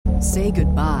Say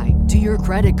goodbye to your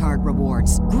credit card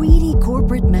rewards. Greedy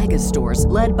corporate mega stores,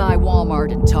 led by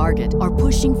Walmart and Target, are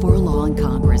pushing for a law in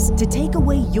Congress to take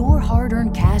away your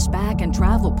hard-earned cash back and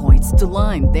travel points to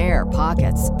line their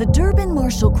pockets. The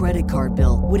Durbin-Marshall credit card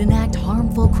bill would enact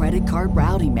harmful credit card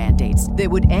routing mandates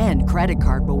that would end credit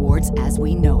card rewards as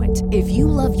we know it. If you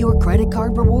love your credit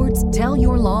card rewards, tell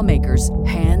your lawmakers,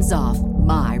 hands off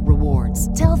my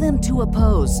rewards. Tell them to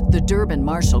oppose the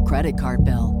Durbin-Marshall credit card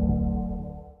bill.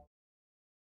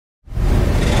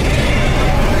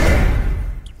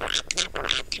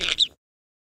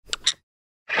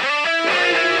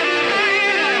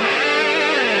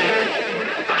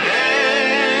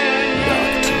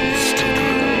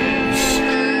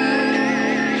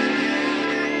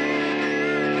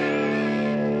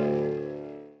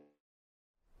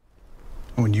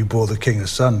 When you bore the king a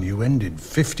son, you ended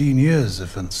 15 years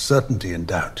of uncertainty and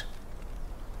doubt.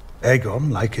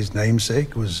 Aegon, like his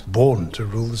namesake, was born to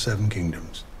rule the Seven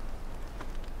Kingdoms.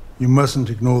 You mustn't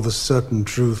ignore the certain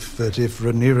truth that if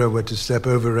Rhaenyra were to step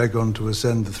over Aegon to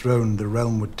ascend the throne, the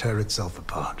realm would tear itself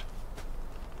apart.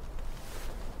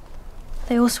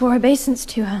 They all swore obeisance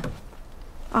to her.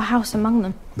 Our house among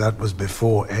them. That was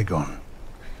before Aegon.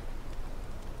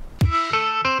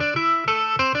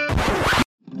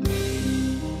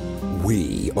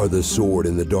 We are the sword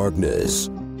in the darkness.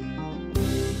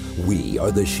 We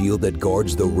are the shield that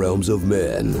guards the realms of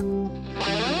men.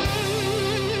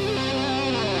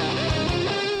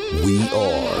 We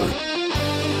are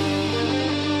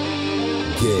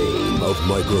Game of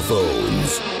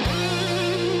Microphones.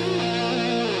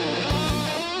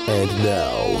 And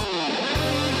now,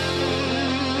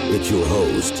 it's your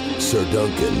host, Sir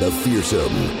Duncan the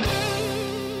Fearsome.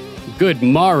 Good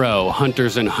morrow,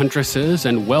 hunters and huntresses,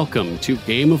 and welcome to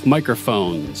Game of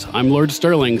Microphones. I'm Lord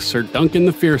Sterling, Sir Duncan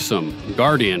the Fearsome,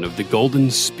 guardian of the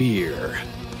Golden Spear.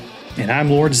 And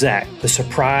I'm Lord Zack, the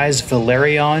surprise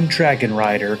Valerion Dragon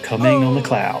Rider coming on the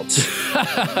clouds.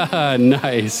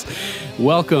 Nice.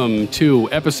 Welcome to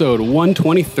episode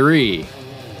 123.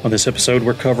 On this episode,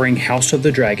 we're covering House of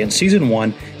the Dragon, Season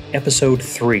 1, Episode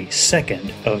 3,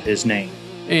 Second of His Name.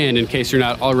 And in case you're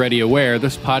not already aware,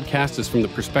 this podcast is from the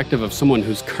perspective of someone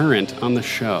who's current on the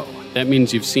show. That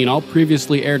means you've seen all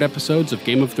previously aired episodes of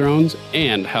Game of Thrones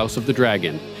and House of the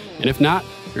Dragon. And if not,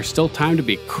 there's still time to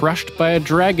be crushed by a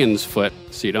dragon's foot,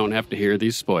 so you don't have to hear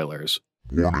these spoilers.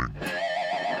 Warning.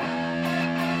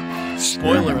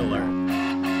 Spoiler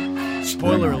alert.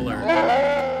 Spoiler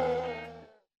alert.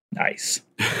 Nice.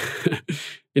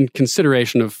 In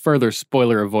consideration of further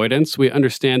spoiler avoidance, we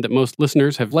understand that most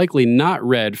listeners have likely not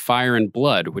read Fire and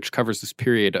Blood, which covers this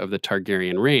period of the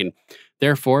Targaryen reign.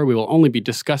 Therefore, we will only be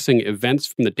discussing events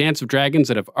from the Dance of Dragons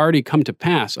that have already come to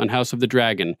pass on House of the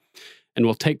Dragon, and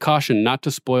we'll take caution not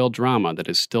to spoil drama that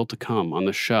is still to come on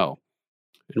the show.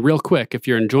 And real quick, if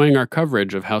you're enjoying our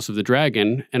coverage of House of the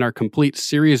Dragon and our complete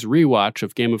series rewatch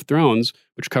of Game of Thrones,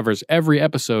 which covers every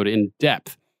episode in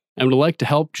depth, and would like to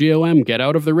help GOM get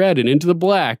out of the red and into the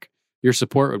black, your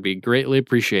support would be greatly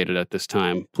appreciated at this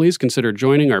time. Please consider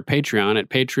joining our Patreon at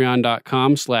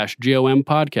patreon.com/GOM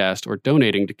podcast or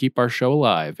donating to keep our show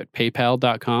alive at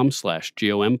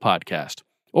paypal.com/GOM podcast.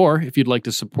 Or if you'd like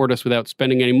to support us without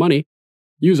spending any money,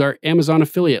 use our Amazon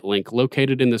affiliate link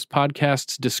located in this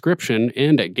podcast's description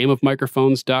and at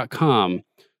gameofmicrophones.com.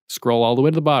 Scroll all the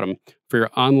way to the bottom for your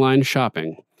online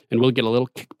shopping, and we'll get a little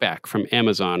kickback from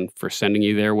Amazon for sending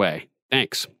you their way.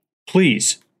 Thanks.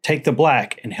 Please take the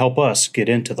black and help us get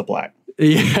into the black.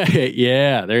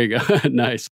 Yeah, there you go.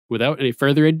 Nice. Without any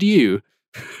further ado,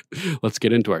 let's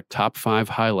get into our top 5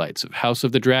 highlights of House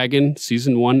of the Dragon,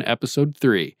 Season 1, Episode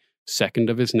 3, Second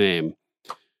of His Name.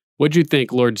 What'd you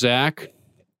think, Lord Zack?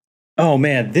 Oh,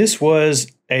 man, this was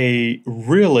a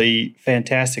really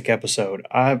fantastic episode.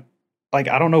 I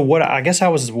don't know what, I guess I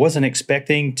wasn't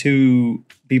expecting to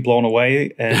be blown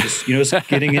away, and just, it's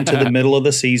getting into the middle of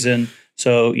the season.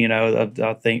 So, I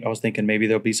was thinking maybe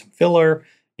there'll be some filler,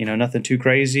 nothing too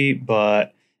crazy,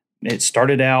 but it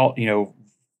started out,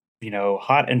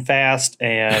 hot and fast,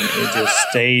 and it just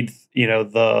stayed,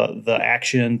 the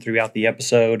action throughout the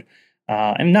episode.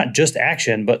 And not just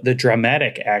action, but the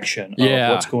dramatic action of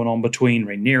what's going on between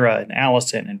Rhaenyra and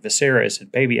Alicent and Viserys and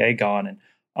baby Aegon and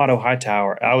Otto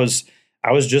Hightower. I was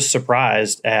just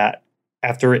surprised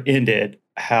after it ended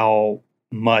how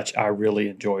much I really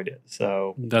enjoyed it.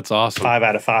 So that's awesome. 5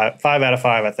 out of 5,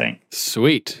 I think.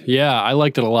 Sweet. Yeah, I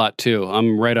liked it a lot too.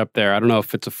 I'm right up there. I don't know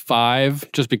if it's a 5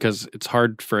 just because it's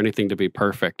hard for anything to be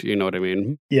perfect. You know what I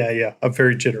mean? Yeah. I'm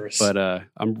very generous. But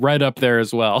I'm right up there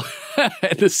as well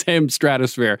in the same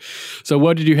stratosphere. So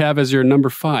what did you have as your number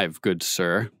 5, good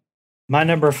sir? My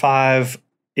number 5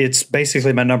 it's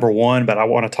basically my number one, but I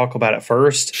want to talk about it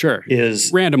first. Sure.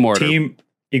 Is random order. Team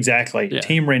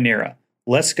Rhaenyra.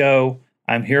 Let's go.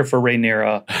 I'm here for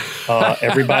Rhaenyra.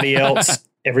 Everybody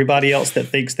else that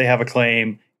thinks they have a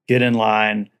claim, get in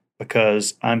line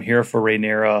because I'm here for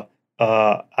Rhaenyra.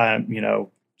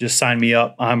 Just sign me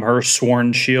up. I'm her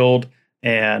sworn shield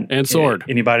and sword.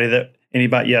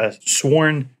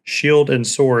 Sworn shield and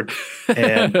sword.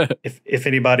 And if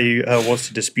anybody wants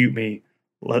to dispute me,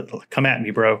 come at me,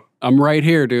 bro. I'm right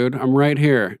here, dude. I'm right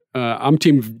here. I'm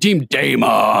Team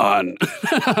Daemon.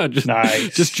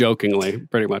 Nice. Just jokingly,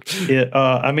 pretty much.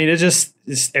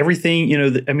 It's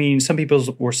everything. Some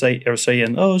people are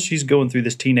saying, oh, she's going through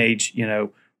this teenage,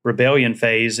 rebellion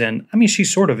phase, and she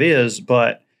sort of is,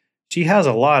 but she has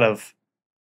a lot of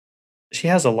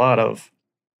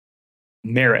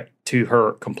merit to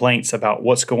her complaints about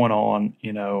what's going on,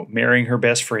 marrying her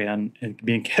best friend and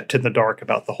being kept in the dark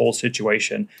about the whole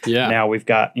situation. Yeah. Now we've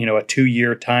got, a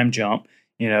 2-year time jump,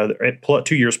 2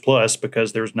 years plus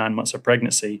because there's 9 months of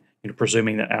pregnancy,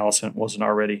 presuming that Alicent wasn't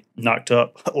already knocked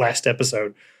up last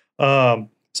episode. So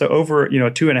over, a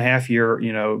 2.5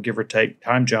 year, give or take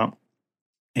time jump,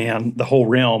 and the whole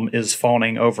realm is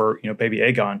fawning over, baby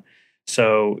Aegon.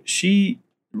 So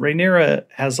Rhaenyra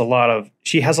has a lot of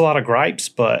gripes,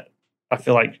 but I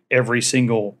feel like every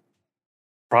single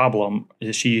problem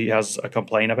that she has a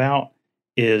complaint about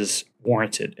is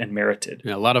warranted and merited.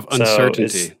 Yeah, a lot of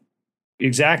uncertainty.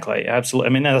 Exactly.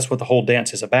 Absolutely. That's what the whole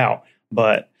dance is about.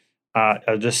 But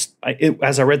as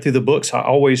I read through the books, I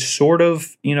always sort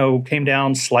of, came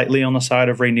down slightly on the side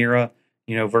of Rhaenyra,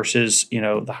 versus, the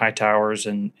Hightowers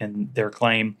and their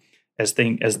claim as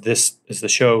the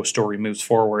show story moves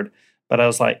forward. But I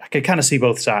was like, I could kind of see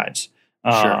both sides.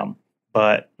 Sure.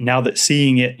 But now that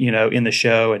seeing it, in the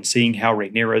show and seeing how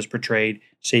Rhaenyra is portrayed,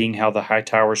 seeing how the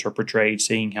Hightowers are portrayed,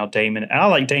 seeing how Daemon, and I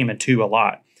like Daemon too a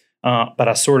lot. But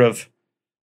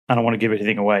I don't want to give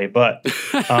anything away, but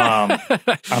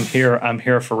I'm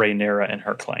here for Rhaenyra and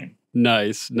her claim.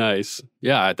 Nice.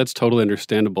 Yeah, that's totally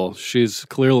understandable. She's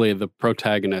clearly the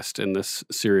protagonist in this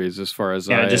series as far as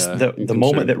the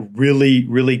moment that really,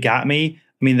 really got me.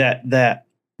 That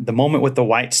the moment with the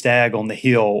white stag on the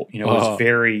hill, was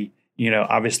very,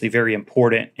 obviously very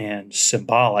important and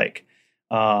symbolic.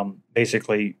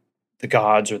 Basically, the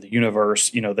gods or the universe,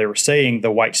 they were saying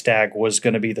the white stag was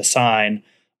going to be the sign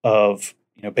of,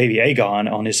 baby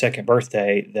Aegon on his 2nd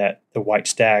birthday, that the white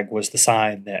stag was the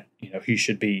sign that, he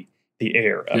should be the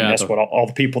heir. That's what all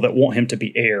the people that want him to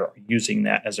be heir are using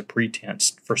that as a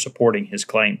pretense for supporting his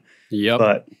claim. Yep.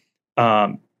 But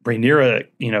Rhaenyra,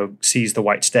 sees the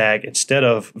white stag instead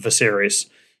of Viserys.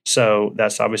 So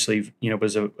that's obviously,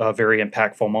 was a very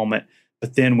impactful moment.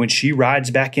 But then when she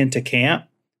rides back into camp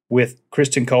with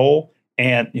Kristen Cole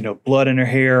and, blood in her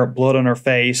hair, blood on her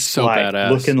face, so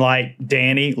badass. Looking like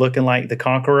Dany, looking like the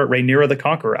Conqueror, Rhaenyra the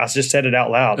Conqueror. I just said it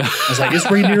out loud. I was like, it's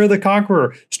Rhaenyra the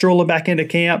Conqueror strolling back into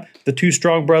camp. The two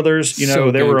strong brothers,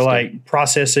 they were like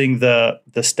processing the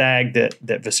stag that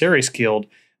Viserys killed.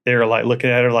 They were like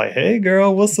looking at her like, hey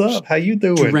girl, what's up? How you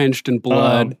doing? Drenched in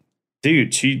blood.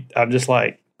 Dude, I'm just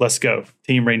like, let's go.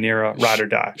 Team Rhaenyra, ride or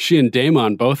die. She and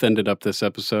Daemon both ended up this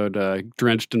episode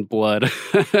drenched in blood.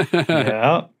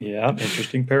 Yeah.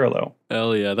 Interesting parallel.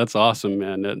 Hell yeah. That's awesome,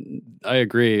 man. And I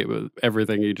agree with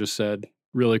everything you just said.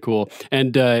 Really cool.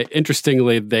 And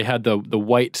interestingly, they had the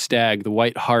white stag, the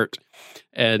white hart.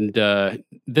 And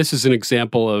this is an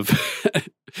example of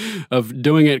of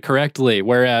doing it correctly.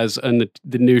 Whereas on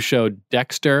the new show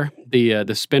Dexter, the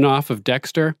spinoff of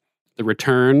Dexter, The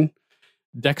Return,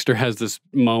 Dexter has this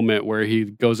moment where he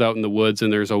goes out in the woods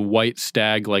and there's a white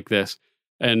stag like this.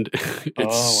 And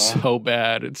it's so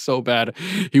bad. It's so bad.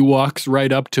 He walks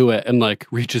right up to it and like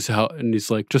reaches out and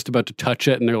he's like just about to touch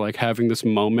it. And they're like having this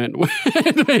moment.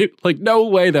 Like no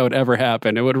way that would ever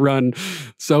happen. It would run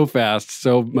so fast,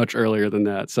 so much earlier than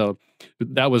that. So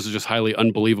that was just highly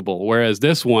unbelievable. Whereas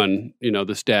this one,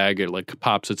 the stag, it like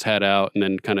pops its head out and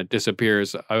then kind of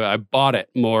disappears. I bought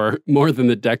it more than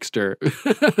the Dexter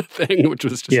thing, which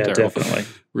was just terrible. Definitely.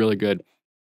 Really good.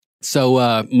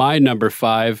 So my number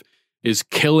 5 is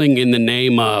Killing in the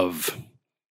Name of.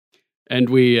 And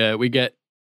we get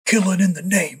Killing in the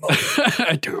Name of.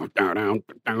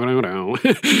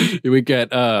 We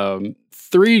get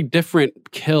 3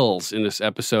 different kills in this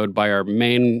episode by our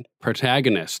main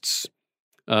protagonists,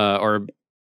 or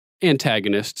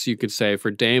antagonists, you could say,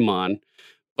 for Daemon.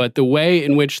 But the way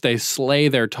in which they slay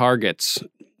their targets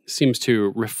seems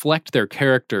to reflect their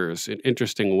characters in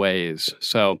interesting ways.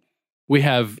 So we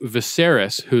have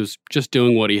Viserys, who's just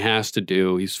doing what he has to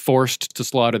do. He's forced to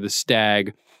slaughter the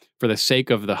stag for the sake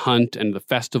of the hunt and the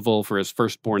festival for his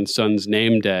firstborn son's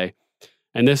name day.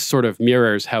 And this sort of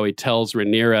mirrors how he tells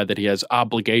Rhaenyra that he has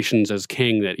obligations as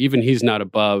king, that even he's not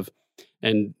above,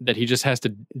 and that he just has to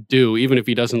do, even if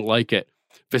he doesn't like it.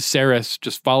 Viserys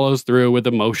just follows through with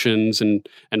emotions and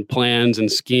plans and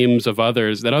schemes of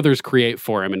others that others create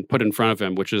for him and put in front of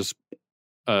him, which is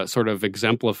sort of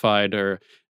exemplified or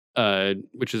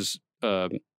which is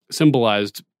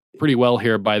symbolized pretty well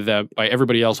here by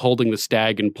everybody else holding the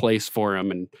stag in place for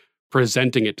him and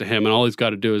presenting it to him. And all he's got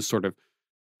to do is sort of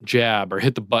jab or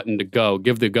hit the button to go,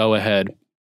 give the go ahead.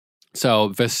 So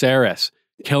Viserys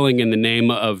killing in the name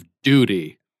of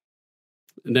duty.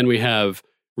 And then we have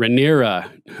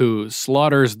Rhaenyra, who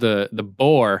slaughters the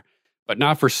boar, but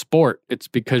not for sport. It's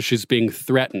because she's being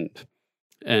threatened.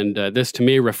 And this, to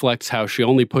me, reflects how she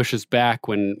only pushes back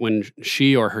when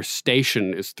she or her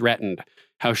station is threatened,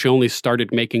 how she only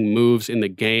started making moves in the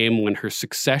game when her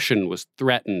succession was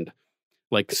threatened,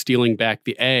 like stealing back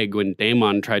the egg when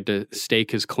Daemon tried to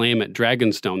stake his claim at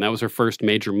Dragonstone. That was her first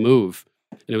major move.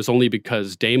 And it was only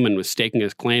because Daemon was staking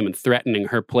his claim and threatening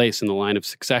her place in the line of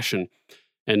succession.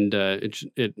 And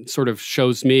it sort of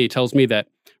tells me that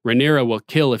Rhaenyra will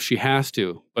kill if she has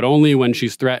to, but only when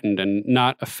she's threatened and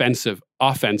not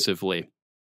offensively.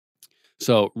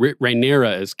 So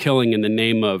Rhaenyra is killing in the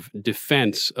name of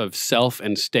defense of self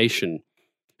and station.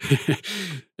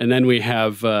 And then we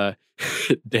have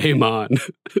Daemon.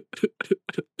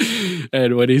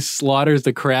 And when he slaughters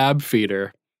the crab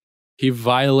feeder, he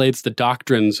violates the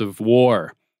doctrines of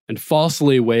war and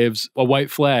falsely waves a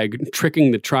white flag,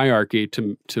 tricking the Triarchy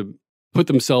to put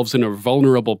themselves in a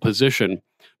vulnerable position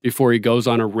before he goes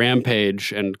on a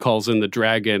rampage and calls in the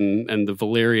dragon and the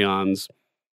Valyrians.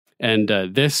 And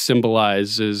this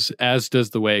symbolizes, as does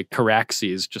the way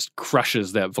Caraxes just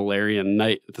crushes that Valyrian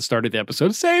knight at the start of the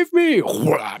episode. Save me!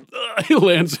 He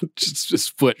lands and just his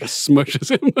foot smushes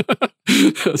him.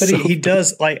 But he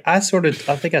does, like, I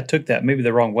think I took that maybe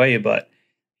the wrong way, but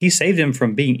he saved him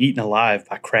from being eaten alive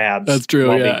by crabs. That's true,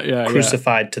 while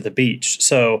crucified to the beach.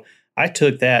 So I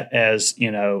took that as,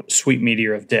 sweet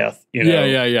meteor of death.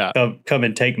 Come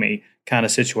and take me kind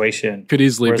of situation. Could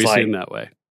easily be seen that way.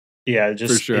 Yeah, it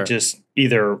just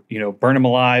either, burn him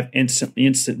alive,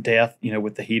 instant death,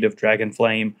 with the heat of dragon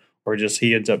flame, or just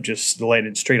he ends up just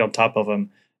landing straight on top of him.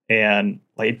 And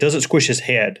like it doesn't squish his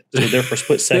head. So there for a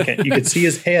split second, you could see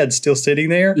his head still sitting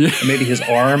there, and maybe his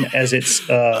arm as it's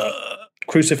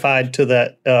crucified to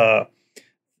that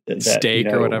stake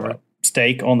or whatever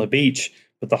stake on the beach.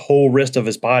 But the whole rest of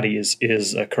his body is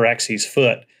Caraxes'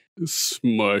 foot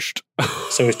smushed.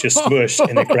 So it's just smushed,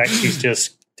 and then Caraxes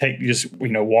just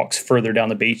walks further down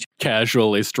the beach,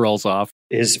 casually strolls off.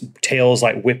 His tail's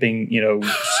like whipping,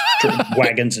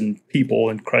 wagons and people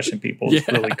and crushing people. It's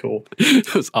really cool.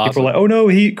 It was awesome. People are like, oh no,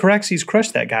 Caraxes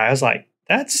crushed that guy. I was like,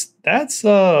 that's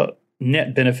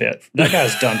net benefit. That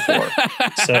guy's done for.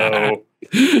 So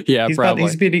yeah,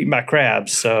 he's been eaten by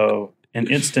crabs. So an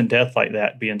instant death like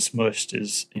that being smushed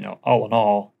is, all in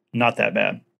all, not that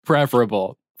bad.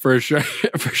 Preferable. For sure.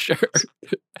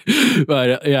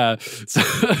 But yeah, so,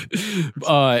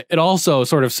 it also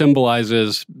sort of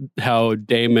symbolizes how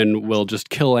Daemon will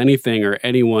just kill anything or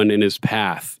anyone in his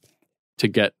path to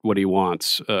get what he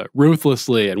wants,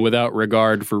 ruthlessly and without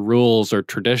regard for rules or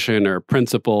tradition or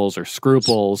principles or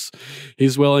scruples.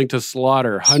 He's willing to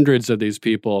slaughter hundreds of these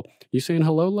people. You saying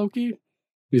hello, Loki?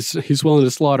 He's willing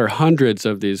to slaughter hundreds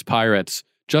of these pirates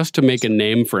just to make a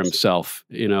name for himself.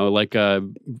 Like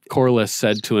Corlys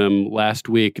said to him last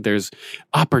week, there's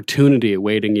opportunity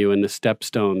awaiting you in the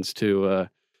Stepstones to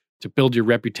build your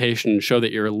reputation and show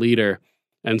that you're a leader.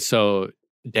 And so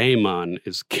Daemon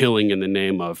is killing in the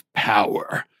name of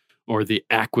power or the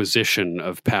acquisition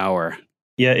of power.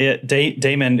 Yeah,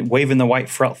 Daemon waving the white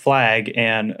flag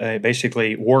and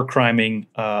basically war criming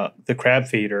the crab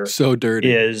feeder. So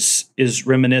dirty. Is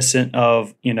reminiscent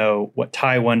of what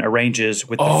Tywin arranges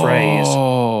with the phrase,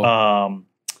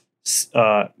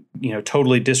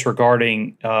 totally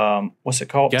disregarding what's it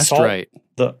called? Guest right.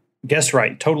 The guest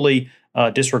right. Totally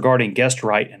disregarding guest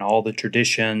right and all the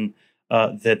tradition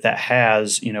that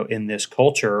has in this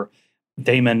culture.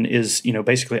 Daemon is,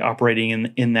 basically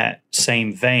operating in that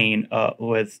same vein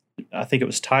with, I think it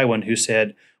was Tywin who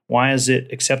said, why is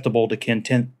it acceptable to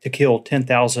kill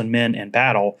 10,000 men in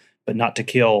battle, but not to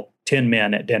kill 10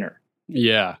 men at dinner?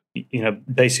 Yeah.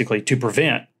 Basically to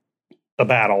prevent a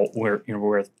battle where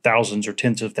thousands or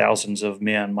tens of thousands of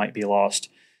men might be lost.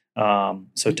 So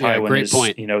Tywin is,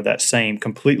 point. That same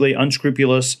completely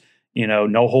unscrupulous,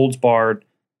 no holds barred,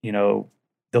 they'll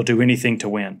do anything to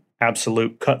win.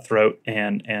 Absolute cutthroat,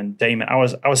 and Daemon. I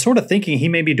was sort of thinking he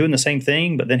may be doing the same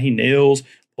thing, but then he kneels,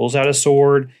 pulls out his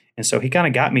sword, and so he kind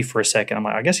of got me for a second. I'm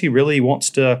like, I guess he really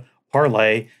wants to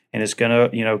parlay and is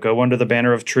going to, go under the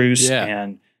banner of truce Yeah.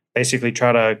 and basically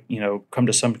try to, come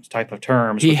to some type of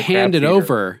terms. He with the crab handed feeder.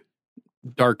 over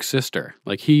Dark Sister.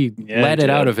 Like he Yeah, let he it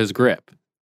out did. of his grip.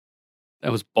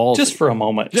 That was ballsy. Just for a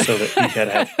moment so that he could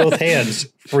have both hands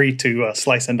free to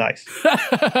slice and dice.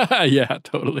 Yeah,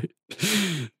 totally.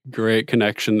 Great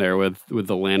connection there with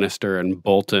the Lannister and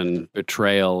Bolton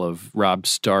betrayal of Robb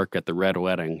Stark at the Red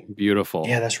Wedding. Beautiful.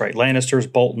 Yeah, that's right. Lannisters,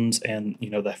 Boltons, and,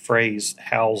 the phrase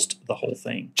housed the whole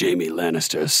thing. Jaime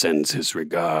Lannister sends his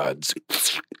regards.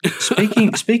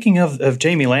 Speaking of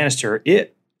Jaime Lannister,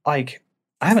 I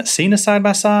haven't seen a side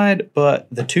by side, but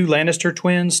the two Lannister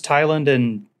twins, Tyland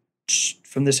and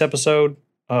from this episode,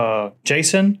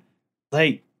 Jason,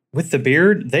 with the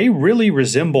beard, they really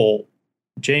resemble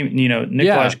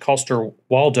Nikolaj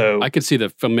Coster-Waldau. I could see the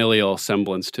familial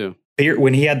semblance too. Beard,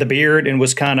 when he had the beard and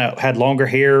was had longer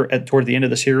hair toward the end of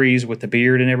the series with the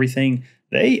beard and everything.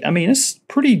 It's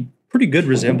pretty good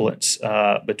resemblance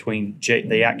between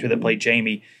the actor that played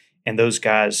Jaime and those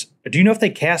guys. Do you know if they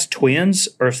cast twins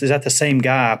or if is that the same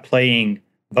guy playing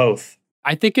both?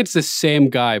 I think it's the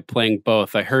same guy playing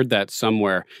both. I heard that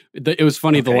somewhere. It was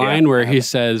funny, the line where he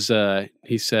said,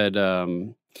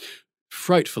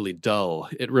 frightfully dull.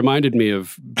 It reminded me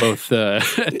of both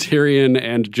Tyrion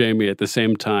and Jaime at the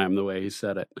same time, the way he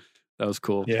said it. That was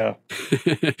cool. Yeah.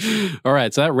 All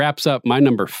right, so that wraps up my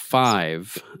number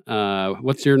 5.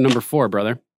 What's your number 4,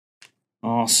 brother?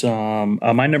 Awesome.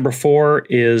 My number 4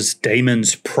 is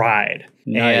Daemon's pride.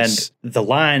 Nice. And the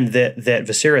line that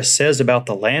Viserys says about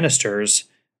the Lannisters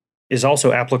is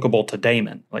also applicable to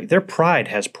Daemon. Like, their pride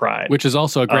has pride. Which is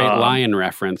also a great lion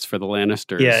reference for the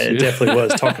Lannisters. Yeah, it definitely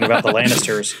was talking about the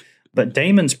Lannisters. But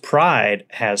Daemon's pride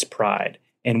has pride.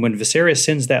 And when Viserys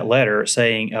sends that letter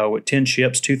saying, with 10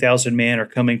 ships, 2,000 men are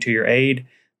coming to your aid,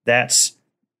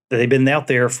 they've been out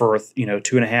there for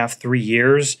 2.5, 3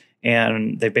 years,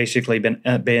 and they've basically been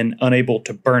unable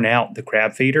to burn out the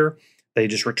crab feeder. They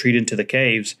just retreat into the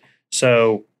caves.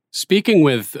 So, speaking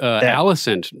with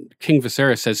Alicent, King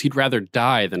Viserys says he'd rather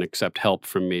die than accept help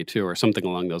from me too, or something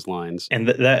along those lines. And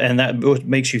that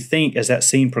makes you think as that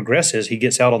scene progresses, he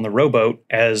gets out on the rowboat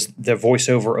as the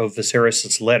voiceover of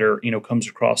Viserys' letter, comes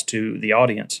across to the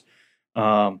audience.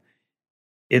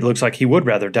 It looks like he would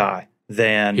rather die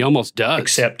than he almost does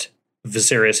accept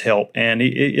Viserys' help, and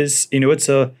it's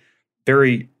a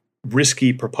very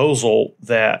risky proposal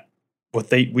that.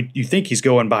 You think he's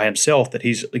going by himself, that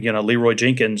he's, Leroy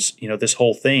Jenkins, this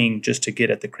whole thing just to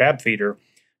get at the crab feeder.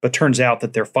 But turns out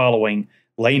that they're following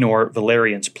Laenor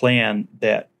Valerian's plan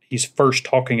that he's first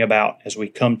talking about as we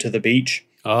come to the beach.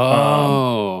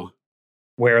 Oh.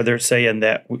 Where they're saying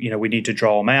that, we need to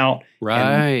draw him out.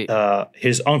 Right. And,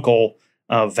 his uncle,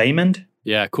 Vaemond.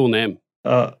 Yeah, cool name.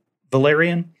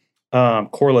 Valerian,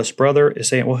 Corlys' brother, is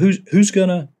saying, well, who's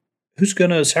gonna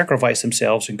sacrifice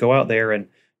themselves and go out there and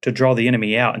to draw the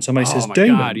enemy out? And somebody says,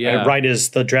 Daemon, God, yeah. right as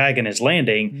the dragon is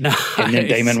landing. Nice. And then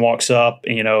Daemon walks up,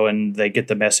 and they get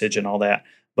the message and all that.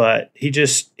 But he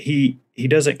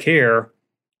doesn't care.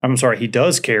 I'm sorry, he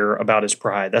does care about his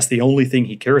pride. That's the only thing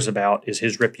he cares about is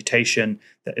his reputation.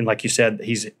 And like you said,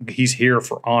 he's here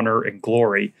for honor and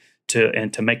glory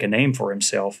to make a name for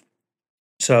himself.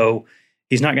 So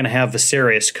he's not going to have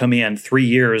Viserys come in 3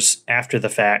 years after the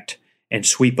fact and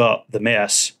sweep up the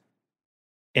mess.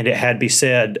 And it had to be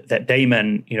said that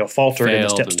Daemon, faltered in the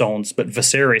stepstones, but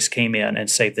Viserys came in and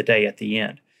saved the day at the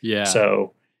end. Yeah.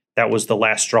 So that was the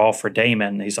last straw for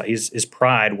Daemon. His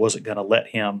pride wasn't going to let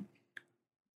him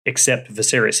accept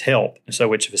Viserys' help. And so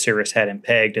which Viserys had him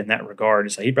pegged in that regard.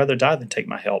 So he'd rather die than take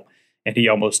my help. And he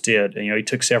almost did. He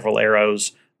took several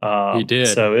arrows. He did.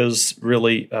 So it was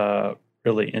really,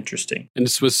 really interesting. And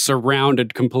this was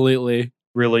surrounded completely.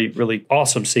 Really, really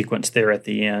awesome sequence there at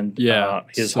the end. Yeah,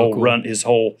 his so whole cool. run,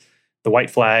 the white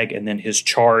flag, and then his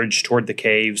charge toward the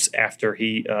caves after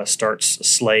he starts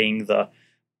slaying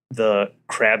the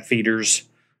crab feeders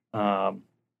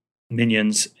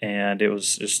minions, and it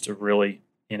was just a really,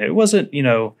 it wasn't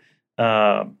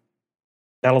Battle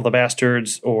of the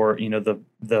Bastards or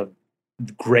the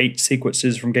great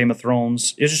sequences from Game of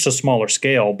Thrones. It was just a smaller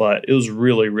scale, but it was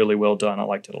really, really well done. I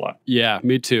liked it a lot. Yeah,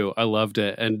 me too. I loved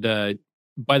it. And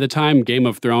by the time Game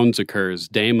of Thrones occurs,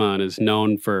 Daemon is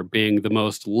known for being the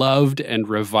most loved and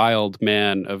reviled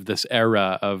man of this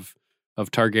era of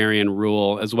Targaryen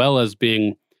rule, as well as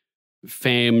being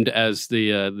famed as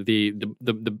the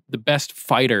best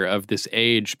fighter of this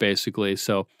age, basically.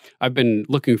 So I've been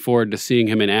looking forward to seeing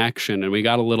him in action, and we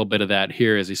got a little bit of that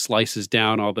here as he slices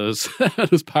down all those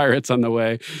those pirates on the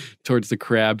way towards the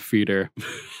crab feeder,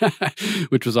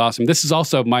 which was awesome. This is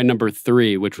also my number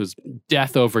 3, which was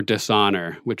Death Over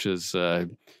Dishonor, which is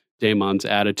Daemon's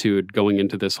attitude going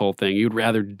into this whole thing. You'd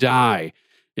rather die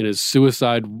in his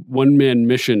suicide one-man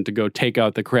mission to go take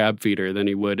out the crab feeder than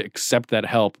he would accept that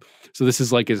help. So this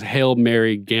is like his Hail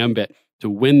Mary gambit to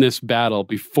win this battle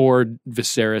before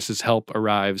Viserys' help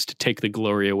arrives to take the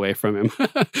glory away from him.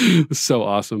 So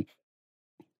awesome.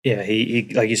 Yeah, he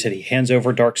like you said, he hands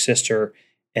over Dark Sister,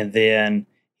 and then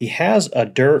he has a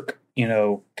dirk,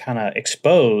 kind of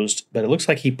exposed, but it looks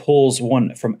like he pulls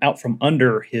one from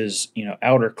under his,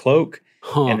 outer cloak,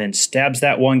 and then stabs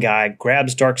that one guy,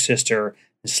 grabs Dark Sister,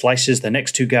 and slices the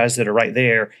next two guys that are right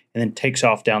there, and then takes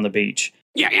off down the beach.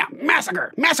 Yeah,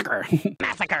 massacre. Massacre. I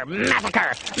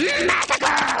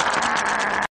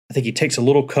think he takes a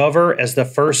little cover as the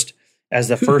first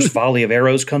volley of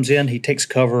arrows comes in. He takes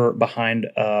cover behind,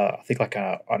 I think like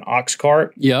an ox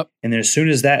cart. Yep. And then as soon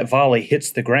as that volley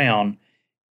hits the ground,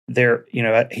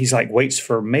 he's like waits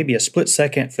for maybe a split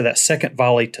second for that second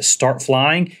volley to start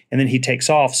flying, and then he takes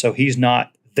off. So he's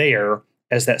not there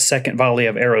as that second volley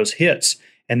of arrows hits.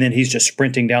 And then he's just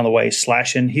sprinting down the way,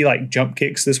 slashing. He like jump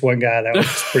kicks this one guy. That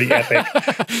was pretty epic.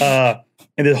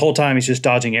 And the whole time he's just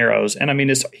dodging arrows. And I mean,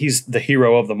 he's the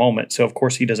hero of the moment. So of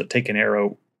course he doesn't take an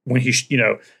arrow when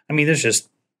there's just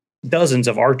dozens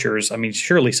of archers. I mean,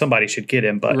 surely somebody should get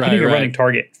him, but hitting a running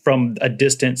target from a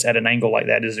distance at an angle like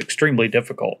that is extremely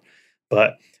difficult.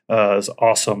 But it's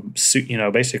awesome.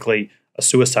 Basically a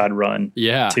suicide run.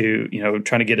 Yeah. To,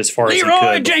 trying to get as far as he could.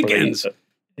 Leroy Jenkins!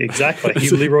 Exactly.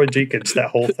 He's Leroy Jenkins, that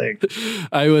whole thing.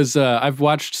 I've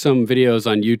watched some videos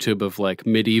on YouTube of like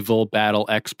medieval battle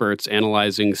experts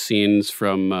analyzing scenes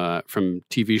from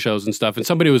TV shows and stuff. And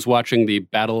somebody was watching the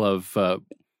battle of,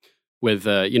 with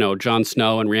Jon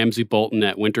Snow and Ramsay Bolton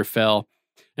at Winterfell.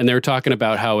 And they were talking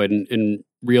about how in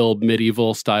real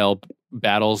medieval style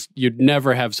battles, you'd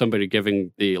never have somebody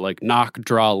giving the like knock,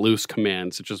 draw, loose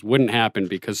commands. It just wouldn't happen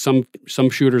because some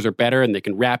shooters are better and they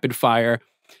can rapid fire.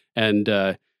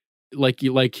 And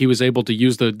like he was able to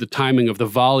use the timing of the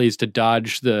volleys to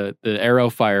dodge the arrow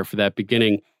fire for that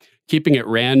beginning. Keeping it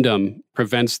random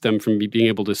prevents them from being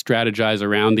able to strategize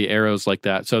around the arrows like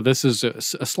that. So this is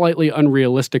a slightly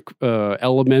unrealistic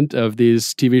element of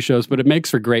these TV shows, but it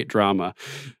makes for great drama.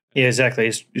 Yeah, exactly.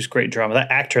 It's great drama.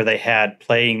 That actor they had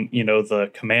playing,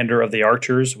 the commander of the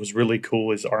archers was really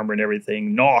cool. His armor and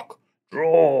everything. Knock,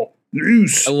 draw,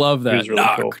 loose. I love that. Really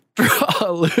Knock, cool.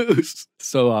 draw, loose.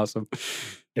 So awesome.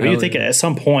 Yeah, you think at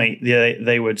some point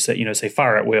they would say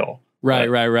fire at will. Right.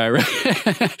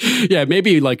 Yeah,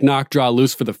 maybe like knock, draw,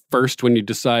 loose for the first when you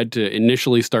decide to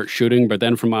initially start shooting, but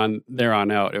then from on there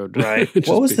on out, it would right.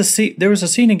 What was the scene? There was a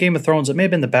scene in Game of Thrones. It may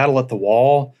have been the Battle at the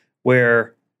Wall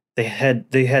where they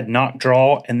had knock,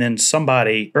 draw, and then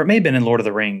somebody, or it may have been in Lord of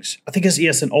the Rings. I think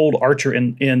it's an old archer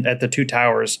in at the Two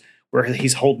Towers where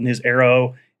he's holding his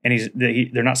arrow. And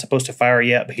they're not supposed to fire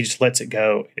yet, but he just lets it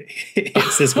go. It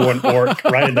hits this one orc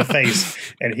right in the face,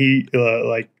 and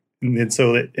and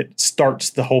so it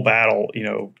starts the whole battle,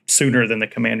 sooner than the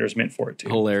commander is meant for it to.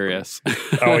 Hilarious.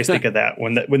 I always think of that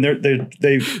when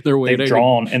they've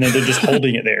drawn, and then they're just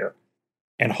holding it there,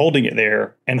 and holding it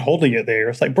there, and holding it there.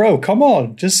 It's like, bro, come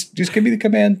on, just give me the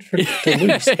command to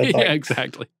loose. Yeah,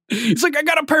 exactly. It's like I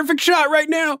got a perfect shot right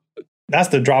now. That's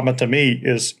the drama to me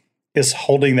is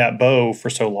holding that bow for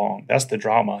so long. That's the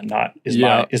drama, not is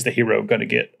the hero going to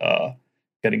get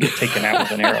taken out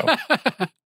with an arrow.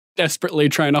 Desperately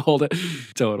trying to hold it.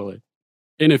 Totally.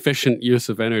 Inefficient use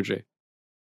of energy.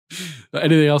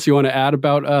 Anything else you want to add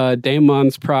about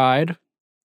Daemon's pride?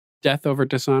 Death over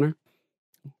dishonor?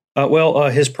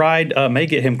 His pride may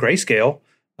get him grayscale.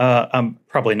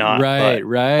 Probably not. Right.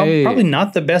 Probably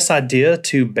not the best idea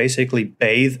to basically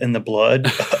bathe in the blood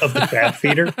of the crab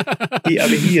feeder.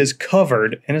 He is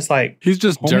covered, and it's like he's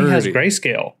just dirty. Homie has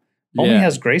grayscale. Homie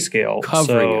has grayscale.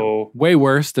 Covering him. Way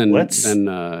worse than what's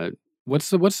the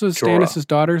Stannis'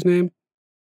 daughter's name?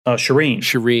 Shireen.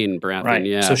 Shireen Baratheon. Right.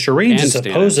 Yeah. So Shireen is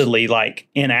supposedly like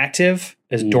inactive,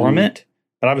 is dormant,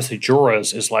 but obviously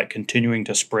Jorah's is like continuing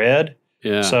to spread.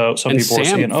 Yeah. So some people are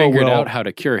saying, figured out how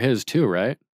to cure his too,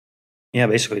 right? Yeah,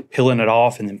 basically peeling it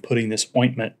off and then putting this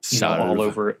ointment all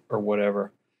over it or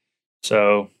whatever.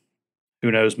 So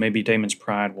who knows? Maybe Daemon's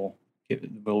pride will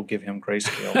give him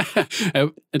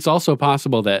grayscale. It's also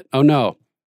possible that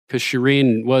because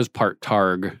Shireen was part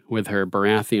Targ with her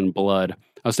Baratheon blood.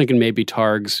 I was thinking maybe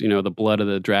Targ's, the blood of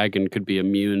the dragon could be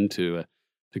immune to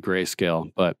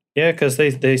grayscale, but yeah, because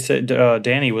they said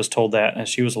Dany was told that as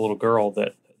she was a little girl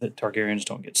that Targaryens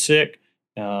don't get sick.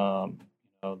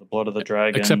 The blood of the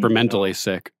dragon. Except for mentally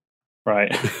sick.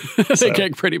 Right. They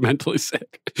get pretty mentally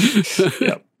sick.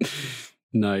 Yep.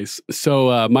 Nice.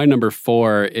 So my number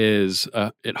 4 is,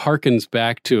 it harkens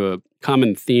back to a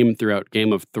common theme throughout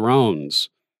Game of Thrones.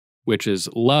 which is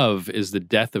love is the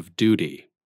death of duty,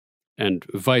 and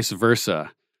vice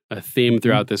versa. A theme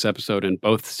throughout this episode in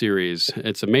both series.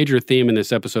 It's a major theme in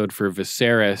this episode for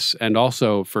Viserys and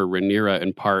also for Rhaenyra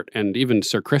in part, and even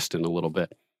Sir Criston a little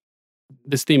bit.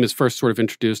 This theme is first sort of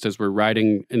introduced as we're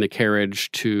riding in the carriage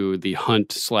to the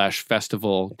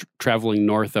hunt/festival, traveling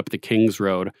north up the King's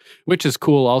Road, which is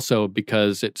cool also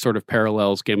because it sort of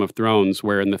parallels Game of Thrones,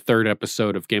 where in the third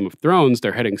episode of Game of Thrones,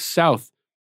 they're heading south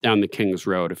down the King's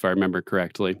Road, if I remember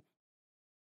correctly.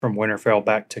 From Winterfell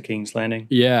back to King's Landing.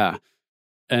 Yeah.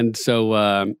 And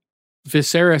so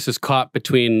Viserys is caught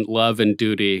between love and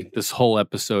duty this whole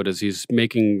episode as he's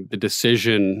making the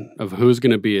decision of who's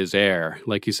going to be his heir.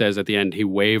 Like he says at the end, he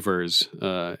wavers.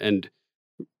 And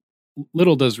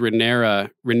little does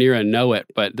Rhaenyra know it,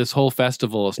 but this whole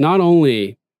festival is not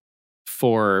only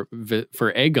for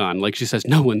Aegon. Like she says,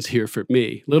 no one's here for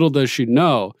me. Little does she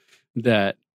know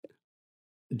that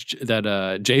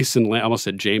Jason, I almost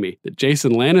said Jamie, that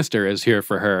Jason Lannister is here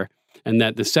for her. And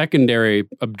that the secondary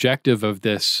objective of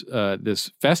this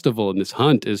festival and this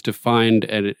hunt is to find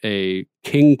a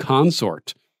king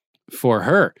consort for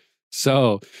her.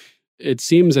 So it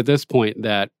seems at this point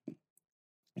that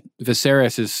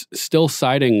Viserys is still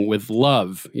siding with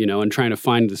love, and trying to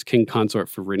find this king consort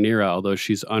for Rhaenyra, although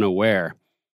she's unaware.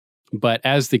 But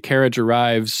as the carriage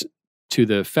arrives to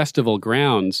the festival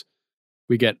grounds,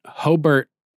 we get Hobart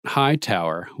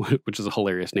Hightower, which is a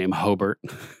hilarious name, Hobart.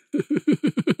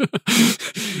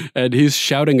 And he's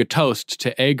shouting a toast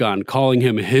to Aegon, calling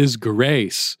him his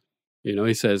grace.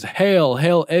 He says, "Hail,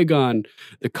 hail Aegon,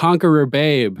 the conqueror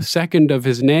babe, second of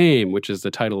his name," which is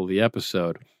the title of the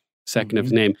episode. Second of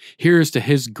his name. Here's to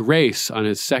his grace on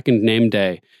his second name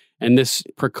day. And this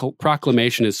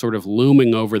proclamation is sort of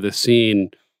looming over the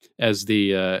scene as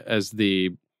the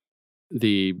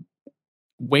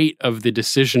weight of the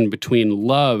decision between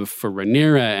love for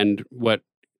Rhaenyra and what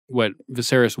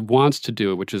Viserys wants to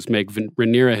do, which is make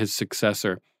Rhaenyra his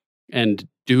successor, and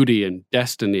duty and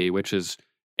destiny, which is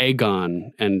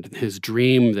Aegon and his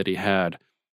dream that he had.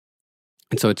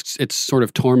 And so it's sort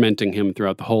of tormenting him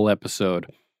throughout the whole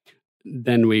episode.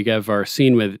 Then we have our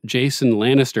scene with Jason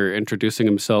Lannister introducing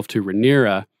himself to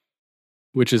Rhaenyra,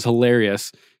 which is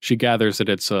hilarious. She gathers that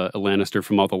it's a Lannister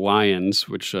from all the lions,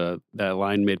 which that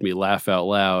line made me laugh out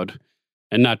loud.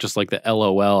 And not just like the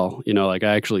LOL, like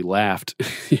I actually laughed,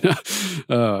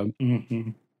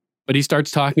 But he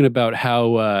starts talking about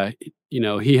how,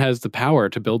 he has the power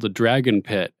to build a dragon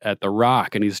pit at the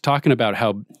Rock. And he's talking about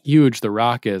how huge the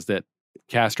rock is that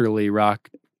Casterly Rock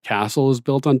Castle is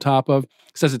built on top of.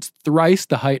 He says it's thrice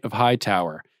the height of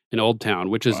Hightower in Old Town,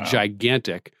 which is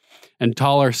gigantic. And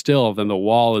taller still than the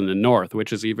wall in the north,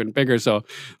 which is even bigger. So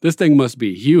this thing must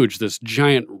be huge, this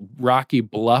giant rocky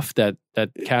bluff that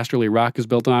Casterly Rock is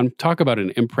built on. Talk about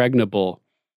an impregnable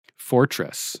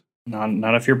fortress.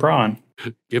 Not if you're Bronn.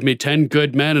 Give me 10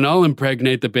 good men and I'll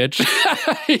impregnate the bitch.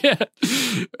 Yeah.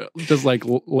 Just like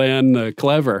Lan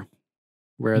Clever,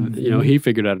 where, he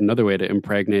figured out another way to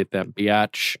impregnate that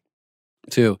biatch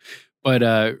too. But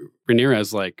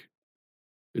Rhaenyra's like,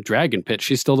 dragon pit.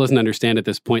 She still doesn't understand at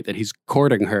this point that he's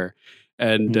courting her.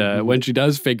 And when she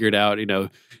does figure it out,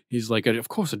 he's like, of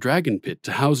course, a dragon pit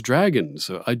to house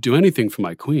dragons. I'd do anything for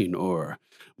my queen or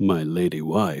my lady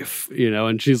wife,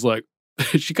 and she's like,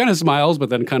 she kind of smiles, but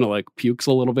then kind of like pukes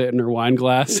a little bit in her wine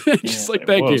glass. She's like,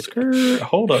 thank you. Skirt.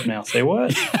 Hold up now. Say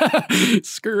what?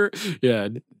 Skirt. Yeah.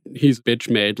 He's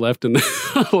bitch made, left in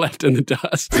the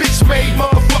dust. Bitch made,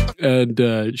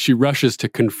 motherfucker. And she rushes to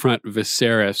confront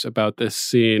Viserys about this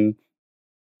scene.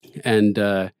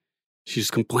 And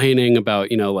she's complaining about,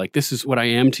 like, this is what I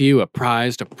am to you, a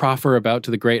prize to proffer about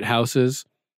to the great houses.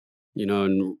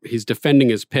 And he's defending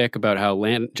his pick about how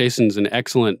Jason's an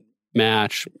excellent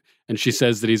match. And she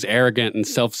says that he's arrogant and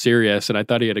self-serious. And I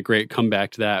thought he had a great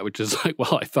comeback to that, which is like,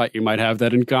 well, I thought you might have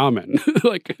that in common.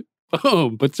 Like,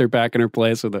 boom, puts her back in her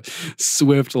place with a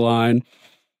swift line.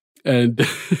 And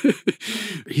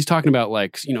he's talking about,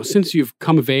 like, since you've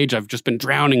come of age, I've just been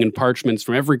drowning in parchments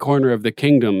from every corner of the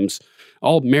kingdoms,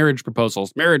 all marriage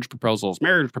proposals.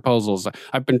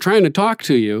 I've been trying to talk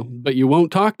to you, but you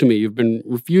won't talk to me. You've been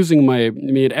refusing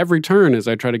me at every turn as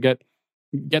I try to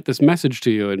get this message to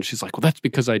you. And she's like, well, that's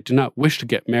because I do not wish to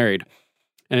get married.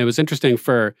 And it was interesting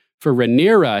for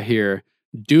Rhaenyra here,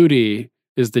 duty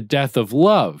is the death of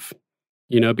love,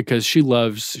 because she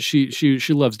loves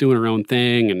doing her own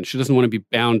thing, and she doesn't want to be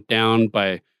bound down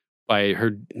by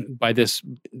this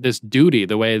duty,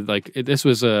 the way, like, this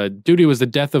was duty was the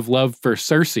death of love for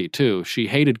Cersei too. She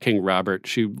hated King Robert.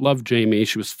 She loved Jaime.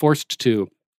 She was forced to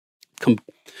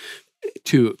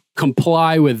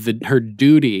comply with her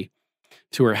duty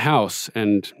to her house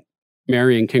and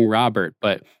marrying King Robert.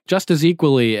 But just as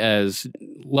equally as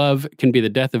love can be the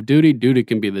death of duty, duty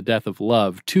can be the death of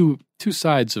love. Two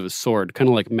sides of a sword, kind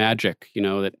of like magic,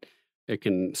 that it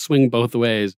can swing both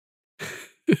ways.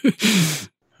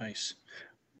 Nice.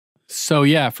 So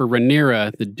yeah, for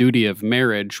Rhaenyra, the duty of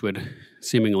marriage would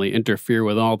seemingly interfere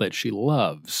with all that she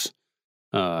loves.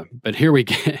 But here we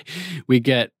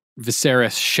get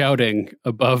Viserys shouting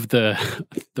above the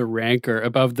rancor,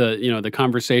 above the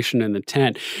conversation in the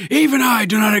tent. Even I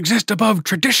do not exist above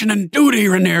tradition and duty,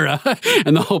 Rhaenyra.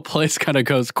 And the whole place kind of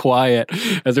goes quiet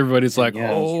as everybody's like,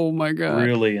 "Oh my god!"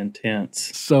 Really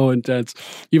intense, so intense.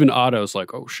 Even Otto's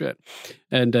like, "Oh shit!"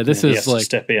 And this is like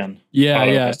step in. Yeah,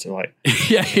 Otto yeah, has to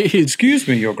excuse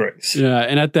me, Your Grace. Yeah,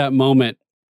 and at that moment,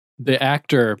 the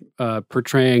actor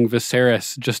portraying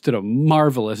Viserys just did a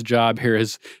marvelous job here.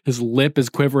 His lip is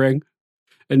quivering,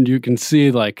 and you can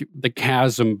see like the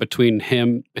chasm between he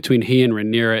and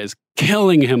Rhaenyra is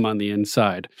killing him on the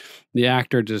inside. The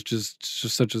actor just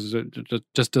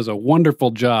does a wonderful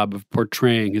job of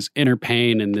portraying his inner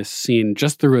pain in this scene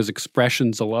just through his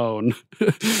expressions alone.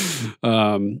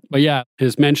 But yeah,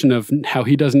 his mention of how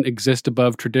he doesn't exist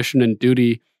above tradition and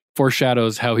duty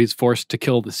foreshadows how he's forced to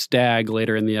kill the stag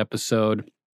later in the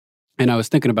episode. And I was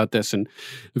thinking about this, and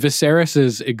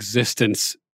Viserys's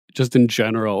existence just in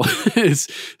general is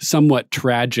somewhat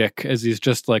tragic, as he's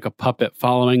just like a puppet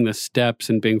following the steps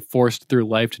and being forced through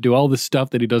life to do all the stuff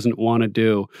that he doesn't want to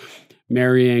do.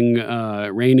 Marrying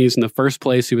Rhaenys in the first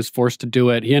place, he was forced to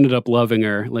do it. He ended up loving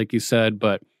her, like you said,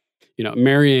 but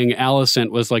marrying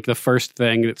Alicent was like the first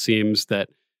thing, it seems, that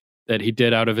he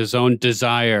did out of his own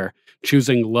desire,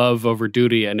 choosing love over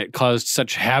duty, and it caused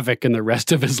such havoc in the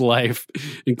rest of his life,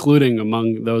 including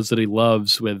among those that he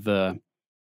loves, with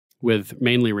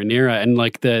mainly Rhaenyra. And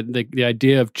like the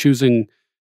idea of choosing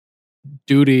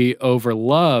duty over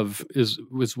love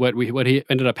was what he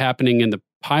ended up happening in the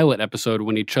pilot episode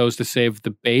when he chose to save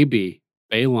the baby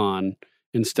Balon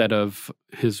instead of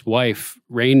his wife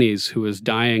Rhaenys, who was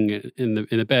dying in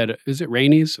the bed. Is it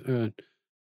Rhaenys?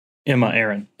 Emma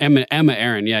Arryn. Emma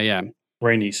Arryn. Yeah.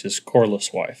 Rhaenys is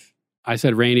Corlys' wife. I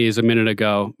said Rhaenys a minute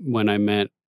ago when I meant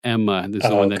Emma. This is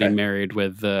the one that he married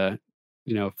with,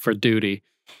 for duty.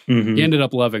 Mm-hmm. He ended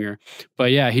up loving her. But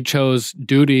yeah, he chose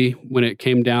duty when it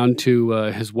came down to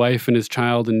his wife and his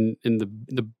child in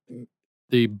the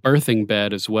birthing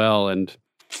bed as well, and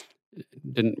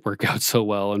it didn't work out so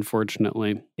well,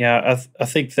 unfortunately. Yeah, I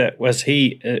think that as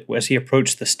he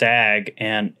approached the stag,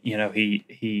 and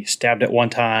he stabbed it one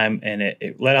time, and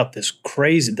it let out this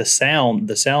crazy the sound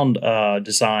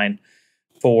design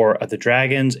for the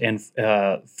dragons and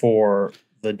for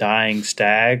the dying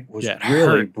stag was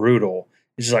really brutal.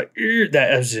 It's just like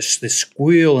that was just this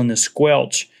squeal and this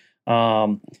squelch,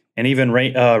 and even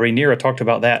Rhaenyra talked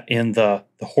about that in the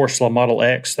Horsla Model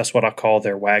X. That's what I call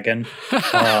their wagon.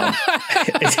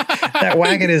 That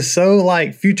wagon is so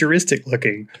like futuristic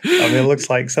looking. I mean, it looks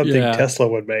like something Tesla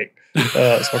would make.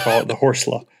 So I call it the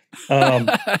Horsla.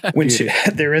 When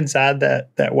they're inside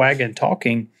that wagon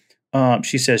talking,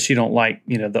 she says she don't like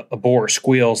a boar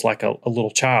squeals like a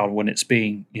little child when it's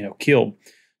being killed.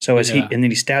 So and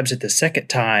then he stabs it the second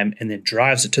time and then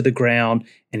drives it to the ground,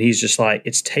 and he's just like,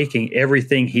 it's taking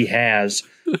everything he has.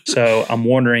 So I'm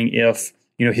wondering if,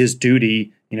 his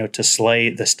duty, to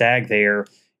slay the stag there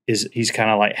is he's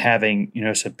kind of like having,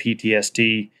 some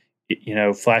PTSD,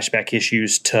 flashback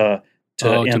issues to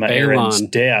Emma Arryn's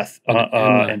death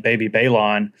and baby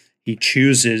Balon. He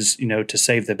chooses, to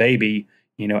save the baby,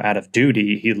 out of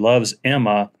duty. He loves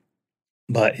Emma,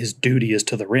 but his duty is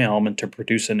to the realm and to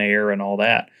produce an heir and all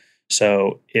that.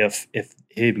 So if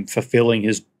him fulfilling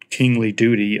his kingly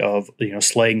duty of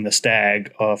slaying the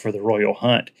stag for the royal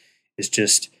hunt is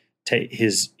just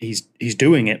he's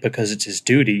doing it because it's his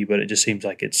duty, but it just seems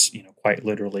like it's quite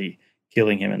literally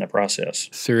killing him in the process.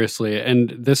 Seriously,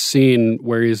 and this scene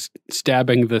where he's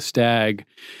stabbing the stag,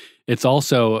 it's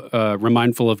also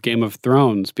remindful of Game of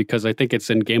Thrones, because I think it's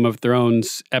in Game of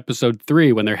Thrones episode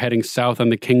 3 when they're heading south on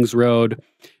the King's Road,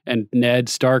 and Ned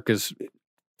Stark is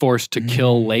forced to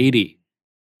kill Lady,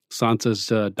 Sansa's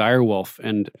direwolf,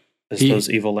 and those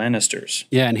evil Lannisters.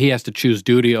 Yeah, and he has to choose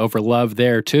duty over love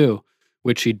there too,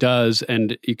 which he does,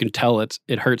 and you can tell it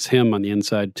hurts him on the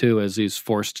inside too, as he's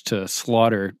forced to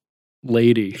slaughter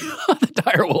Lady, the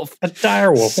direwolf. A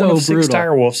direwolf, so one of 6 brutal.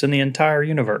 direwolves in the entire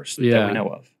universe that we know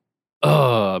of.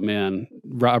 Oh man,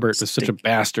 Robert was such a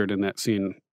bastard in that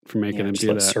scene for making him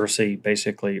do that. Cersei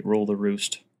basically rule the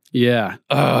roost. Yeah.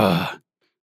 Lannisters.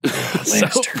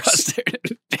 So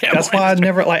frustrated. That's why I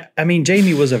never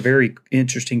Jaime was a very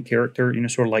interesting character,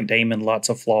 sort of like Daemon, lots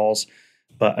of flaws.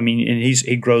 But and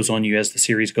he grows on you as the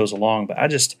series goes along. But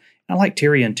I like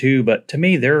Tyrion too, but to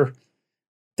me, they're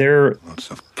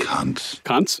Lots of cunts.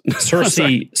 Cunts?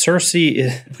 Cersei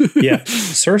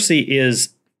is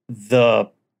the,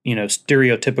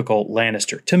 stereotypical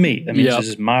Lannister to me. I mean, This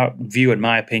is my view and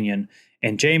my opinion.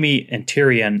 And Jaime and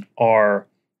Tyrion are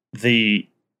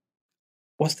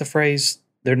what's the phrase?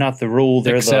 They're not the rule.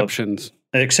 They're exceptions.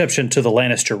 The exception to the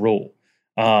Lannister rule.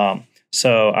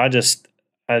 So I just,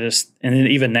 and then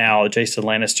even now, Jason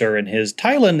Lannister and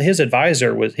Tylan, his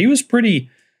advisor he was pretty,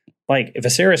 like,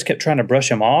 Viserys kept trying to brush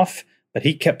him off, but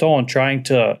he kept on trying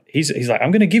to, he's like,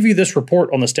 I'm going to give you this report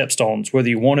on the Stepstones, whether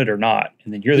you want it or not.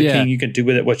 And then you're the king, you can do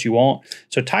with it what you want.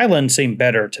 So Tylan seemed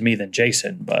better to me than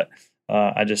Jason, but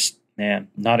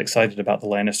not excited about the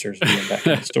Lannisters being back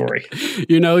in the story.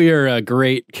 You're a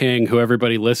great king who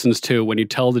everybody listens to when you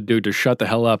tell the dude to shut the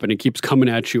hell up, and he keeps coming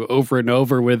at you over and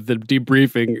over with the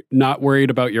debriefing, not worried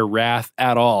about your wrath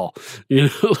at all.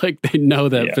 Like they know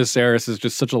that Viserys is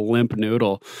just such a limp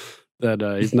noodle that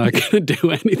he's not going to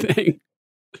do anything.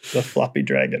 The floppy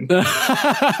dragon.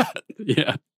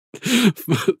 Yeah.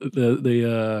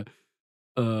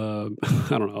 I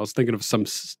don't know. I was thinking of some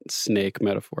snake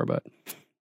metaphor, but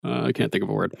I can't think of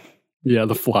a word. Yeah,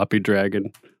 the floppy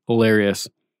dragon. Hilarious.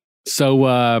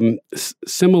 So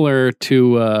similar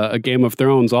to a Game of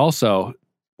Thrones also,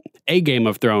 a Game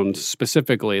of Thrones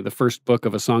specifically, the first book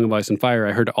of A Song of Ice and Fire,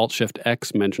 I heard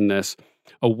Alt-Shift-X mention this.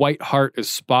 A white hart is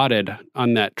spotted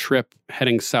on that trip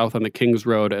heading south on the King's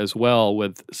Road as well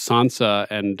with Sansa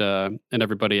and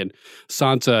everybody. And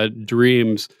Sansa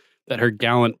dreams that her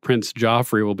gallant Prince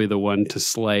Joffrey will be the one to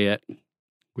slay it,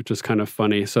 which is kind of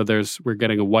funny. So we're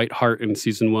getting a white hart in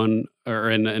season 1, or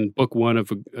in book 1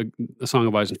 of A Song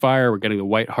of Ice and Fire. We're getting the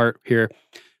white hart here.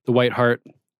 The white hart,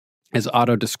 as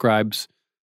Otto describes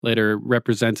later,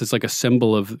 represents, it's like a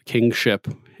symbol of kingship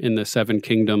in the Seven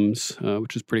Kingdoms,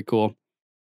 which is pretty cool.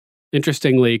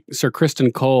 Interestingly, Sir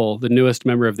Criston Cole, the newest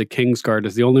member of the Kingsguard,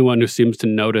 is the only one who seems to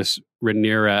notice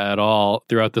Rhaenyra at all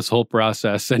throughout this whole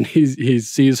process. And he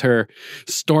sees her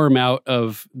storm out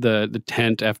of the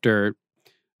tent after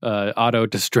Otto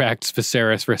distracts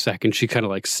Viserys for a second. She kind of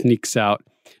like sneaks out,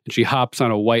 and she hops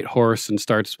on a white horse and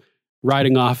starts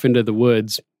riding off into the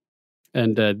woods.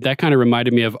 And that kind of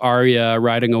reminded me of Arya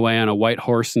riding away on a white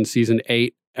horse in season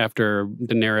 8 after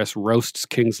Daenerys roasts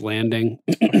King's Landing.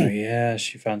 Oh, yeah,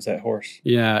 she finds that horse.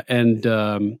 Yeah,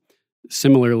 and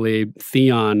similarly,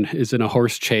 Theon is in a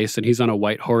horse chase, and he's on a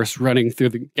white horse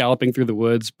galloping through the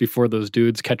woods before those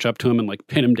dudes catch up to him and like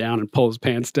pin him down and pull his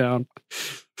pants down.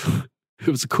 It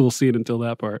was a cool scene until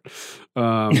that part.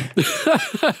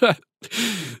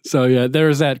 So yeah,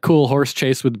 there's that cool horse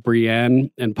chase with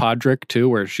Brienne and Podrick too,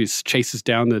 where she chases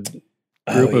down the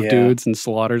group of dudes and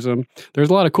slaughters them. There's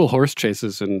a lot of cool horse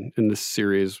chases in this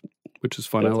series, which is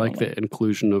fun. Definitely. I like the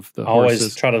inclusion of the horses. I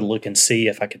always try to look and see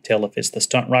if I could tell if it's the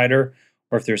stunt rider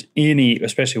or if there's any,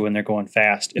 especially when they're going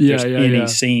fast, if there's any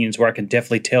scenes where I can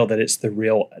definitely tell that it's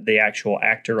the actual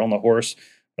actor on the horse.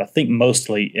 But I think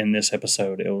mostly in this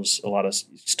episode, it was a lot of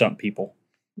stunt people.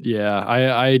 Yeah,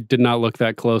 I did not look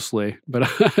that closely, but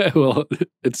well,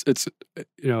 it's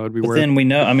it'd be worth. Then we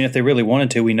know, I mean, if they really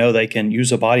wanted to, we know they can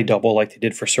use a body double like they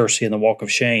did for Cersei in the Walk of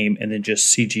Shame, and then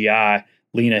just CGI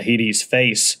Lena Headey's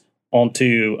face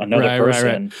onto another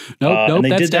person. Right. Nope,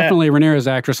 that's definitely Rhaenyra's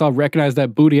actress. I'll recognize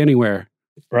that booty anywhere.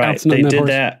 Right, they did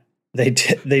that. They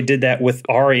did that with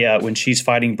Arya when she's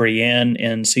fighting Brienne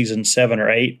in season 7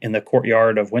 or 8 in the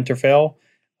courtyard of Winterfell.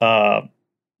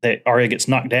 Arya gets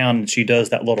knocked down and she does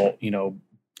that little,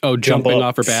 jumping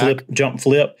off her back,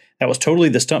 flip. That was totally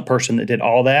the stunt person that did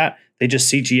all that. They just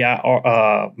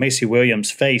CGI Macy Williams'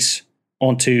 face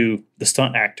onto the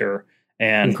stunt actor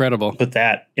and incredible. Put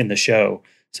that in the show.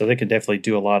 So they could definitely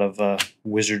do a lot of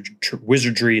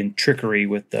wizardry and trickery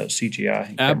with the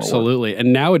CGI. Absolutely.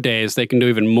 And nowadays they can do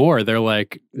even more. They're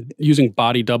like using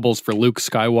body doubles for Luke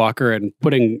Skywalker and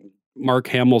putting Mark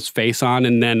Hamill's face on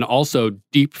and then also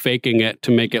deep faking it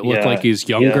to make it look like he's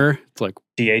younger. Yeah. It's like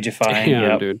de-ageifying.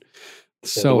 Damn, dude.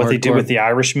 So what they did with The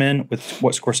Irishman, with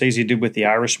what Scorsese did with The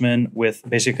Irishman, with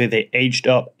basically they aged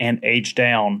up and aged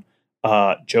down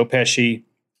Joe Pesci,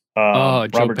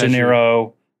 Robert De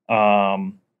Niro,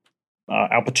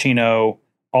 Al Pacino,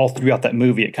 all throughout that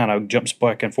movie. It kind of jumps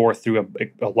back and forth through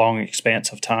a long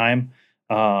expanse of time.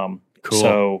 Cool.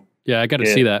 So yeah, I got to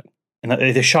see that. And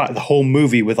they shot the whole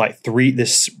movie with like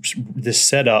this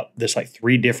setup, this like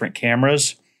 3 different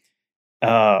cameras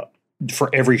for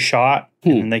every shot,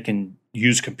 and they can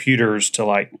use computers to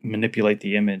like manipulate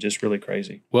the image. It's really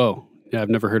crazy. Whoa. Yeah, I've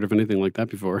never heard of anything like that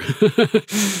before.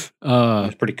 It's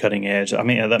pretty cutting edge. I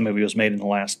mean, that movie was made in the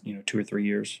last 2 or 3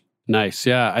 years. Nice.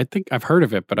 Yeah, I think I've heard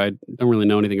of it, but I don't really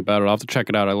know anything about it. I'll have to check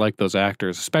it out. I like those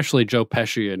actors, especially Joe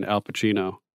Pesci and Al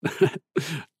Pacino.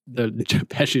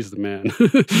 Pesci's the man.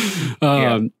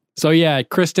 So yeah,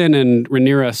 Kristen and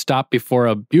Rhaenyra stop before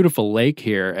a beautiful lake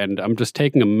here, and I'm just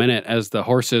taking a minute as the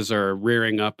horses are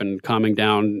rearing up and calming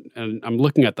down, and I'm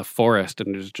looking at the forest,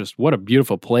 and it's just what a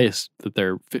beautiful place that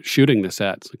they're shooting this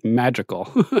at. It's like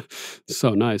magical.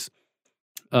 So nice.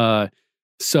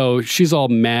 So she's all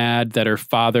mad that her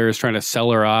father is trying to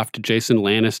sell her off to Jason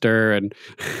Lannister, and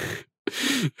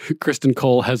Kristen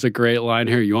Cole has a great line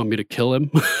here. You want me to kill him?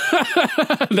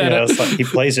 It's like he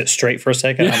plays it straight for a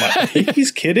second. I'm like, I think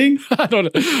he's kidding. I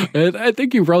don't know. I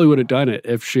think he probably would have done it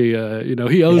if she,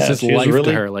 he owes his life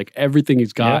to her, like everything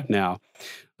he's got now,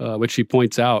 which she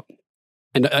points out.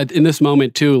 And in this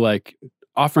moment too, like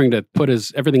offering to put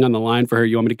everything on the line for her,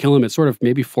 you want me to kill him? It's sort of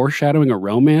maybe foreshadowing a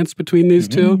romance between these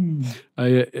two.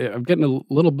 I'm getting a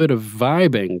little bit of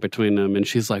vibing between them, and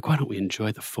she's like, "Why don't we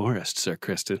enjoy the forest, Sir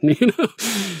Kristen?"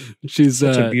 She's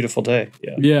such a beautiful day.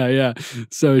 Yeah.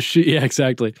 So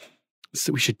exactly.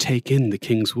 So we should take in the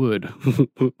King's Wood.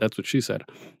 That's what she said.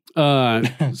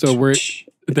 So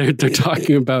they're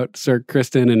talking about Sir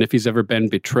Kristen and if he's ever been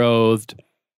betrothed.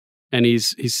 And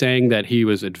he's saying that he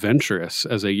was adventurous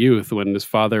as a youth when his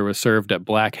father was served at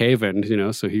Black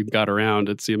Haven, so he got around,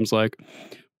 it seems like.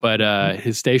 But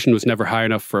his station was never high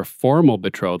enough for a formal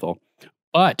betrothal.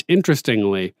 But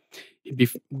interestingly,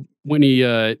 when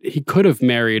he could have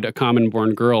married a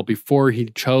common-born girl before he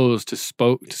chose to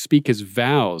speak his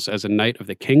vows as a knight of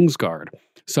the Kingsguard.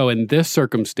 So in this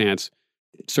circumstance,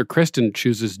 Sir Kristen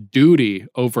chooses duty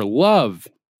over love.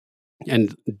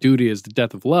 And duty is the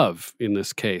death of love in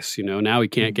this case. Now he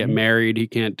can't get married. He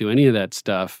can't do any of that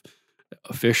stuff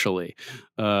officially.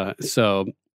 So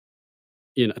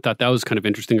I thought that was kind of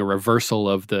interesting, a reversal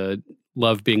of the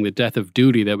love being the death of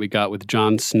duty that we got with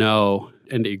Jon Snow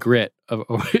and Ygritte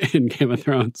in Game of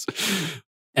Thrones.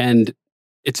 And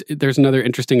there's another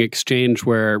interesting exchange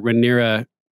where Rhaenyra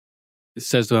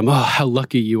says to him, "Oh, how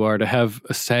lucky you are to have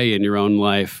a say in your own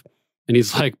life." And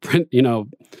he's like,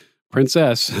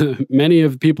 "Princess, many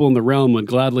of the people in the realm would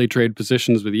gladly trade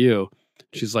positions with you."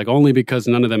 She's like, "Only because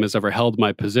none of them has ever held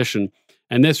my position."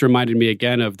 And this reminded me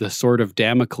again of the Sword of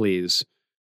Damocles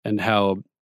and how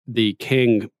the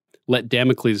king let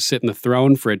Damocles sit in the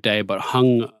throne for a day, but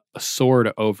hung a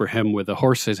sword over him with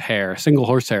a single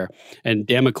horsehair. And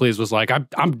Damocles was like,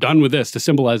 I'm done with this, to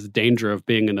symbolize the danger of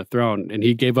being in the throne. And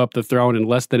he gave up the throne in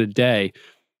less than a day,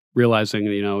 realizing,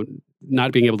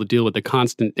 not being able to deal with the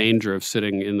constant danger of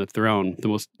sitting in the throne, the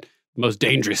most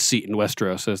dangerous seat in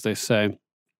Westeros, as they say.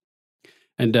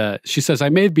 And she says, "I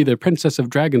may be the Princess of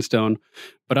Dragonstone,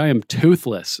 but I am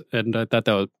toothless." And I thought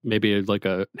that was maybe like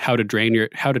a How to Train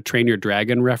Your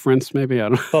Dragon reference. Maybe I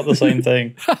don't know. Thought the same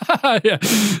thing. Yeah,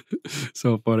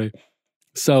 so funny.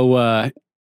 So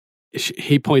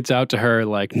he points out to her,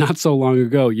 like, "Not so long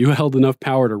ago, you held enough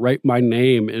power to write my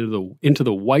name into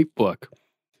the White Book.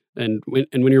 And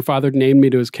when your father named me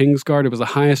to his Kingsguard, it was the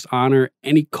highest honor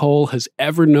any Cole has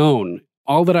ever known.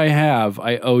 All that I have,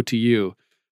 I owe to you.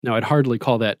 Now, I'd hardly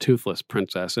call that toothless,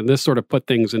 Princess." And this sort of put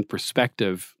things in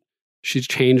perspective. She's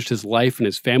changed his life and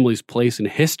his family's place in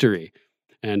history.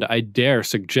 And I dare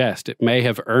suggest it may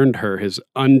have earned her his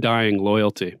undying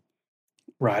loyalty.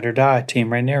 Ride or die, Team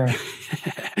Rhaenyra.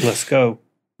 Let's go.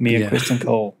 Me and Kristen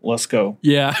Cole. Let's go.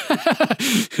 Yeah.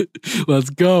 Let's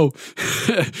go.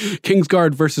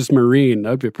 Kingsguard versus Marine.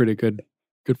 That'd be a pretty good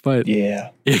fight.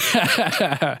 Yeah.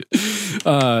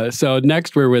 So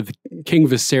next we're with King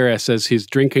Viserys as he's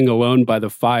drinking alone by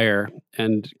the fire,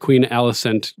 and Queen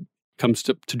Alicent comes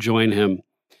to join him.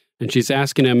 And she's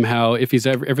asking him how, if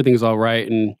everything's all right,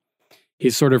 and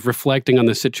he's sort of reflecting on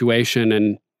the situation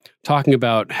and talking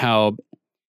about how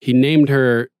he named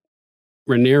her,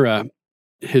 Rhaenyra,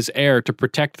 his heir, to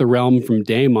protect the realm from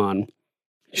Daemon.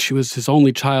 She was his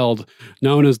only child,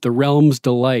 known as the realm's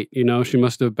delight. She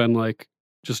must have been like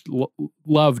just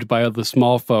loved by the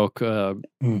small folk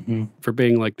for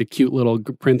being like the cute little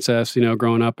princess,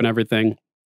 growing up and everything.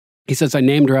 He says, "I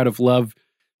named her out of love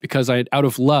because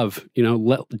love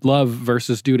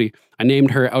versus duty. I named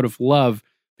her out of love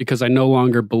because I no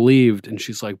longer believed." And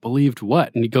she's like, "Believed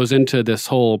what?" And he goes into this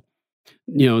whole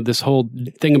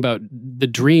thing about the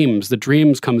dreams. The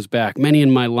dreams comes back. "Many in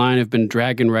my line have been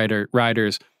dragon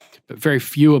riders, but very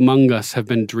few among us have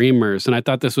been dreamers." And I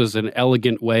thought this was an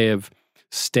elegant way of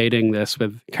stating this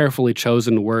with carefully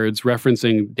chosen words,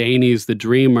 referencing Daenys the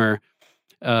dreamer,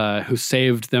 who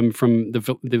saved them from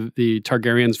the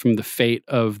Targaryens from the fate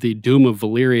of the doom of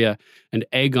Valyria, and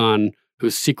Aegon,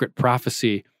 whose secret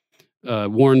prophecy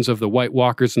warns of the White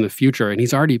Walkers in the future. And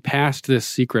he's already passed this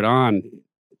secret on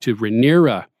to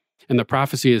Rhaenyra, and the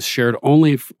prophecy is shared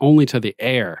only to the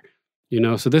heir.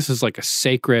 So this is like a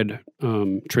sacred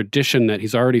tradition that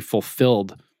he's already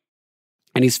fulfilled.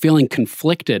 And he's feeling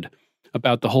conflicted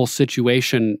about the whole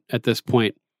situation at this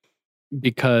point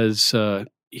because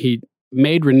he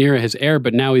made Rhaenyra his heir,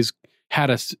 but now he's had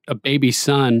a baby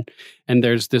son, and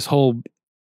there's this whole...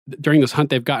 During this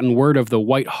hunt, they've gotten word of the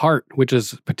White Hart, which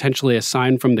is potentially a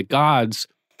sign from the gods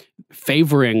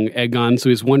favoring Aegon, so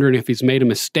he's wondering if he's made a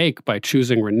mistake by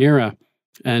choosing Rhaenyra.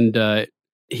 And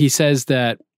he says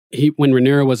that when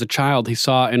Rhaenyra was a child, he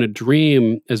saw in a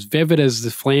dream, as vivid as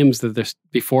the flames that there's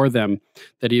before them,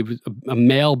 that a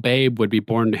male babe would be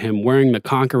born to him wearing the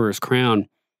conqueror's crown.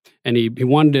 And he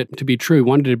wanted it to be true. He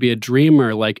wanted it to be a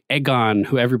dreamer like Aegon,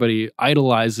 who everybody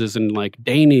idolizes, and like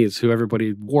Daenys, who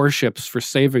everybody worships for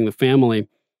saving the family.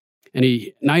 And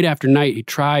night after night, he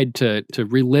tried to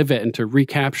relive it and to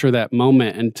recapture that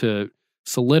moment and to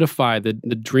solidify the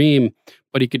dream,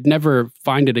 but he could never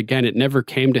find it again. It never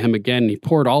came to him again. He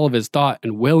poured all of his thought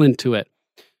and will into it.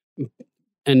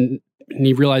 And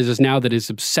he realizes now that his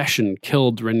obsession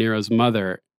killed Rhaenyra's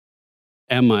mother,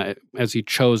 Aemma, as he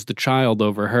chose the child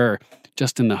over her,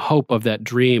 just in the hope of that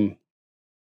dream.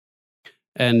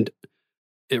 And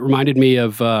it reminded me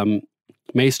of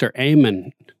Maester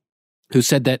Aemon, who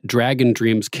said that dragon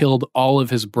dreams killed all of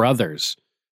his brothers.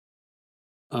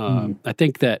 I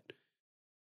think that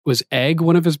was Egg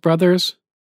one of his brothers?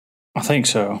 I think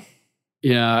so.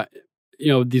 Yeah.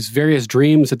 These various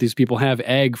dreams that these people have.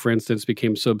 Egg, for instance,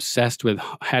 became so obsessed with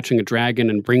hatching a dragon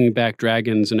and bringing back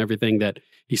dragons and everything that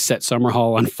he set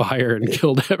Summerhall on fire and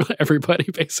killed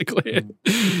everybody, basically.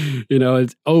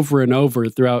 It's over and over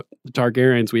throughout the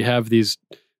Targaryens. We have these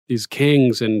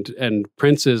kings and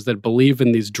princes that believe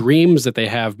in these dreams that they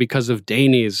have because of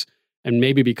Daenys and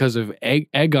maybe because of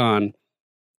Aegon.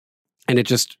 And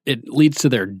it leads to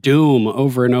their doom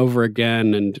over and over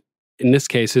again. And in this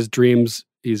case, his dreams,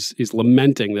 he's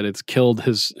lamenting that it's killed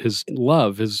his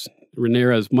love, his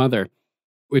Rhaenyra's mother,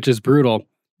 which is brutal.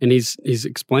 And he's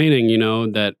explaining,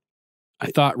 that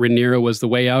I thought Rhaenyra was the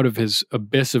way out of his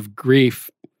abyss of grief,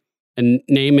 and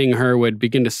naming her would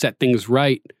begin to set things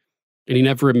right. And he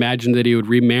never imagined that he would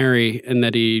remarry and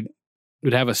that he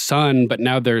would have a son. But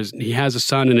now he has a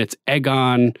son, and it's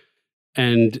Aegon,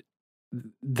 and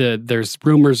there's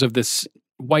rumors of this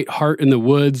White Hart in the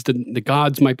woods. The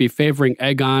gods might be favoring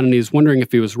Aegon, and he's wondering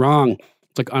if he was wrong.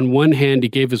 It's like, on one hand, he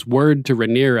gave his word to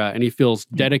Rhaenyra, and he feels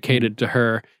dedicated to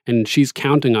her, and she's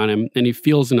counting on him, and he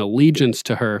feels an allegiance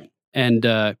to her.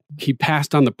 And he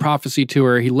passed on the prophecy to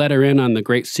her. He let her in on the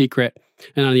great secret.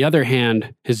 And on the other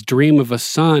hand, his dream of a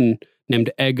son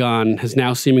named Aegon has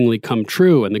now seemingly come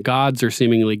true, and the gods are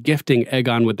seemingly gifting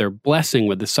Aegon with their blessing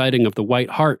with the sighting of the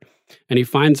White Hart. And he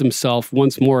finds himself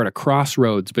once more at a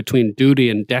crossroads between duty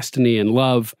and destiny and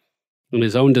love and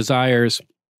his own desires.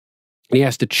 And he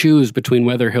has to choose between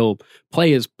whether he'll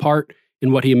play his part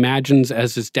in what he imagines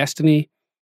as his destiny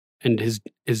and his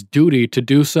duty to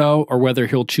do so, or whether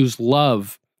he'll choose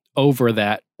love over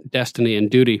that destiny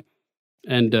and duty.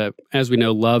 And as we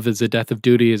know, love is the death of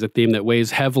duty is a theme that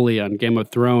weighs heavily on Game of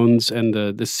Thrones and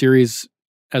the series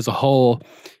as a whole.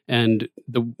 And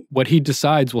what he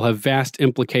decides will have vast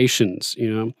implications.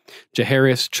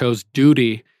 Jaehaerys chose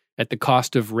duty at the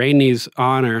cost of Rhaenys'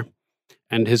 honor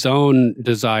and his own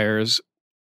desires,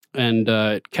 and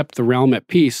kept the realm at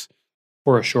peace.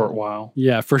 For a short while.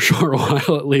 Yeah, for a short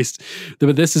while at least.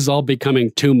 But this is all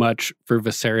becoming too much for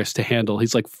Viserys to handle.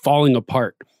 He's like falling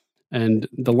apart. And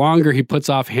the longer he puts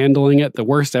off handling it, the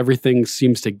worse everything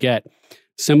seems to get.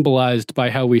 Symbolized by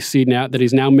how we see now that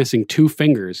he's now missing 2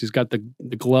 fingers. He's got the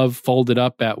glove folded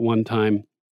up at one time.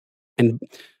 And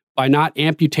by not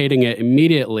amputating it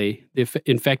immediately, the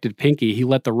infected pinky, he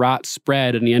let the rot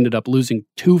spread, and he ended up losing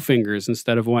 2 fingers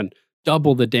instead of 1.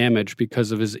 Double the damage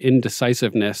because of his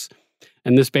indecisiveness.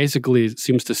 And this basically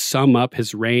seems to sum up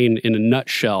his reign in a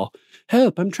nutshell.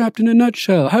 Help, I'm trapped in a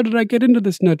nutshell. How did I get into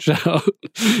this nutshell?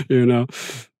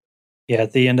 Yeah,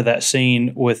 at the end of that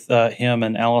scene with him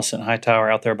and Alicent Hightower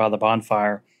out there by the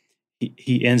bonfire,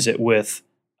 he ends it with,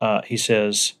 he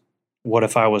says, "What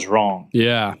if I was wrong?"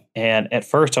 Yeah. And at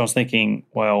first I was thinking,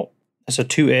 well, that's a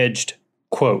two-edged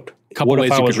quote. A couple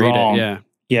ways you could read it, yeah.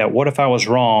 Yeah, what if I was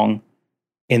wrong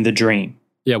in the dream?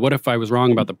 Yeah, what if I was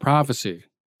wrong about the prophecy?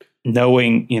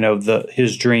 Knowing,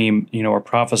 his dream, or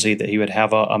prophecy that he would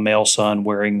have a male son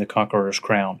wearing the conqueror's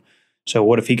crown. So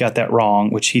what if he got that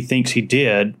wrong, which he thinks he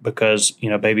did because,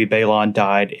 baby Balon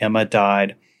died, Aemma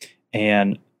died.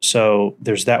 And so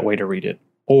there's that way to read it.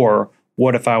 Or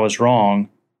what if I was wrong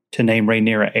to name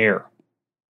Rhaenyra heir?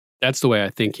 That's the way I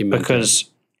think he meant it.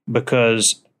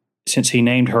 Because since he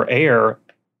named her heir,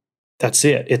 that's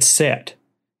it. It's set.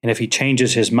 And if he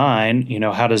changes his mind,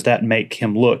 how does that make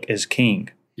him look as king?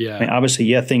 Yeah. I mean,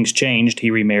 obviously, things changed. He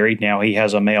remarried. Now he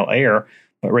has a male heir.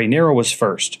 But Rhaenyra was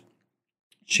first.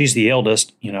 She's the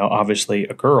eldest, obviously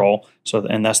a girl. So,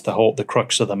 and that's the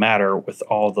crux of the matter with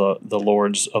all the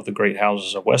lords of the great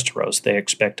houses of Westeros. They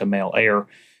expect a male heir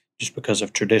just because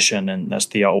of tradition, and that's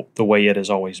the way it has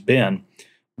always been.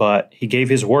 But he gave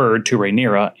his word to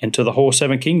Rhaenyra and to the whole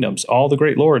Seven Kingdoms. All the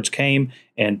great lords came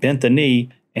and bent the knee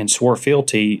and swore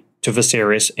fealty to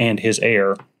Viserys and his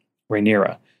heir,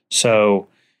 Rhaenyra. So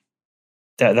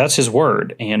that's his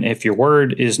word. And if your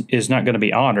word is not going to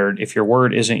be honored, if your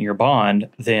word isn't your bond,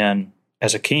 then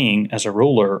as a king, as a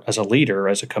ruler, as a leader,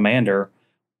 as a commander,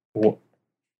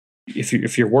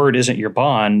 if your word isn't your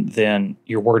bond, then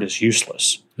your word is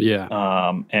useless. Yeah.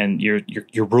 And your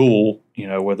rule,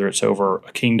 whether it's over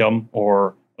a kingdom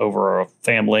or over a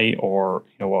family or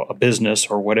a business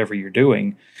or whatever you're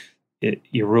doing,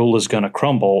 your rule is going to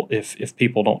crumble if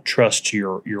people don't trust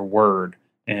your word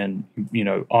and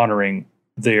honoring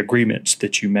the agreements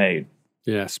that you made.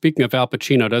 Yeah. Speaking of Al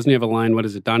Pacino, doesn't he have a line? What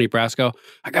is it? Donnie Brasco?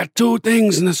 I got two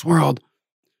things in this world: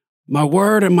 my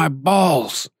word and my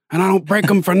balls, and I don't break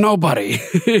them for nobody.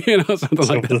 Something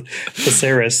like that.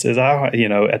 Viserys is,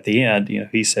 at the end,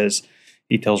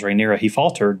 he tells Rhaenyra he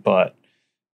faltered, but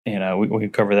we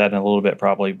can cover that in a little bit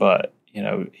probably, but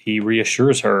he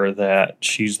reassures her that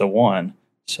she's the one.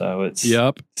 So it's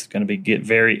going to get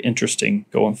very interesting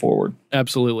going forward.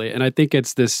 Absolutely. And I think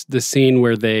it's this scene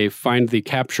where they find the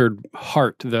captured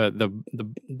heart,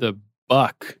 the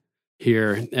buck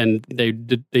here, and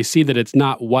they see that it's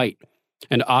not white.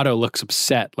 And Otto looks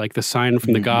upset, like the sign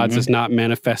from the gods is not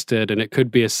manifested, and it could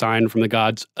be a sign from the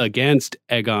gods against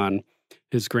Aegon,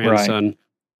 his grandson.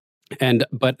 Right.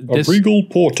 But this a regal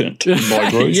portent,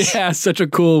 my grace. Yeah, such a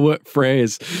cool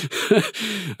phrase.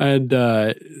 And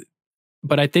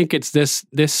but I think it's this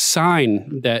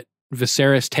sign that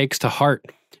Viserys takes to heart,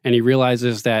 and he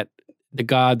realizes that the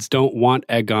gods don't want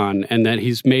Aegon, and that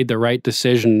he's made the right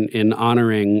decision in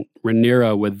honoring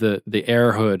Rhaenyra with the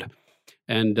heirhood.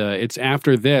 And it's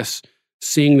after this,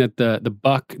 seeing that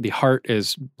the heart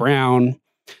is brown,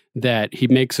 that he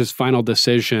makes his final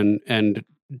decision and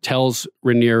tells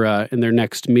Rhaenyra in their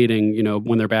next meeting,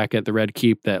 when they're back at the Red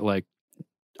Keep, that like,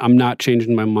 I'm not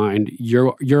changing my mind.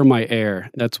 You're my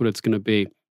heir. That's what it's going to be.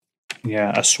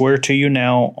 Yeah, I swear to you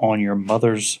now on your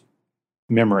mother's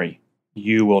memory,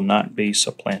 you will not be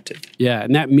supplanted. Yeah,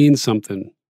 and that means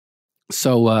something.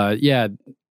 So,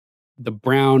 the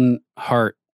brown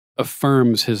heart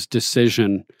affirms his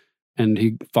decision, and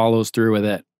he follows through with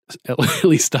it, at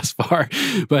least thus far.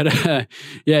 But,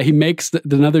 he makes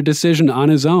another decision on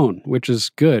his own, which is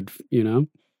good,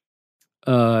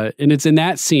 And it's in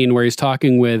that scene where he's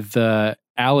talking with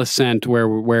Alicent,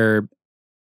 where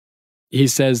he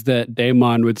says that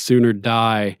Daemon would sooner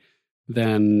die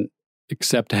than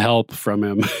accept help from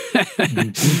him,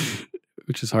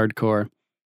 which is hardcore.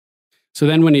 So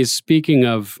then when he's speaking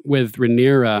with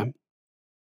Rhaenyra,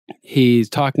 he's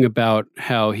talking about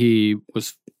how he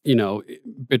was,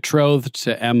 betrothed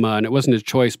to Emma, and it wasn't his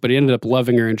choice, but he ended up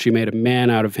loving her, and she made a man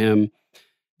out of him,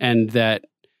 and that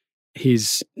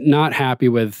he's not happy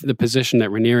with the position that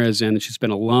Rhaenyra is in. She's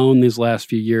been alone these last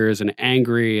few years and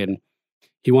angry, and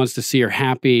he wants to see her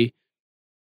happy.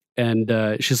 And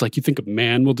she's like, you think a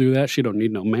man will do that? She don't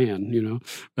need no man,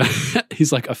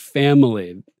 He's like, a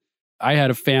family. I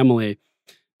had a family.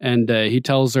 And he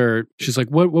tells her, she's like,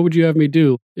 what would you have me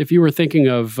do? If you were thinking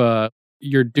of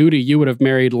your duty, you would have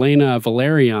married Laena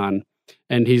Velaryon.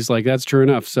 And he's like, that's true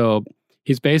enough. So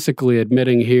he's basically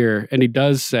admitting here, and he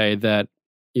does say that,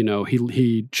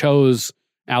 he chose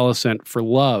Alicent for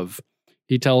love.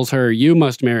 He tells her, you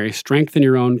must marry, strengthen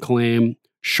your own claim,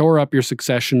 shore up your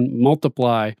succession,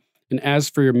 multiply, and as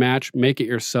for your match, make it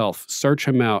yourself. Search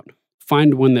him out.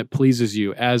 Find one that pleases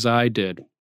you, as I did.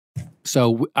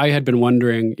 So I had been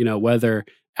wondering, whether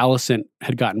Alicent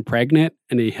had gotten pregnant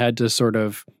and he had to sort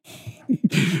of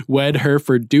wed her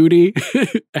for duty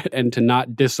and to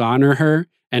not dishonor her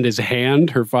and his hand,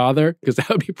 her father, because that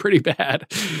would be pretty bad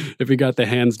if he got the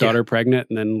hand's daughter pregnant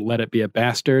and then let it be a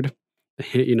bastard.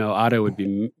 Otto would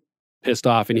be pissed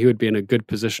off, and he would be in a good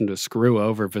position to screw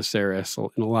over Viserys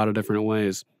in a lot of different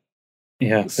ways.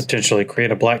 Yeah, potentially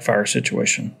create a Blackfire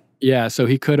situation. Yeah, so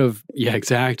he could have,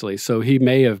 exactly. So he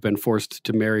may have been forced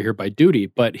to marry her by duty,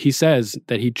 but he says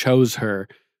that he chose her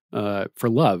for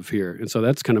love here. And so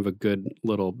that's kind of a good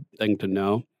little thing to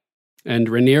know. And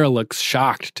Rhaenyra looks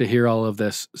shocked to hear all of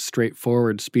this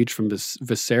straightforward speech from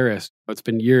Viserys. It's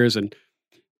been years, and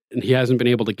he hasn't been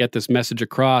able to get this message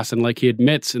across. And like he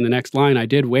admits in the next line, I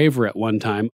did waver at one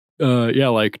time.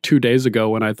 like 2 days ago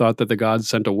when I thought that the gods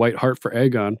sent a white hart for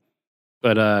Aegon.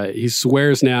 But he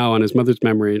swears now on her mother's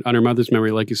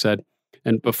memory, like you said.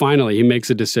 But finally, he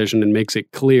makes a decision and makes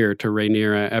it clear to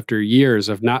Rhaenyra after years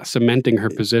of not cementing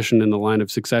her position in the line of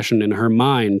succession in her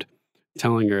mind,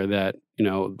 telling her that,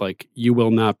 like, you will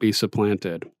not be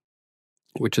supplanted,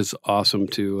 which is awesome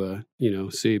to,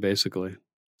 see, basically.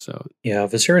 So yeah,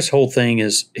 Viserys' whole thing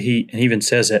is he even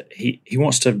says that he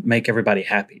wants to make everybody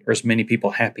happy, or as many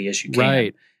people happy as you can.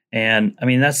 Right. And I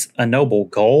mean, that's a noble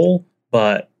goal,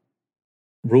 but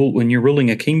when you're ruling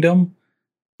a kingdom,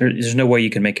 there's no way you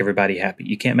can make everybody happy.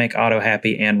 You can't make Otto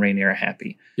happy and Rhaenyra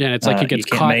happy. Yeah, and it's like he gets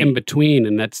caught in between,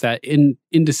 and that's that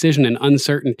indecision and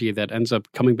uncertainty that ends up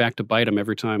coming back to bite him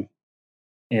every time.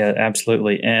 Yeah,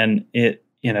 absolutely. And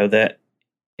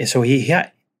so he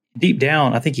deep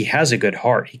down, I think he has a good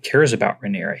heart. He cares about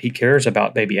Rhaenyra. He cares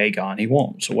about baby Aegon. He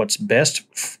wants what's best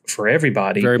for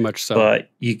everybody. Very much so.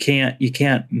 But you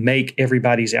can't make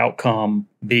everybody's outcome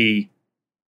be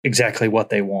exactly what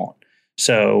they want.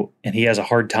 So, and he has a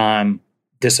hard time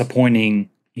disappointing,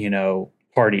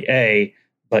 party A,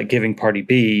 but giving party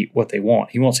B what they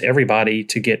want. He wants everybody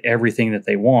to get everything that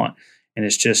they want. And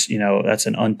it's just, that's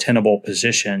an untenable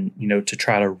position, to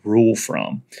try to rule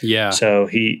from. Yeah. So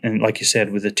and like you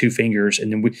said, with the two fingers,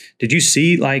 and then did you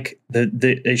see like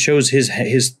it shows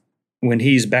his, when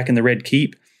he's back in the Red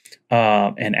Keep,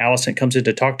 and Alicent comes in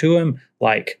to talk to him,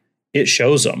 like it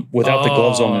shows him without the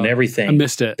gloves on and everything. I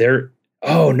missed it.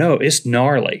 Oh no, it's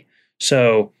gnarly.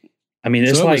 So, I mean,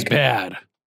 it's like bad.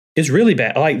 It's really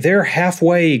bad. Like they're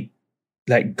halfway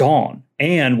like gone,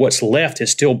 and what's left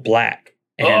is still black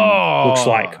and looks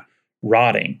like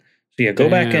rotting. So yeah,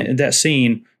 go back in that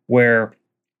scene where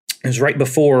it was right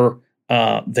before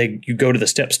you go to the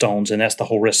Stepstones, and that's the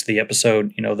whole rest of the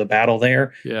episode. The battle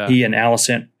there. Yeah. He and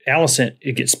Alicent,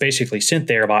 it gets basically sent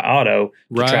there by Otto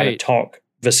to try to talk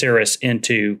Viserys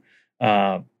into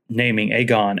naming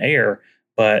Aegon heir.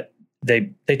 But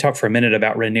they talk for a minute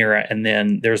about Rhaenyra, and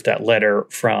then there's that letter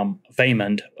from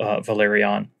Vaemond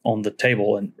Valerion on the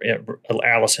table, and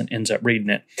Alicent ends up reading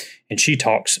it, and she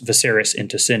talks Viserys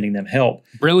into sending them help.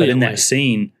 Brilliantly.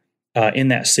 But in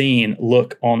that scene,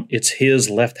 look on, it's his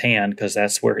left hand, because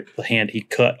that's where the hand he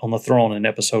cut on the throne in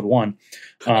episode 1.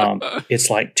 It's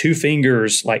like two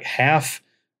fingers, like half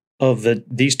of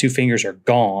these two fingers are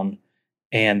gone,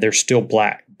 and they're still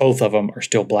black. Both of them are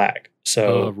still black.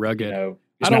 So rugged.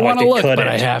 It's I don't want to look, but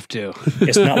I have to.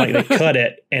 It's not like they cut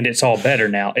it and it's all better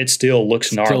now. It still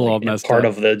looks gnarly. Still all and messed part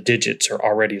up. of the digits are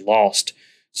already lost.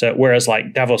 So whereas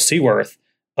like Davos Seaworth,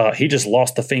 he just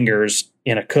lost the fingers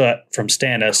in a cut from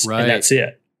Stannis, and that's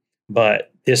it.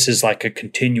 But this is like a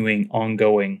continuing,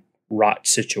 ongoing rot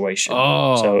situation.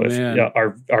 So if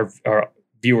our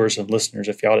viewers and listeners,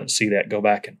 if y'all didn't see that, go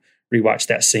back and rewatch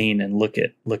that scene and look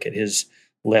at his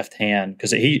left hand,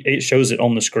 because it shows it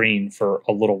on the screen for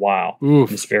a little while.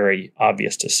 It's very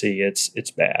obvious to see.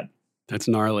 It's bad. That's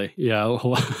gnarly. Yeah,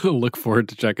 I'll look forward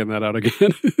to checking that out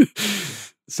again.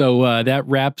 So that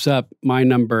wraps up my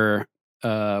number,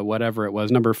 whatever it was,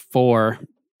 number 4.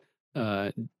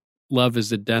 Love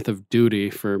is the death of duty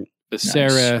for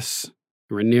Viserys,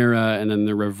 Rhaenyra, and then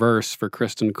the reverse for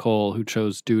Kristen Cole, who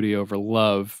chose duty over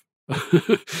love.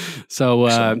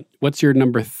 So what's your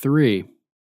number 3?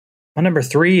 My number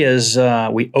 3 is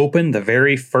we open the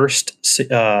very first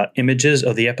images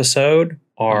of the episode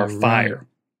are fire.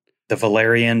 The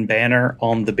Valerian banner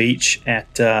on the beach in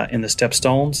the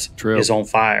Stepstones is on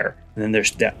fire. And then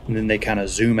there's that, and then they kind of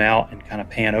zoom out and kind of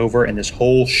pan over, and this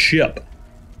whole ship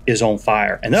is on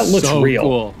fire. And that looks real.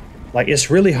 Cool. Like it's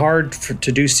really hard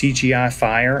to do CGI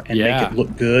fire and make it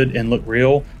look good and look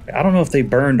real. I don't know if they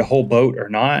burned a whole boat or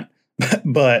not,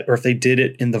 or if they did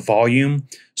it in the volume.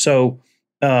 So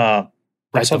I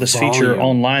saw this feature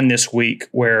online this week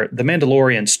where The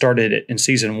Mandalorian started it in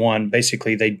season 1.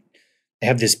 Basically, they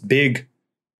have this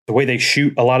the way they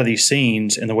shoot a lot of these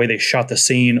scenes, and the way they shot the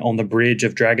scene on the bridge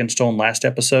of Dragonstone last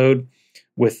episode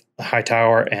with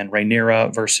Hightower and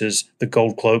Rhaenyra versus the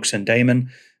Gold Cloaks and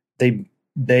Daemon.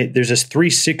 There's this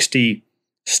 360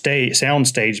 sound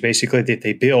stage basically that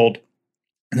they build,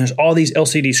 and there's all these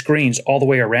LCD screens all the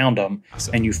way around them,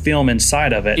 and you film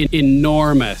inside of it.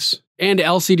 Enormous. And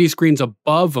LCD screens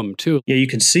above them, too. Yeah, you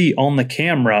can see on the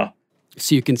camera.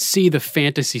 So you can see the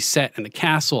fantasy set and the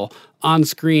castle on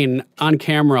screen, on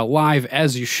camera, live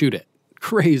as you shoot it.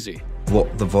 Crazy.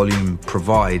 What the volume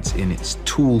provides in its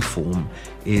tool form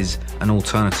is an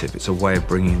alternative. It's a way of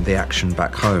bringing the action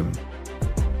back home.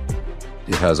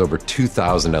 It has over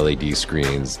 2,000 LED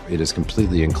screens. It is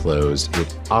completely enclosed.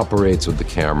 It operates with the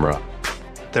camera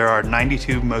there are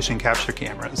 92 motion capture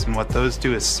cameras, and what those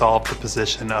do is solve the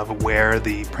position of where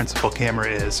the principal camera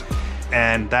is.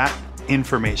 And that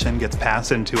information gets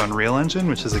passed into Unreal Engine,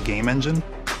 which is a game engine.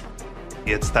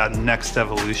 It's that next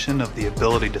evolution of the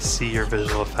ability to see your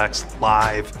visual effects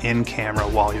live in camera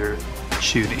while you're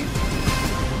shooting.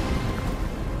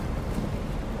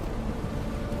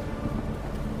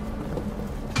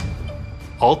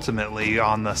 Ultimately,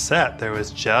 on the set, there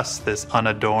was just this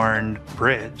unadorned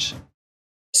bridge.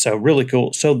 So really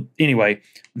cool. So anyway,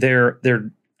 they're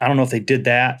I don't know if they did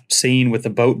that scene with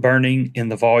the boat burning in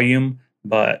the volume,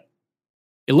 but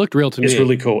it looked real to me. It's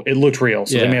really cool. It looked real.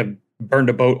 So Yeah. they may have burned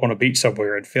a boat on a beach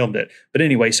somewhere and filmed it. But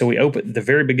anyway, so we open the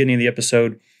very beginning of the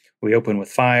episode. We open with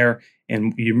fire.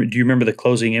 And do you remember the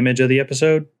closing image of the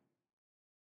episode?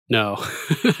 No,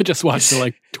 I just watched it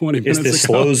like 20 minutes ago. It's this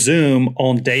slow zoom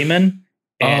on Damon,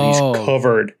 and he's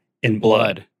covered in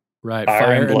blood. Right,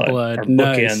 fire and blood are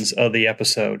Nice. bookends of the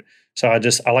episode. So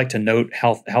I like to note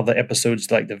how the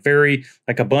episodes, like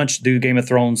a bunch do Game of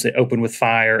Thrones, they open with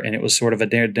fire, and it was sort of a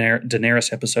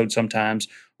Daenerys episode sometimes,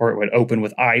 or it would open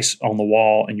with ice on the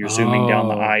wall, and you're zooming down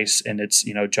the ice, and it's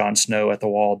Jon Snow at the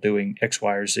wall doing X,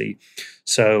 Y, or Z.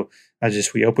 So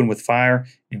we open with fire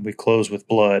and we close with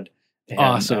blood. And,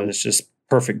 awesome. It's just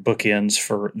perfect bookends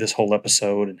for this whole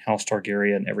episode and House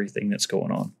Targaryen and everything that's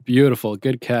going on. Beautiful.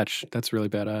 Good catch. That's really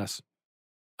badass.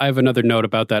 I have another note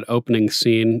about that opening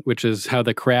scene, which is how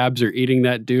the crabs are eating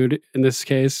that dude in this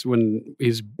case when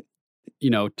he's,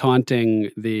 taunting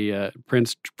the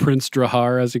Prince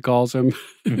Drahar, as he calls him.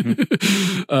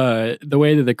 Mm-hmm. The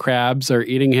way that the crabs are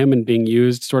eating him and being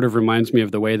used sort of reminds me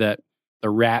of the way that the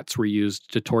rats were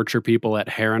used to torture people at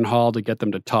Harrenhal to get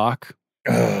them to talk.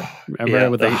 Remember, yeah,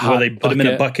 they put them in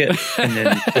a bucket and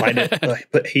then light it,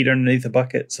 put heat underneath the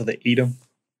bucket so they eat them.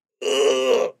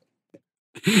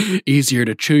 Easier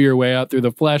to chew your way out through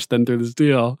the flesh than through the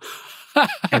steel.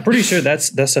 I'm pretty sure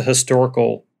that's a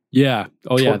historical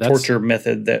torture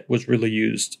method that was really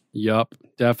used. Yup,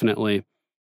 definitely.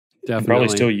 And probably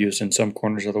still used in some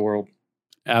corners of the world.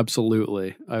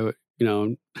 Absolutely. I would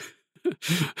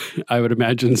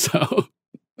imagine so.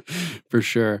 For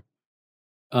sure.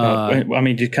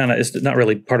 It's not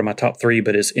really part of my top three,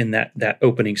 but it's in that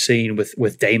opening scene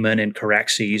with Daemon and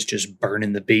Caraxes just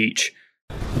burning the beach.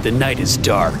 The night is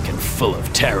dark and full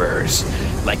of terrors,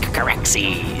 like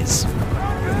Caraxes.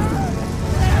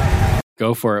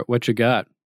 Go for it. What you got?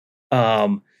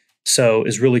 So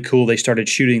it's really cool. They started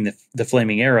shooting the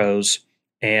flaming arrows,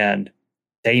 and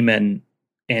Daemon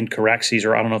and Caraxes,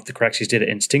 or I don't know if the Caraxes did it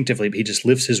instinctively, but he just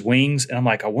lifts his wings, and I'm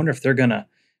like, I wonder if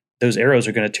those arrows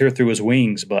are going to tear through his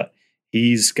wings, but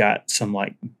he's got some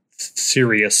like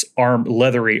serious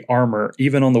leathery armor,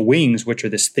 even on the wings, which are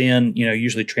this thin,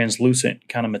 usually translucent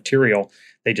kind of material.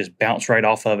 They just bounce right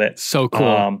off of it. So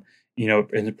cool.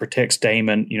 And it protects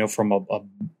Daemon, from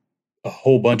a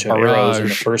whole bunch of arrows in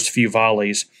the first few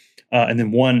volleys. And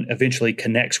then one eventually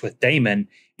connects with Daemon,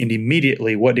 and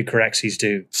immediately what did Caraxes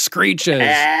do? Screeches.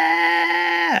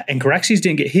 And Caraxes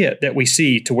didn't get hit that we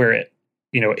see to where it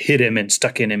hit him and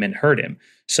stuck in him and hurt him.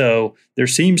 So there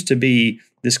seems to be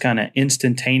this kind of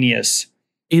instantaneous.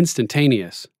 It's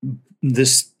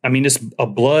a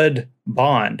blood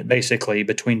bond basically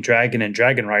between dragon and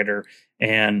dragon rider,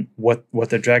 and what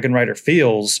the dragon rider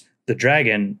feels, the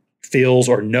dragon feels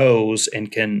or knows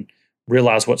and can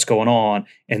realize what's going on.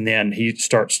 And then he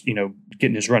starts,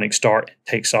 getting his running start and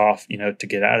takes off, to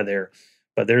get out of there.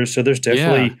 But there's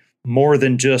definitely more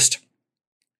than just,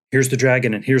 here's the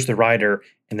dragon and here's the rider,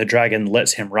 and the dragon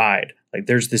lets him ride. Like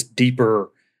there's this deeper,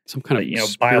 some kind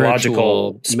of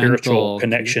biological, spiritual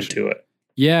connection to it.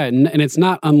 Yeah, and it's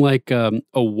not unlike a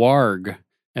warg,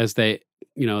 as they,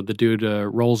 the dude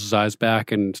rolls his eyes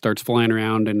back and starts flying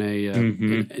around in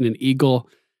in an eagle.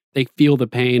 They feel the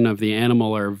pain of the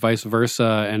animal, or vice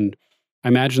versa. And I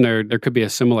imagine there could be a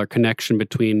similar connection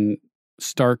between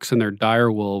Starks and their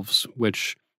direwolves,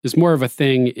 which is more of a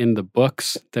thing in the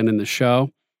books than in the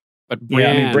show. But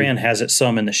Bran has it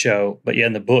some in the show, but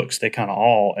in the books they kind of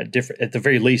all at the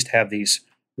very least have these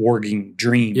warging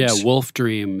dreams. Yeah, wolf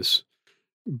dreams.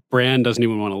 Bran doesn't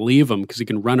even want to leave him because he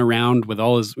can run around with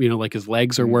all his, like his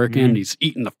legs are working. Mm-hmm. He's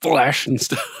eating the flesh and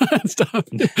stuff.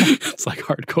 It's like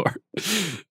hardcore.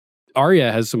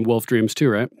 Arya has some wolf dreams too,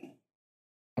 right?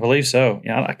 I believe so.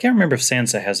 Yeah, I can't remember if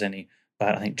Sansa has any,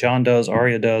 but I think Jon does,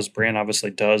 Arya does, Bran obviously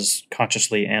does,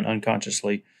 consciously and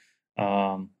unconsciously.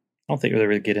 I don't think they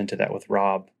really get into that with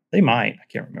Robb. They might. I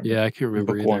can't remember. Yeah, I can't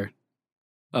remember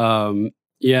either.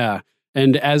 Yeah.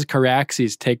 And as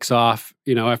Caraxes takes off,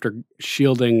 after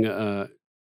shielding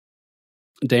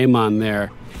Daemon there,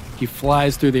 he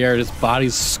flies through the air, his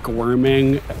body's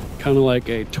squirming, kind of like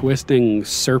a twisting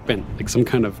serpent, like some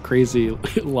kind of crazy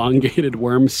elongated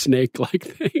worm snake-like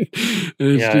thing.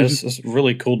 It's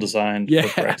really cool design.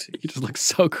 Yeah, he just looks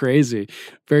so crazy.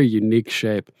 Very unique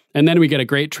shape. And then we get a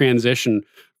great transition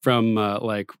from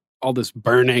like all this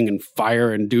burning and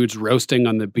fire and dudes roasting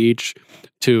on the beach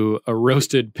to a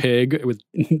roasted pig with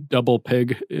double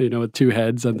pig, with two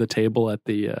heads on the table at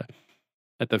the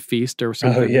feast or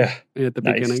something. Oh yeah, at the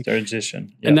nice beginning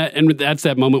transition. Yeah. And that's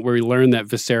that moment where we learn that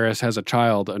Viserys has a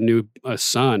child, a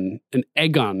son, an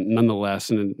Aegon, nonetheless.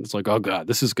 And it's like, oh god,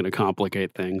 this is going to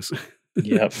complicate things.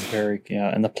 Yep,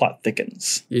 and the plot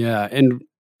thickens. Yeah, and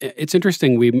it's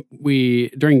interesting. We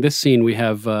during this scene we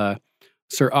have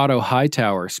Sir Otto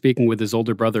Hightower speaking with his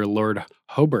older brother, Lord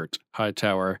Hobart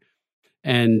Hightower.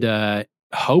 And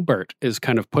Hobart is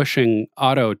kind of pushing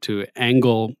Otto to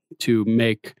angle to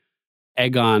make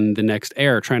Aegon the next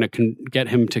heir, trying to get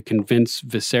him to convince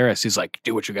Viserys. He's like,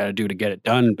 do what you got to do to get it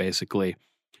done, basically.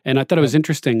 And I thought it was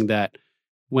interesting that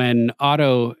when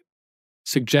Otto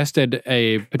suggested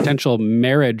a potential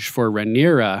marriage for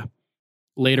Rhaenyra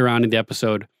later on in the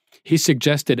episode, he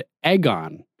suggested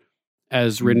Aegon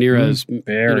as Rhaenyra's...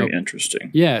 Very interesting.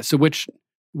 Yeah, so which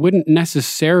wouldn't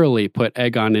necessarily put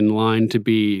Aegon in line to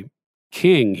be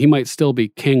king. He might still be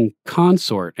king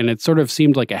consort, and it sort of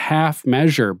seemed like a half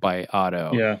measure by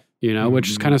Otto. Yeah. Which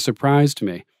is kind of surprised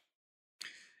me.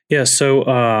 Yeah, so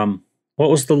what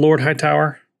was the Lord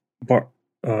Hightower? Hobart.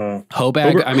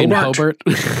 Hobart.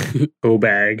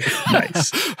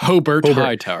 Nice. Hobart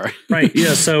Hightower. Right.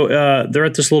 Yeah. So they're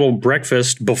at this little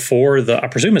breakfast before I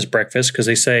presume it's breakfast, because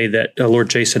they say that Lord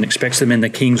Jason expects them in the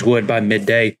Kingswood by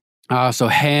midday. So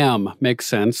ham makes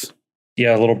sense.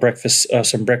 Yeah, a little breakfast,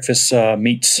 some breakfast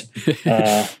meats,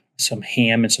 some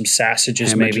ham and some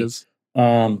sausages, Hamages.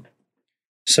 maybe.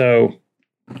 So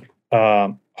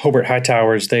Hobart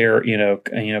Hightower is there,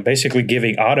 basically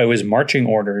giving Otto his marching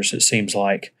orders, it seems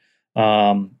like,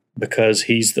 because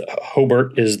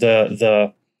Hobart is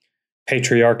the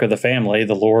patriarch of the family,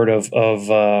 the lord of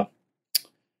the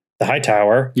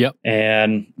Hightower. Yep.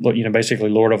 And, basically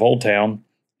lord of Old Town.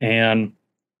 And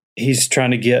he's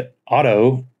trying to get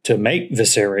Otto to make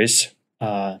Viserys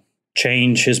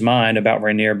change his mind about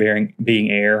Rhaenyra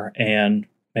being heir and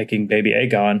making baby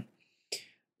Aegon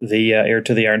the heir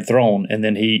to the Iron Throne. And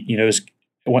then he,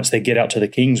 once they get out to the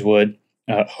Kingswood,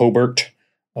 Hobart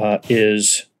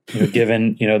is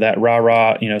given that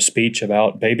rah-rah speech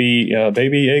about baby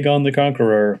Aegon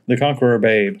the Conqueror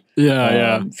babe.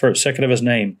 For a second of his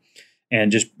name,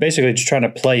 and just basically just trying to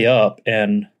play up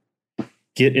and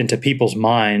get into people's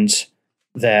minds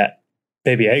that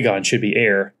baby Aegon should be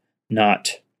heir,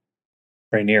 not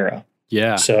Rhaenyra.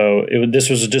 Yeah. So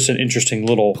this was just an interesting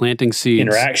little planting seeds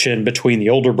interaction between the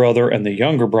older brother and the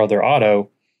younger brother Otto,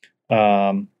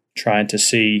 trying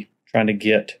to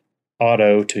get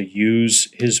Otto to use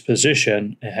his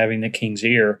position and having the king's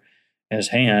ear in his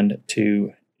hand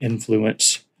to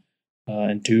influence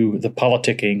and do the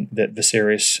politicking that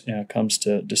Viserys comes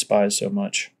to despise so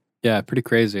much. Yeah, pretty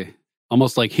crazy.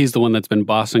 Almost like he's the one that's been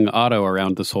bossing Otto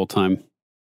around this whole time.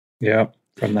 Yeah.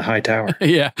 From the high tower.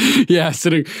 Yeah,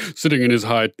 sitting in his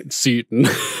high seat in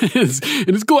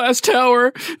his glass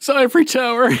tower, his ivory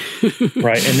tower.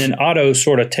 Right, and then Otto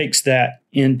sort of takes that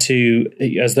into,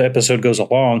 as the episode goes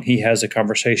along, he has a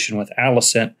conversation with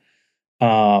Alicent,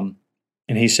 and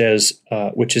he says,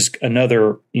 which is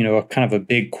another, kind of a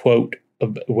big quote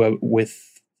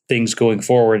with things going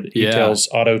forward.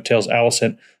 Otto tells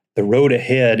Alicent, the road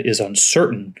ahead is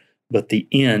uncertain, but the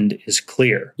end is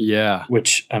clear. Yeah.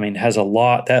 Which, has a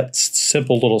lot, that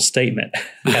simple little statement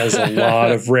has a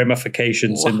lot of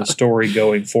ramifications in the story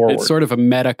going forward. It's sort of a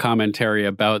meta commentary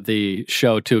about the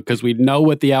show, too, because we know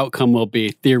what the outcome will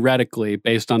be theoretically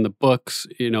based on the books,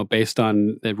 based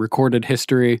on the recorded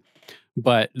history.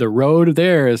 But the road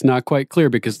there is not quite clear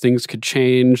because things could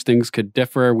change, things could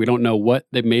differ. We don't know what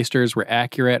the Maesters were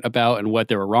accurate about and what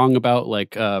they were wrong about,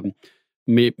 like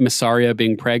Mysaria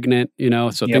being pregnant,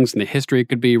 so things in the history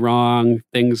could be wrong,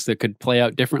 things that could play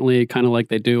out differently, kind of like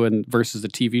they do versus the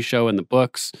TV show and the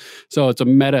books. So it's a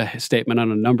meta statement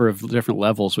on a number of different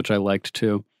levels, which I liked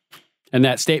too. And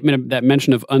that statement, that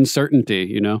mention of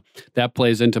uncertainty, that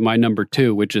plays into my number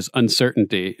 2, which is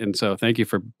uncertainty. And so thank you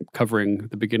for covering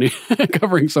the beginning,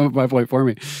 covering some of my point for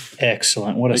me.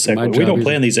 Excellent. What a segue. We don't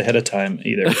plan these ahead of time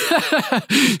either.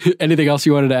 Anything else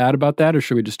you wanted to add about that, or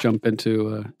should we just jump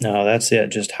into... No, that's it.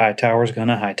 Just Hightower's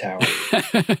gonna Hightower.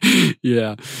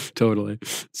 Yeah, totally.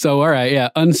 So, all right. Yeah.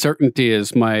 Uncertainty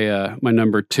is my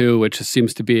number 2, which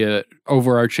seems to be a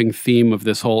overarching theme of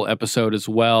this whole episode as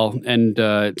well. And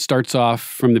it starts off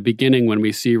from the beginning when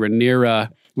we see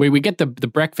Rhaenyra we get the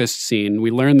breakfast scene.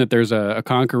 We learn that there's a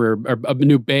conqueror, or a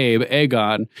new babe,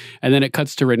 Aegon, and then it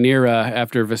cuts to Rhaenyra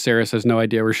after Viserys has no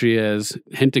idea where she is,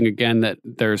 hinting again that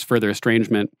there's further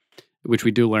estrangement, which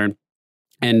we do learn.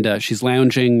 And she's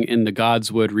lounging in the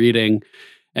Godswood reading,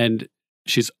 and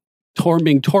she's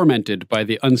being tormented by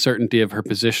the uncertainty of her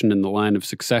position in the line of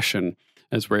succession,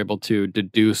 as we're able to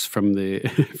deduce from the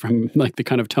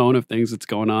kind of tone of things that's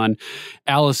going on.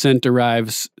 Alicent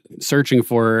arrives searching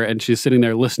for her, and she's sitting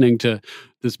there listening to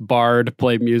this bard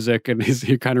play music, and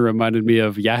he kind of reminded me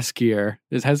of Jaskier.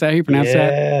 Has that how you pronounce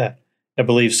that? Yeah, I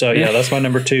believe so. Yeah, that's my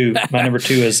number 2. My number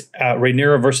 2 is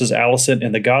Rhaenyra versus Alicent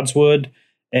in the Godswood,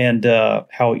 and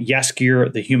how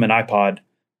Jaskier, the human iPod,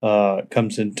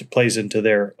 plays into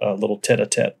their little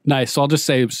tete-a-tete. Nice. So I'll just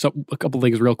say a couple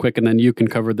things real quick, and then you can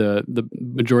cover the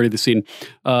majority of the scene.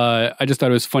 I just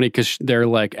thought it was funny because they're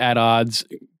like at odds.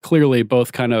 Clearly,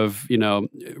 both kind of,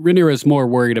 Rhaenyra is more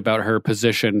worried about her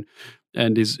position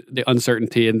and the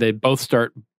uncertainty, and they both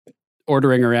start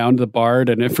ordering around the bard,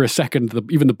 and for a second,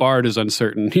 even the bard is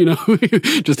uncertain,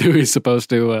 just who he's supposed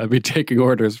to be taking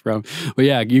orders from. But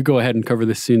yeah, you go ahead and cover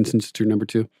this scene since it's your number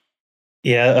 2.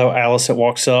 Yeah, Alicent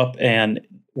walks up, and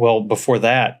before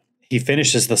that, he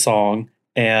finishes the song,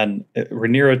 and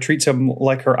Rhaenyra treats him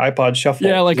like her iPod shuffle.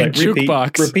 Yeah, like a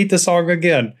jukebox. Repeat the song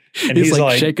again. And he's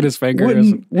like shaking his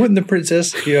fingers. Wouldn't the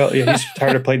princess? He's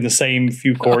tired of playing the same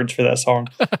few chords for that song.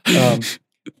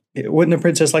 Wouldn't the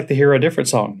princess like to hear a different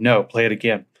song? No, play it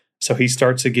again. So he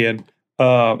starts again.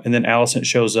 And then Alicent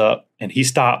shows up, and he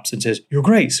stops and says, "Your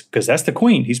Grace," because that's the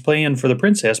queen. He's playing for the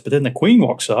princess, but then the queen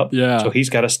walks up. Yeah. So he's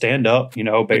got to stand up,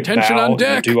 attention bow, on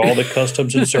deck. do all the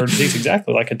customs and certainties,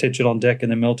 exactly like attention on deck in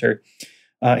the military.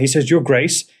 He says, "Your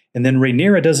Grace," and then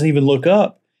Rhaenyra doesn't even look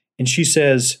up, and she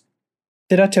says,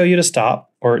 "Did I tell you to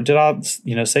stop, or did I,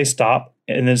 say stop?"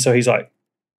 And then so he's like,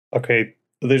 "Okay,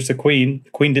 there's the queen. The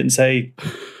queen didn't say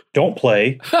don't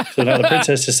play, so now the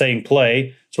princess is saying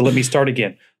play. So let me start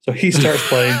again." So he starts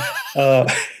playing, and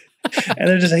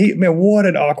they're just, man, what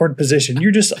an awkward position.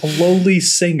 You're just a lowly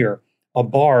singer, a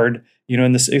bard,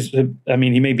 and this is,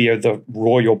 he may be the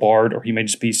royal bard, or he may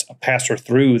just be a passer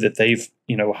through that they've,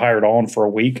 hired on for a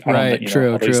week. I don't know,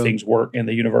 true, how these things work in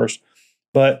the universe.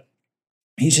 But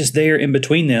he's just there in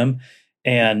between them,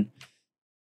 and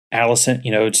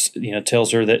Alicent,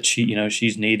 tells her that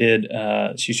she's needed,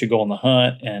 she should go on the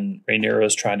hunt, and Rhaenyra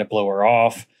is trying to blow her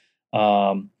off.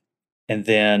 And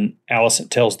then Alicent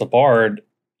tells the bard,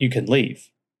 "You can leave."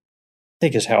 I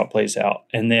think is how it plays out.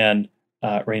 And then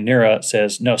Rhaenyra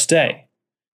says, "No, stay."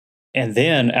 And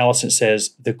then Alicent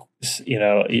says,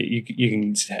 you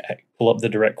can pull up the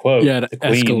direct quote. Yeah, the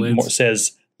queen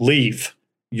says, "Leave.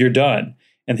 You're done."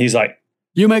 And he's like,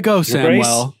 "You may go,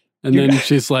 Samwell." And then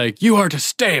she's like, "You are to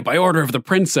stay by order of the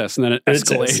princess." And then it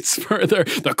escalates further.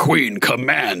 "The queen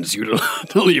commands you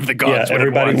to leave the gods." Yeah,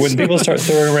 everybody, when people start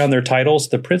throwing around their titles,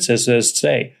 the princess says,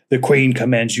 "Stay. The queen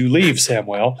commands you leave,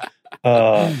 Samwell."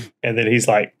 And then he's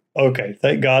like, "Okay,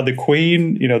 thank God the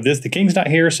queen, the king's not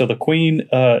here. So the queen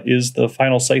is the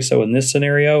final say-so in this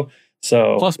scenario.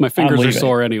 So plus my fingers are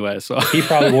sore anyway. So he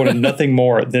probably wanted nothing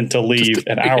more than to leave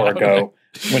an hour ago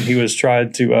when he was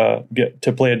trying to get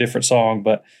to play a different song.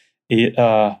 But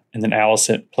and then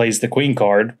Alicent plays the queen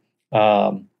card.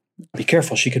 Be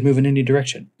careful, she could move in any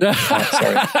direction.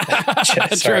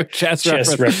 Sorry. Chess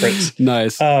reference.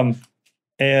 Nice.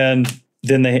 And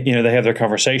then they have their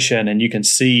conversation, and you can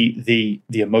see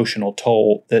the emotional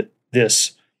toll that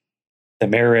the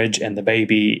marriage and the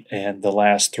baby and the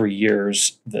last 3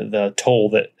 years, the toll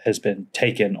that has been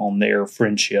taken on their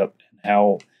friendship, and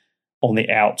how on the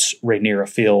outs Rhaenyra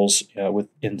feels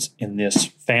in this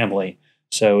family.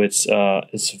 So it's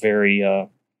very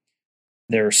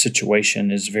their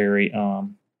situation is very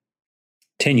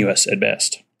tenuous at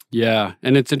best. Yeah,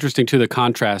 and it's interesting too, the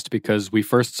contrast, because we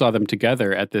first saw them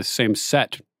together at this same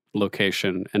set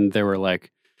location, and they were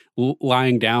like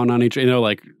lying down on each,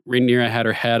 like Rhaenyra had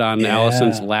her head on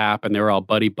Alicent's lap, and they were all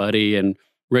buddy, and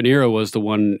Rhaenyra was the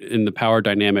one in the power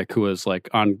dynamic who was like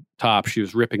on top. She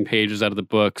was ripping pages out of the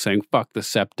book, saying "fuck the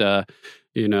septa,"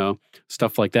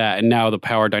 stuff like that. And now the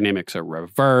power dynamics are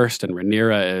reversed, and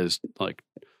Rhaenyra is like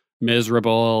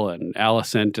miserable, and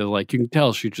Alicent is like, you can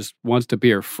tell she just wants to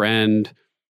be her friend,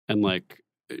 and like,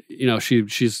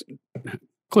 she's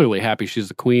clearly happy she's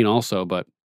the queen also, but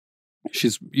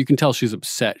you can tell she's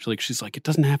upset. She's like, it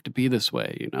doesn't have to be this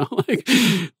way, like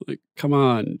come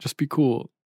on, just be cool.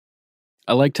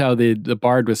 I liked how the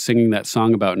bard was singing that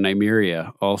song about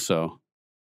Nymeria also.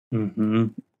 Mm-hmm.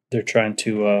 They're trying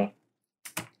to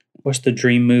what's the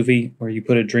dream movie where you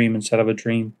put a dream inside of a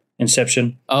dream?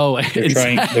 Inception. Oh, they're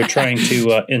trying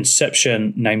to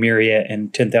Inception Nymeria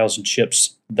and 10,000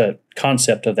 ships the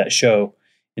concept of that show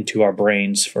into our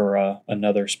brains for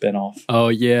another spinoff. Oh,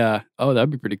 yeah. Oh, that'd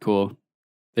be pretty cool.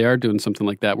 They are doing something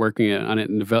like that, working on it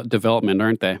in development,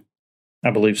 aren't they?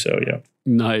 I believe so, yeah.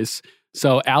 Nice.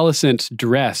 So Alicent's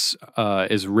dress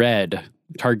is red,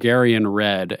 Targaryen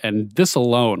red, and this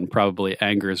alone probably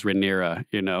angers Rhaenyra,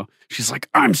 you know. She's like,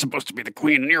 I'm supposed to be the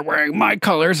queen and you're wearing my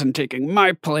colors and taking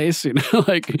my place, you know,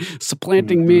 like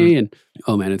supplanting me. And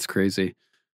oh man, it's crazy.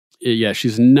 Yeah,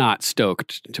 she's not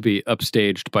stoked to be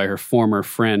upstaged by her former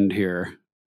friend here.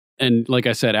 And like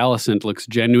I said, Alicent looks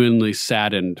genuinely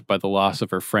saddened by the loss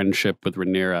of her friendship with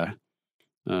Rhaenyra.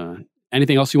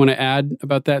 Anything else you want to add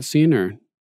about that scene, or?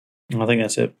 I think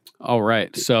that's it. All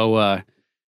right. So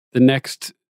the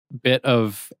next bit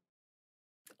of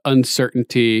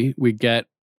uncertainty we get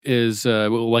is,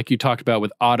 like you talked about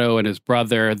with Otto and his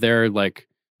brother, they're like,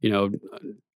 you know,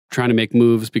 trying to make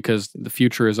moves because the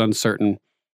future is uncertain.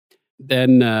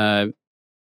 Then,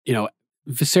 you know,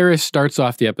 Viserys starts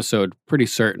off the episode pretty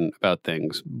certain about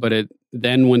things, but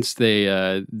then once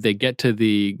they get to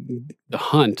the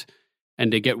hunt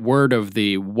and they get word of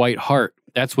the White Hart,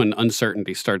 that's when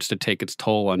uncertainty starts to take its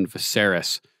toll on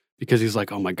Viserys, because he's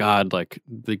like, oh my God, like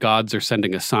the gods are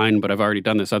sending a sign, but I've already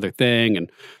done this other thing.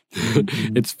 And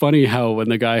it's funny how when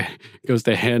the guy goes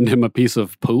to hand him a piece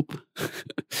of poop,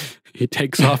 he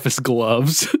takes off his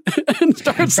gloves and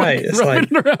starts like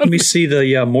rubbing around. Let me see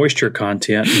the moisture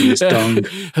content in this dung.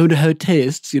 How it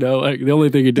tastes, you know, like the only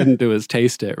thing he didn't do is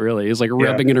taste it, really. He's like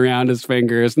rubbing it around his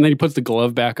fingers, and then he puts the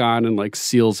glove back on and like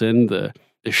seals in the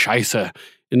scheisse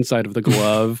inside of the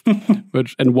glove.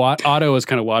 Otto is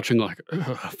kind of watching like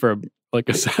for like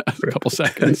a couple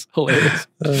seconds. Hilarious.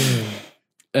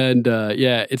 And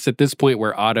it's at this point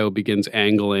where Otto begins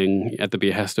angling at the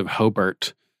behest of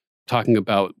Hobart, talking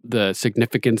about the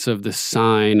significance of the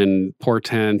sign and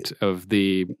portent of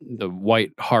the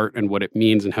White Hart and what it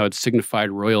means and how it's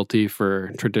signified royalty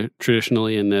for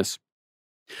traditionally in this.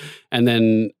 And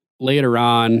then later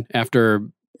on, after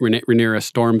Rhaenyra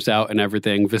storms out and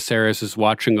everything, Viserys is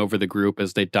watching over the group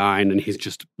as they dine, and he's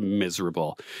just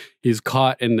miserable. He's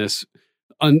caught in this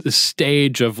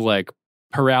stage of like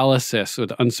paralysis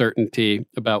with uncertainty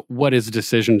about what his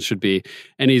decisions should be.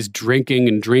 And he's drinking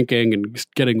and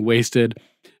getting wasted.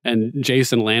 And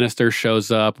Jason Lannister shows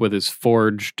up with his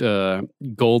forged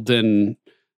golden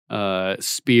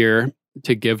spear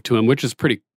to give to him, which is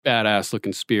pretty badass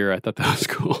looking spear. I thought that was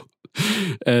cool.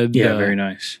 And very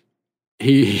nice.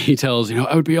 He tells,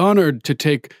 I would be honored to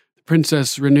take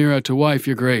Princess Rhaenyra to wife,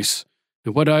 your grace.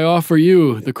 And what I offer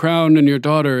you, the crown and your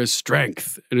daughter, is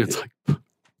strength. And it's like,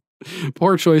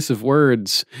 poor choice of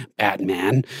words,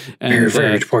 Batman. And,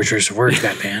 very poor choice of words,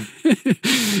 Batman.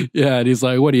 Yeah, and he's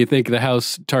like, what do you think the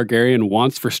House Targaryen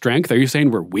wants for strength? Are you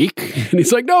saying we're weak? And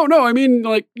he's like, no, I mean,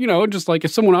 like, just like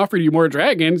if someone offered you more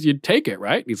dragons, you'd take it,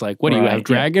 right? And he's like, what do you have,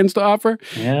 dragons to offer?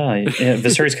 Yeah,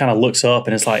 Viserys kind of looks up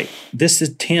and it's like, this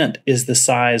tent is the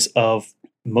size of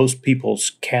most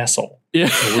people's castle. Yeah,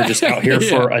 so we're just out here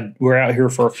we're out here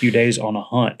for a few days on a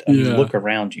hunt. I mean, look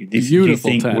around you. Do you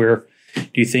think tent.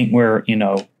 Do you think we're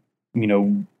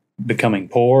becoming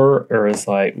poor, or it's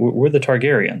like we're the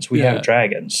Targaryens? We have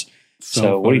dragons.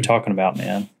 So what are you talking about,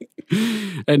 man?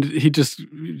 And he just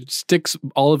sticks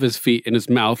all of his feet in his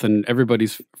mouth, and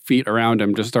everybody's feet around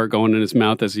him just start going in his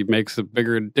mouth as he digs a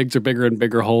bigger and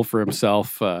bigger hole for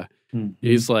himself.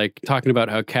 He's like talking about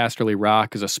how Casterly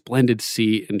Rock is a splendid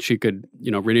seat, and she could,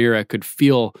 Rhaenyra could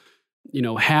feel,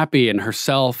 happy in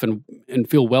herself and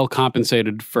feel well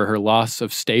compensated for her loss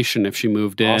of station if she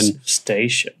moved in. Loss of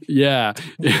station. Yeah.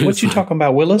 What you talking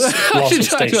about, Willis? Loss of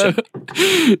station.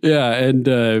 Yeah,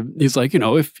 and he's like,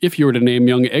 if you were to name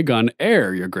young Aegon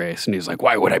heir, your grace, and he's like,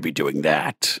 why would I be doing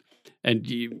that? And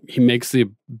he makes the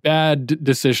bad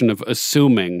decision of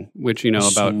assuming, which,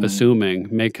 about assuming,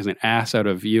 make an ass out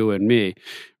of you and me.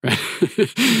 Right?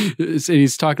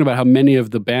 He's talking about how many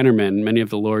of the bannermen, many of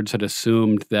the lords had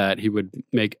assumed that he would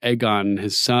make Aegon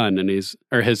his son and his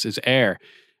heir.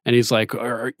 And he's like, what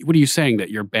are you saying,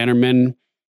 that your bannermen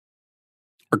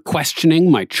are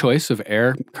questioning my choice of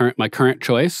heir, my current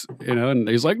choice, and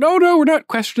he's like, no, we're not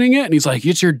questioning it. And he's like,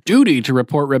 it's your duty to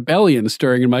report rebellion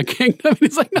stirring in my kingdom. And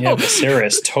he's like, no. Yeah,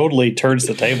 Viserys totally turns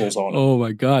the tables on him. Oh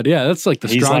my God. Yeah. That's like the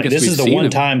strongest this is the one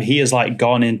time he has like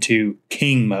gone into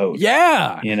king mode.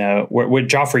 Yeah. Where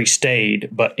Joffrey stayed,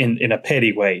 but in a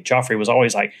petty way. Joffrey was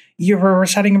always like, you're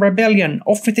reciting a rebellion,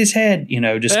 off with his head,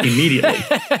 just immediately.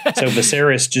 So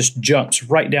Viserys just jumps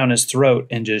right down his throat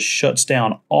and just shuts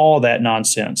down all that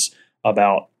nonsense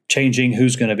about changing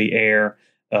who's going to be heir,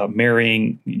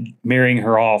 marrying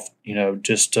her off,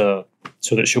 just so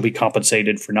that she'll be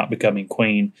compensated for not becoming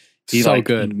queen. He so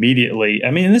good. Immediately.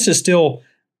 I mean, this is still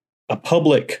a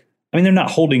public. I mean, they're not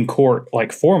holding court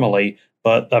like formally,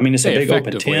 but I mean, it's a big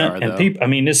open tent, and people. I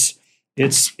mean, it's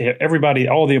everybody.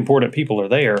 All the important people are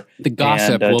there. The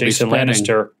gossip will Jason be spreading.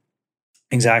 Lannister.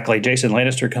 Exactly. Jason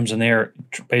Lannister comes in there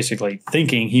basically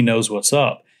thinking he knows what's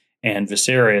up, and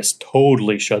Viserys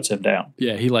totally shuts him down.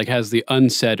 Yeah, he like has the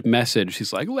unsaid message.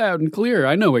 He's like, loud and clear,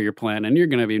 I know what you're planning. You're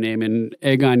going to be naming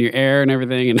Aegon your heir and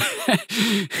everything. And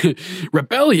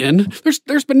rebellion?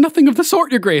 There's been nothing of the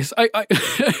sort, your grace. I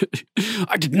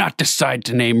did not decide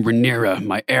to name Rhaenyra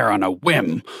my heir on a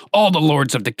whim. All the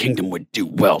lords of the kingdom would do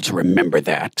well to remember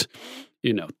that.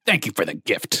 Thank you for the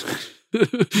gift. He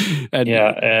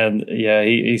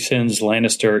sends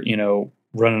Lannister,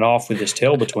 running off with his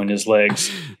tail between his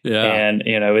legs. Yeah. And,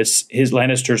 it's his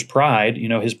Lannister's pride.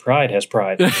 His pride has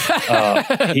pride.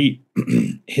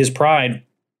 His pride,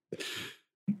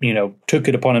 took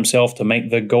it upon himself to make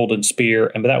the golden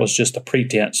spear. But that was just a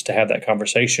pretense to have that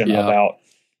conversation about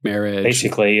marriage.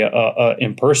 Basically,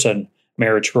 in-person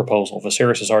marriage proposal.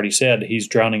 Viserys has already said he's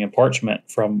drowning in parchment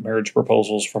from marriage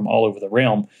proposals from all over the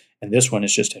realm. And this one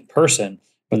is just in person.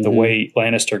 But the way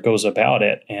Lannister goes about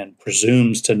it and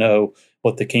presumes to know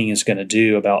what the king is going to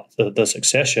do about the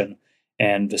succession,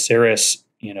 and Viserys,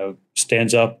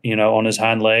 stands up, on his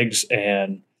hind legs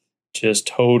and just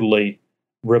totally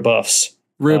rebuffs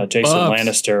Jason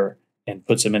Lannister and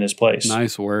puts him in his place.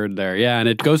 Nice word there. Yeah, and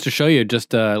it goes to show you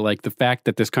just like the fact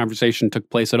that this conversation took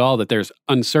place at all, that there's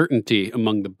uncertainty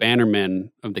among the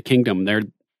bannermen of the kingdom. They're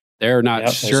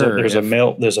not sure. There's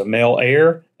a male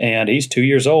heir, and he's 2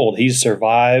 years old. He's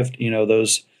survived,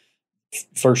 those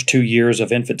first 2 years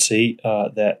of infancy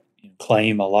that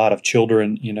claim a lot of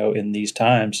children, in these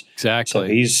times.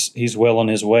 Exactly. So he's well on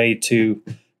his way to,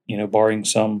 barring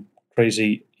some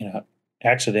crazy,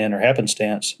 accident or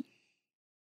happenstance.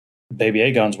 Baby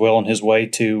Aegon's well on his way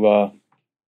to,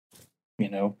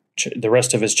 the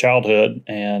rest of his childhood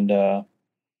and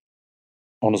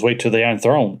on his way to the Iron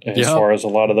Throne, as far as a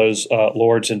lot of those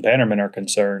lords and bannermen are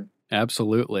concerned.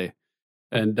 Absolutely.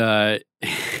 And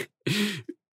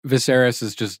Viserys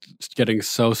is just getting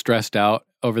so stressed out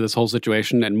over this whole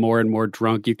situation and more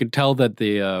drunk. You could tell that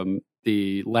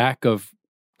the lack of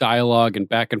dialogue and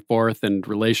back and forth and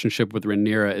relationship with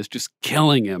Rhaenyra is just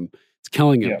killing him. It's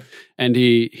killing him. Yeah. And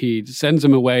he sends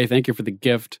him away. Thank you for the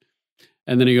gift.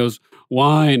 And then he goes,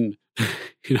 wine.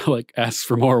 Asks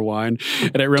for more wine.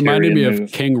 And it reminded me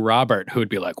of King Robert, who would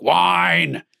be like,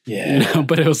 wine! Yeah.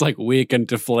 But it was like weak and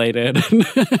deflated.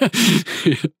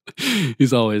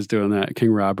 He's always doing that.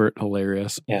 King Robert,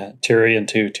 hilarious. Yeah, Tyrion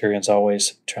too. Tyrion's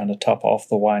always trying to top off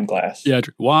the wine glass. Yeah,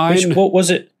 wine. What was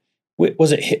it?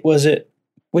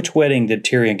 Which wedding did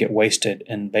Tyrion get wasted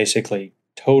and basically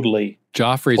totally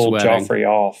Joffrey's pulled wedding. Joffrey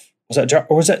off? Was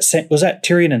that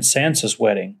Tyrion and Sansa's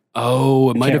wedding?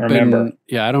 Oh, it might have been.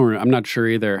 Yeah, I'm not sure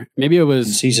either. Maybe it was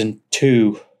in season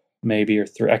 2, maybe, or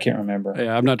 3. I can't remember.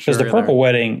 Yeah, I'm not sure. Because the Purple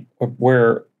Wedding,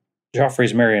 where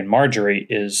Joffrey's marrying Marjorie,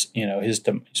 is his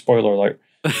spoiler alert,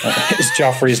 is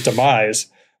Joffrey's demise.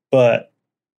 But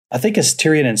I think it's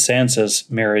Tyrion and Sansa's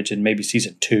marriage in maybe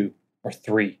season 2 or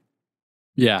 3.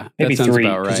 Yeah, maybe that sounds 3.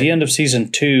 about right. Because the end of season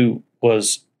 2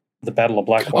 was the Battle of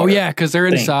Blackwater. Oh, yeah, because they're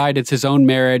inside. It's his own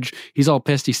marriage. He's all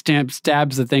pissed. He stabs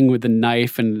the thing with the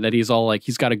knife, and then he's all like,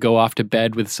 he's got to go off to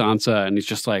bed with Sansa, and he's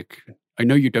just like, I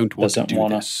know you don't want to do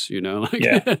this,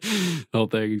 the whole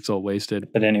thing, he's all wasted.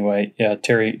 But anyway, yeah,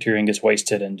 Tyrion gets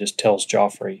wasted and just tells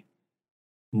Joffrey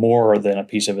more than a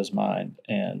piece of his mind.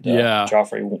 And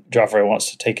Joffrey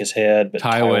wants to take his head, but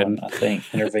Tywin, I think,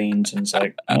 intervenes and is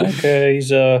like, okay,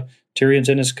 he's Tyrion's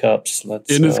in his cups.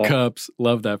 His cups.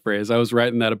 Love that phrase. I was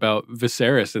writing that about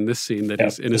Viserys in this scene, that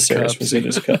he's in his cups. Was in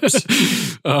his cups.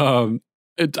 I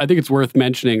think it's worth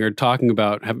mentioning or talking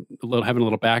about, having a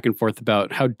little back and forth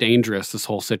about how dangerous this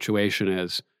whole situation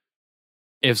is.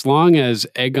 As long as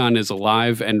Aegon is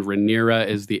alive and Rhaenyra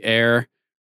is the heir,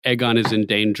 Aegon is in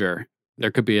danger.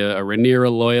 There could be a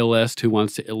Rhaenyra loyalist who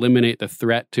wants to eliminate the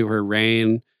threat to her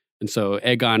reign. And so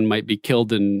Aegon might be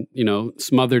killed and,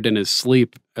 smothered in his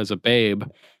sleep as a babe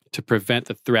to prevent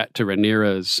the threat to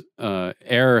Rhaenyra's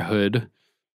heirhood,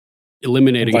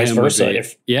 eliminating vice him. Versa.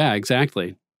 Yeah,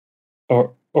 exactly. And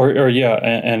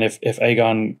if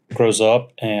Aegon grows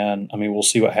up, and I mean, we'll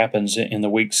see what happens in the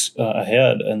weeks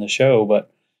ahead in the show,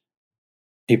 but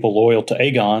people loyal to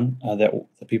Aegon, that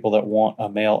the people that want a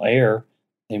male heir,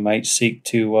 they might seek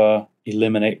to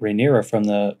eliminate Rhaenyra from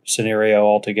the scenario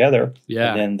altogether.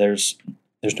 Yeah. And then there's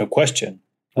no question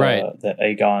that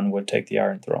Aegon would take the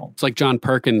Iron Throne. It's like John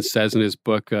Perkins says in his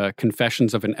book,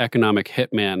 Confessions of an Economic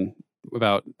Hitman,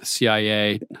 about the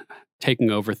CIA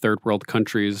taking over third world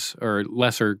countries or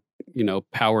lesser,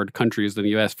 powered countries than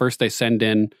the U.S. First, they send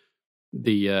in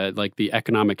the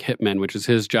economic hitmen, which is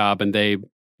his job, and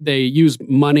they use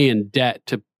money and debt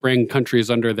to bring countries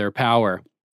under their power.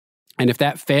 And if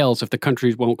that fails, if the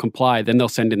countries won't comply, then they'll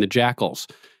send in the jackals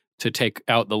to take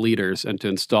out the leaders and to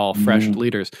install fresh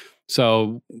leaders.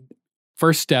 So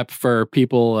first step for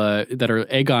people that are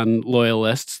Aegon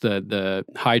loyalists, the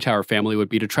Hightower family, would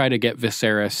be to try to get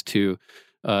Viserys to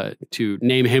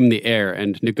name him the heir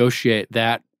and negotiate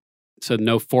that so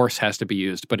no force has to be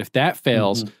used. But if that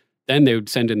fails, then they would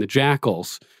send in the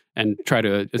jackals and try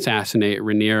to assassinate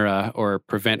Rhaenyra or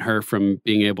prevent her from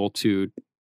being able to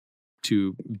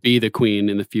be the queen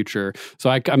in the future.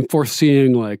 So I'm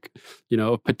foreseeing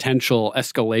a potential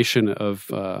escalation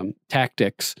of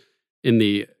tactics in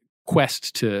the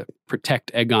quest to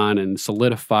protect Aegon and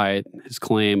solidify his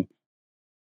claim.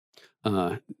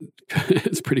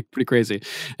 It's pretty crazy.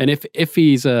 And if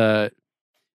he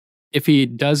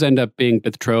does end up being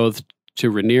betrothed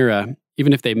to Rhaenyra,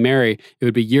 even if they marry, it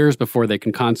would be years before they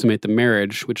can consummate the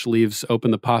marriage, which leaves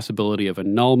open the possibility of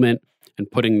annulment and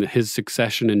putting his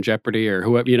succession in jeopardy, or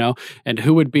whoever, and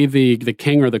who would be the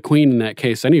king or the queen in that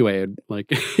case anyway?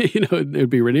 It would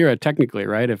be Rhaenyra technically,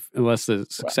 right? Unless the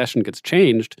succession gets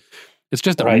changed, it's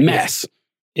just a mess.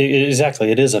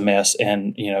 Exactly. It is a mess.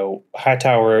 And,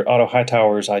 Otto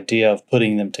Hightower's idea of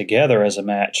putting them together as a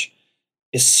match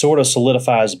is sort of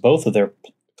solidifies both of their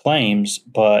claims,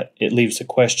 but it leaves the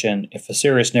question, if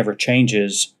Viserys never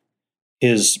changes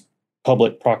his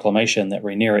public proclamation that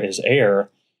Rhaenyra is heir,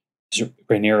 is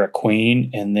Rhaenyra queen,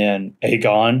 and then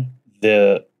Aegon,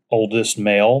 the oldest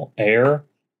male heir,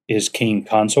 is king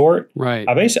consort? Right.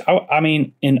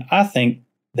 I think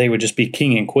they would just be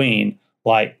king and queen,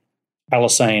 like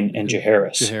Alysanne and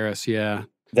Jaehaerys. Jaehaerys, yeah.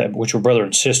 Which were brother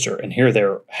and sister, and here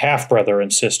they're half-brother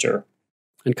and sister.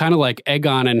 And kind of like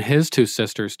Aegon and his two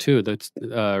sisters, too.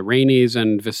 Rhaenys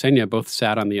and Visenya both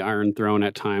sat on the Iron Throne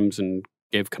at times and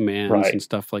gave commands and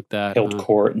stuff like that. Held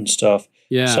court and stuff.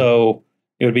 Yeah. So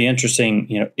it would be interesting,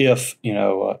 if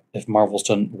Marvel's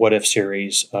done What If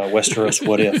series, Westeros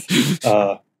What If,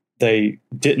 they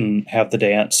didn't have the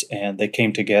dance and they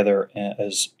came together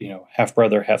as,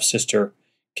 half-brother, half-sister,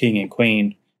 king and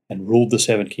queen, and ruled the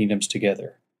Seven Kingdoms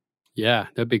together. Yeah,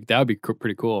 that would be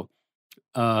pretty cool.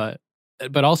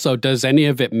 But also, does any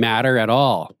of it matter at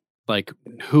all? Like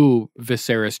who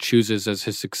Viserys chooses as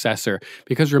his successor?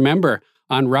 Because remember,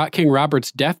 on King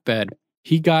Robert's deathbed,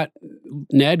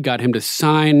 Ned got him to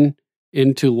sign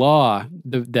into law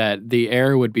that the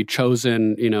heir would be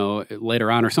chosen, later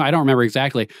on or something. I don't remember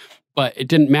exactly, but it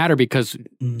didn't matter because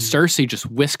Cersei just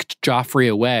whisked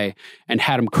Joffrey away and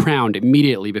had him crowned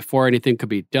immediately before anything could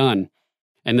be done,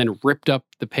 and then ripped up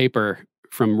the paper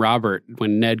from Robert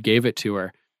when Ned gave it to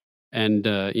her. And,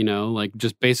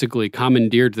 just basically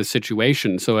commandeered the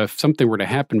situation. So if something were to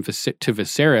happen to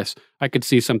Viserys, I could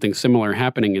see something similar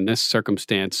happening in this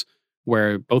circumstance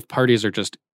where both parties are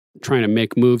just trying to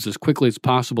make moves as quickly as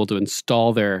possible to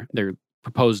install their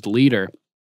proposed leader,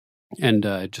 and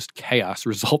just chaos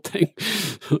resulting.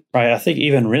 Right. I think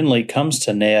even Renly comes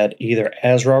to Ned either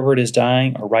as Robert is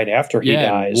dying or right after he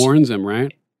dies. Warns him,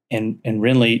 right? And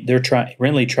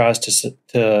Renly tries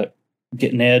to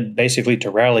get Ned basically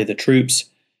to rally the troops,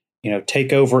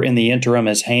 take over in the interim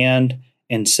as hand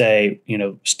and say,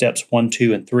 steps 1,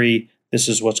 2, and 3, this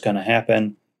is what's going to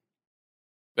happen.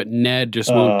 But Ned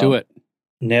just won't do it.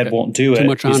 Ned won't do it. Too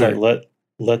much honor. He's like,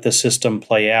 let the system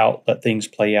play out, let things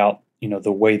play out,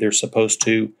 the way they're supposed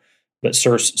to. But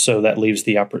so that leaves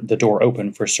the door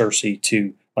open for Cersei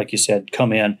to, like you said,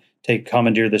 come in,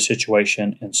 commandeer the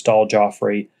situation, install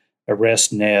Joffrey,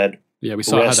 arrest Ned. Yeah, we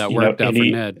saw how that worked out for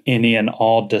Ned. Any and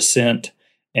all dissent,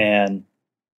 and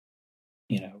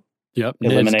eliminate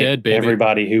Ned's dead, baby.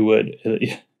 Everybody who would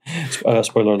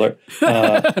spoiler alert,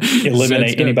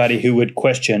 eliminate anybody who would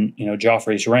question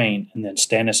Joffrey's reign. And then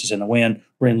Stannis is in the wind,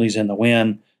 Renly's in the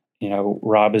wind,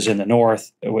 Robb is in the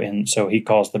north, and so he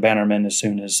calls the Bannermen as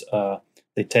soon as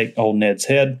they take old Ned's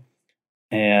head,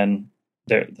 and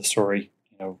the story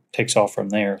takes off from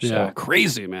there. Yeah, so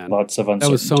crazy, man. Lots of uncertainty.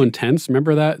 That was so intense.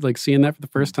 Remember that? Like seeing that for the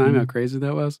first time, how crazy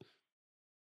that was?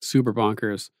 Super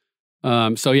bonkers.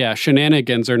 So yeah,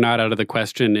 shenanigans are not out of the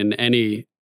question in any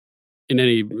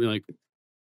like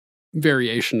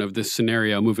variation of this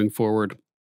scenario moving forward.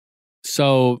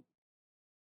 So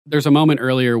there's a moment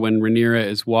earlier when Rhaenyra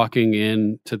is walking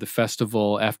in to the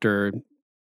festival after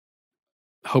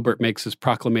Hobart makes his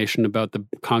proclamation about the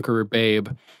Conqueror Babe,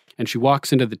 and she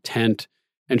walks into the tent.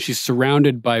 And she's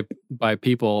surrounded by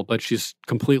people, but she's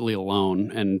completely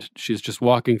alone. And she's just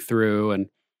walking through, and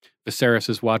Viserys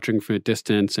is watching from a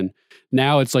distance. And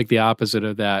now it's like the opposite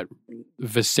of that.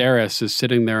 Viserys is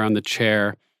sitting there on the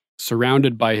chair,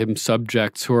 surrounded by his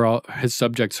subjects who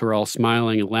are all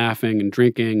smiling and laughing and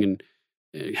drinking and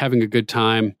having a good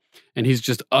time. And he's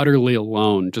just utterly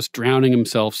alone, just drowning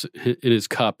himself in his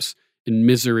cups in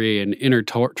misery and inner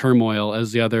turmoil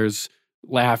as the others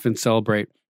laugh and celebrate.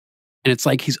 And it's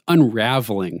like he's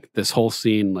unraveling this whole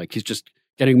scene. Like he's just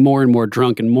getting more and more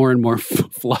drunk and more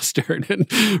flustered and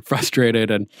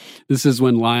frustrated. And this is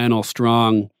when Lionel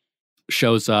Strong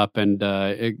shows up and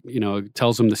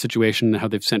tells him the situation, how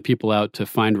they've sent people out to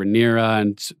find Rhaenyra,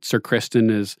 and Sir Criston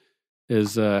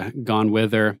is gone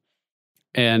with her.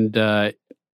 And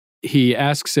he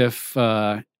asks if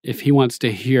he wants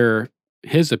to hear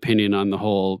his opinion on the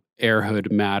whole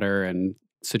heirhood matter and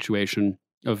situation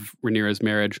of Rhaenyra's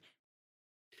marriage.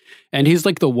 And he's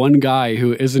like the one guy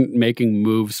who isn't making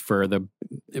moves for the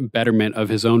betterment of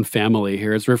his own family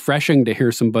here. It's refreshing to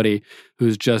hear somebody who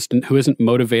isn't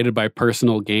motivated by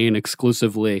personal gain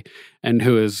exclusively and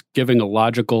who is giving a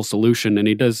logical solution. And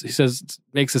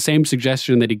makes the same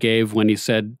suggestion that he gave when he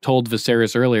told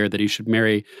Viserys earlier that he should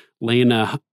marry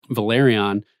Laena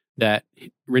Velaryon, that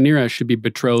Rhaenyra should be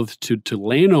betrothed to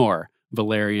Laenor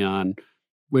Velaryon,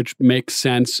 which makes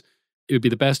sense. It would be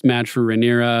the best match for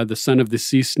Rhaenyra, the son of the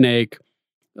sea snake.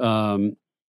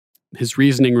 His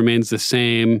reasoning remains the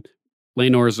same.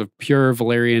 Laenor is of pure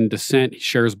Valyrian descent. He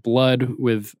shares blood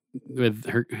with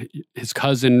his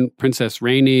cousin, Princess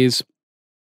Rhaenys.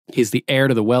 He's the heir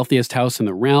to the wealthiest house in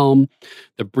the realm.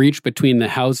 The breach between the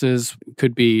houses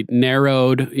could be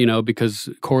narrowed, because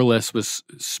Corlys was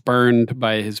spurned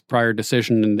by his prior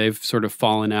decision, and they've sort of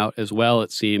fallen out as well,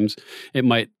 it seems. It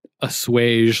might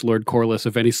assuage Lord Corlys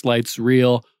of any slights,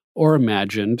 real or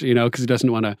imagined, because he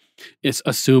doesn't want to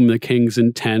assume the king's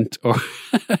intent or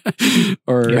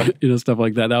stuff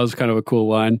like that. That was kind of a cool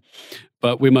line.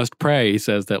 But we must pray, he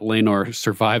says, that Laenor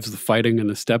survives the fighting and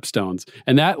the stepstones.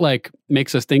 And that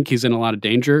makes us think he's in a lot of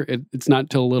danger. It's not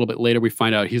until a little bit later we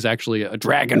find out he's actually a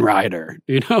dragon rider,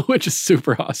 which is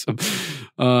super awesome.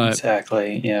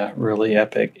 Exactly. Yeah, really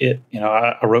epic.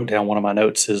 I wrote down one of my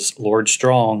notes is Lord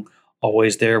Strong,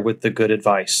 always there with the good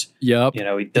advice. Yep.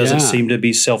 He doesn't seem to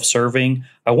be self-serving.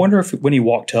 I wonder if when he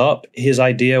walked up, his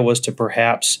idea was to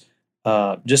perhaps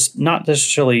just not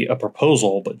necessarily a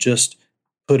proposal, but just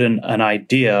put an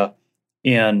idea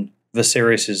in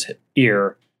Viserys'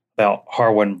 ear about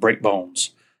Harwin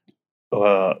Breakbones.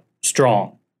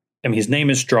 Strong. I mean, his name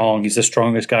is Strong. He's the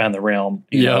strongest guy in the realm,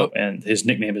 and his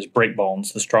nickname is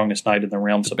Breakbones, the strongest knight in the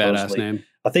realm, supposedly. Badass name.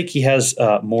 I think he has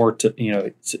more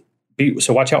to,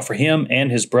 so watch out for him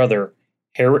and his brother,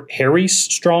 Harrys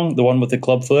Strong, the one with the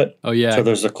clubfoot. Oh, yeah. So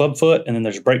there's the clubfoot, and then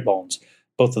there's Breakbones.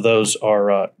 Both of those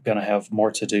are going to have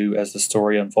more to do as the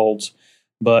story unfolds.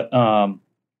 But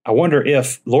I wonder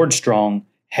if Lord Strong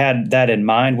had that in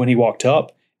mind when he walked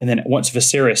up, and then once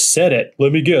Viserys said it,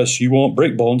 let me guess, you want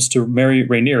Breakbones to marry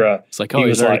Rhaenyra. It's like,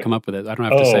 he's already come up with it. I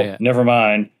don't have to say it. Never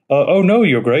mind. Oh, no,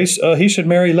 Your Grace. He should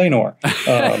marry Laenor.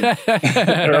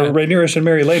 Or Rhaenyra should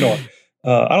marry Laenor.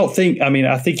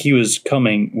 I think he was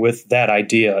coming with that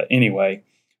idea anyway,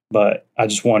 but I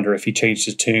just wonder if he changed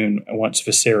his tune once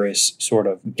Viserys sort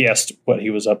of guessed what he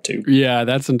was up to. Yeah,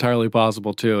 that's entirely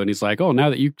possible too. And he's like, oh, now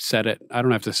that you said it, I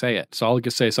don't have to say it. So I'll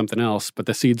just say something else, but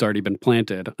the seed's already been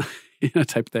planted,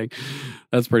 type thing.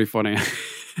 That's pretty funny.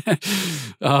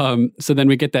 So then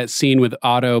we get that scene with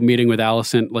Otto meeting with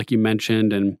Alicent, like you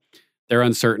mentioned, and they're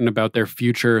uncertain about their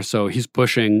future. So he's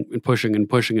pushing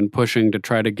to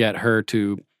try to get her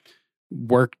to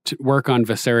work on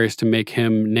Viserys to make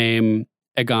him name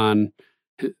Aegon,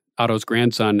 Otto's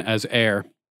grandson, as heir.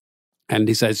 And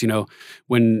he says,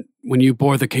 when you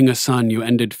bore the king a son, you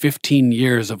ended 15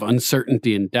 years of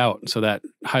uncertainty and doubt. So that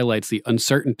highlights the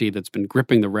uncertainty that's been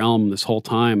gripping the realm this whole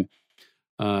time.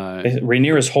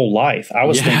 Rhaenyra's whole life. I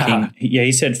was thinking,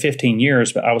 he said 15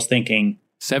 years, but I was thinking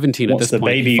 17 at this point.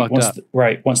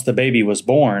 Once the baby was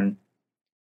born,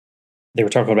 they were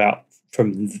talking about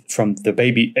from the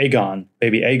baby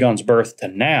Aegon's birth to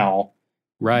now.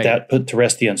 Right. That put to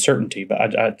rest the uncertainty.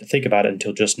 But I had to think about it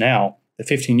until just now. The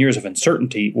 15 years of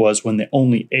uncertainty was when the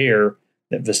only heir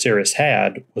that Viserys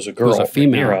had was a girl, was a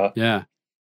female. Rhaenyra, yeah.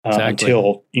 Exactly.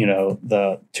 Until,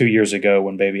 the 2 years ago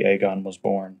when baby Aegon was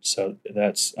born. So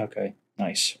that's okay.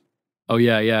 Nice. Oh,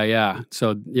 yeah.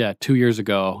 So, 2 years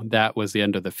ago, that was the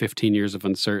end of the 15 years of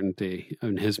uncertainty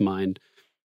in his mind.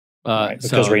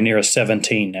 Because Rhaenyra's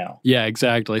 17 now. Yeah,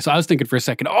 exactly. So I was thinking for a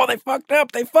second, they fucked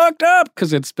up,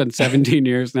 because it's been 17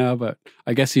 years now. But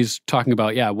I guess he's talking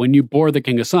about, when you bore the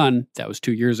king a son, that was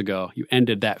 2 years ago. You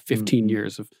ended that 15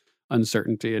 years of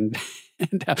uncertainty. And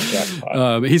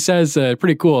he says,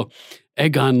 pretty cool,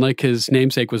 Aegon, like his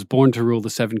namesake, was born to rule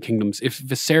the Seven Kingdoms. If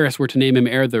Viserys were to name him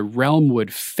heir, the realm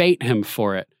would fate him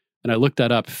for it. And I looked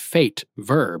that up. Fete,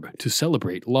 verb, to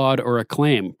celebrate, laud, or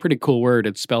acclaim. Pretty cool word.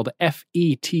 It's spelled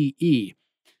F-E-T-E.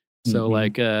 So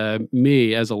like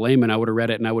me as a layman, I would have read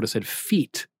it and I would have said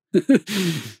feet.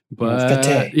 But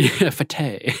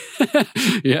fete.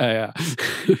 Yeah.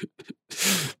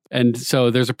 And so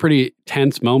there's a pretty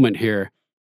tense moment here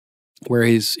where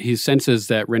he senses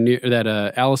that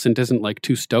Alicent isn't like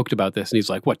too stoked about this. And he's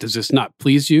like, what, does this not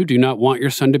please you? Do you not want your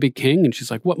son to be king? And she's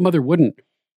like, what mother wouldn't?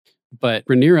 But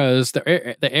Rhaenyra is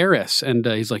the heiress, and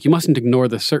he's like, you mustn't ignore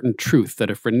the certain truth that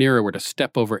if Rhaenyra were to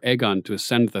step over Aegon to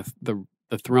ascend the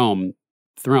throne,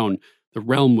 the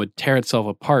realm would tear itself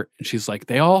apart. And she's like,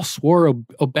 they all swore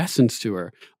obeisance to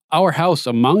her, our house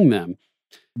among them.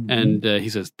 And he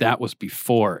says, that was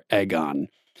before Aegon.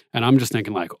 And I'm just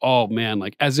thinking like, oh man,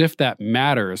 like as if that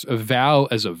matters. A vow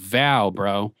is a vow,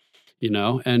 bro.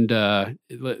 And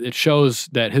it shows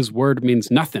that his word means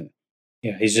nothing.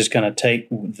 Yeah, he's just going to take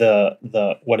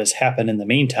the what has happened in the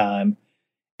meantime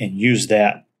and use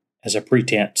that as a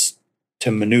pretense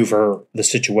to maneuver the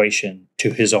situation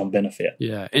to his own benefit.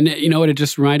 Yeah, and you know what? It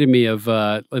just reminded me of,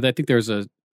 I think there's a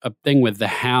thing with the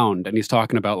Hound, and he's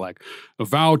talking about like a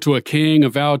vow to a king, a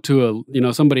vow to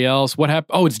somebody else. What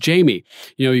happened? Oh, it's Jaime.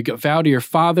 You vow to your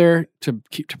father to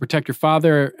protect your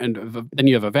father, and then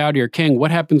you have a vow to your king.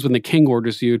 What happens when the king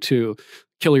orders you to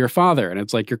kill your father? And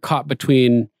it's like you're caught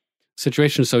between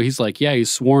situations. So he's like, yeah,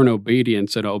 he's sworn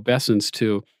obedience and obeisance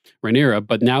to Rhaenyra,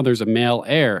 but now there's a male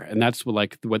heir, and that's what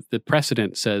the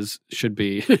precedent says should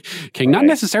be king. Right. Not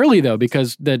necessarily though,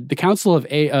 because the Council of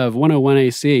 101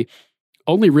 AC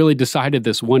only really decided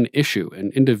this one issue,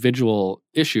 an individual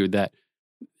issue, that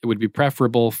it would be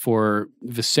preferable for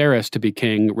Viserys to be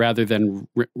king rather than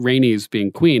Rhaenys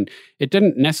being queen. It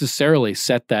didn't necessarily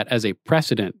set that as a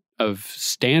precedent of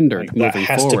standard moving forward.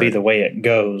 That has to be the way it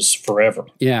goes forever.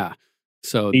 Yeah.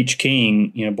 So each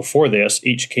king, before this,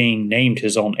 each king named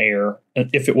his own heir,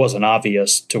 if it wasn't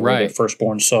obvious to where their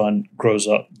firstborn son grows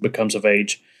up, becomes of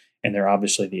age, and they're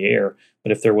obviously the heir.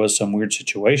 But if there was some weird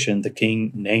situation, the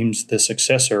king names the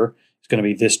successor. It's going to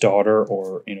be this daughter,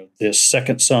 or this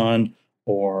second son,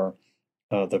 or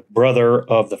the brother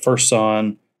of the first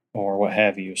son, or what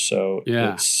have you. So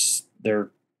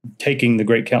they're taking the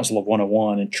Great Council of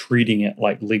 101 and treating it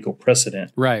like legal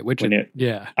precedent. Right.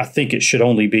 I think it should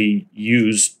only be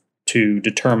used to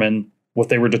determine what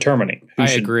they were determining.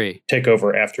 I agree. Take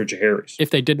over after Jaehaerys. If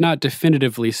they did not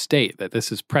definitively state that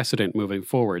this is precedent moving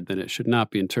forward, then it should not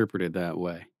be interpreted that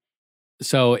way.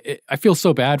 So I feel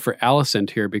so bad for Alicent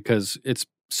here because it's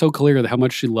so clear how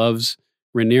much she loves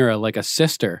Rhaenyra like a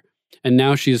sister. And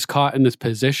now she's caught in this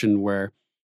position where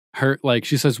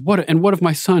she says, what of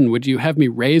my son? Would you have me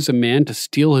raise a man to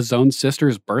steal his own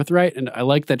sister's birthright? And I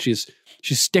like that she's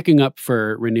sticking up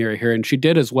for Rhaenyra here. And she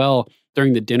did as well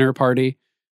during the dinner party.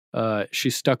 She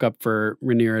stuck up for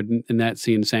Rhaenyra in that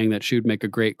scene, saying that she would make a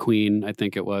great queen, I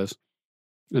think it was.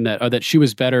 And that she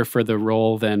was better for the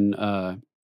role than,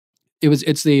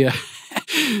 it's the,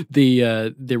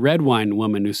 the red wine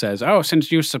woman who says, oh,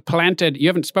 since you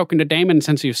haven't spoken to Daemon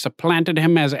since you supplanted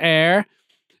him as heir.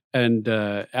 And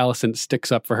Alicent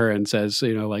sticks up for her and says,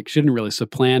 she didn't really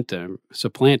supplant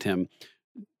him.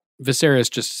 Viserys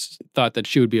just thought that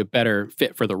she would be a better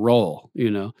fit for the role,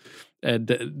 And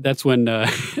that's when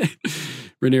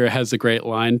Rhaenyra has a great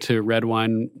line to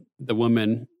Redwine, the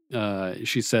woman.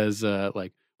 She says,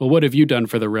 well, what have you done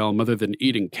for the realm other than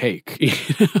eating cake?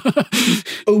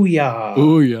 Oh, yeah.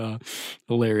 Oh, yeah.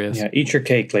 Hilarious. Yeah, eat your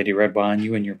cake, Lady Redwine,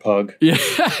 you and your pug. Yeah,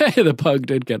 the pug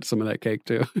did get some of that cake,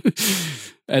 too.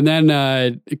 And then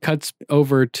it cuts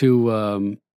over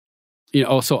to,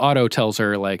 so Otto tells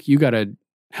her, you got to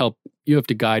you have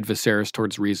to guide Viserys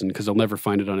towards reason because he'll never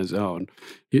find it on his own.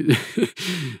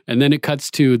 And then it cuts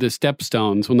to the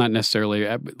Stepstones. Well, not necessarily.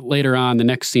 Later on, the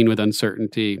next scene with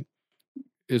Uncertainty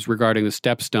is regarding the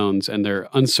Stepstones and their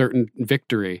uncertain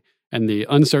victory. And the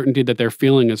uncertainty that they're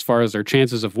feeling as far as their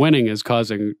chances of winning is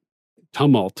causing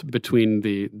tumult between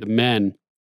the men.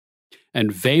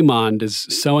 And Vaemond is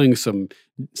sowing some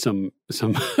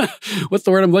what's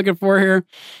the word I'm looking for here?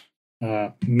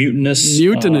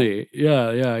 Mutiny.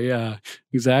 Yeah.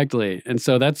 Exactly. And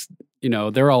so that's,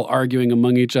 they're all arguing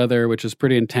among each other, which is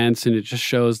pretty intense. And it just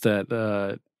shows that,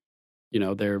 the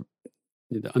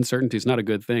uncertainty is not a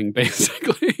good thing,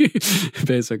 basically.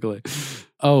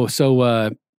 Oh,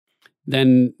 so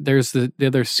then there's the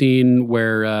other scene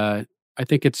where I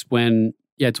think it's when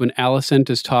Alicent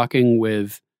is talking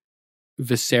with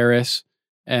Viserys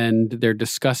and they're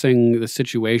discussing the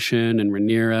situation and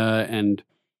Rhaenyra and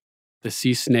the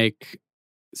sea snake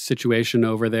situation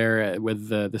over there with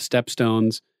the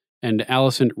Stepstones, and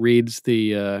Alicent reads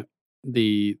the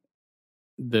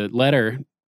letter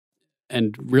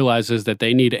and realizes that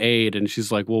they need aid. And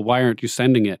she's like, well, why aren't you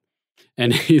sending it?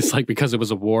 And he's like, because it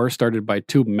was a war started by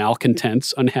two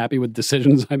malcontents unhappy with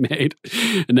decisions I made.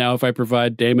 And now if I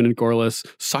provide Daemon and Corlys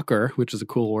succor, which is a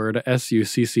cool word,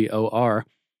 Succor,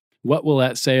 what will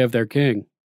that say of their king?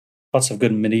 Lots of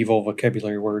good medieval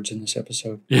vocabulary words in this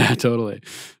episode. Yeah, totally.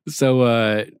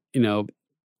 So,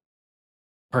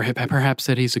 perhaps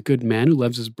that he's a good man who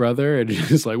loves his brother. And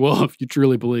he's like, well, if you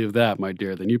truly believe that, my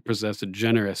dear, then you possess a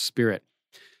generous spirit.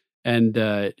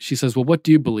 And she says, well, what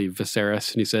do you believe,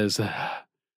 Viserys? And he says, that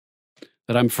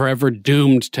I'm forever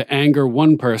doomed to anger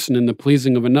one person in the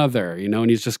pleasing of another, and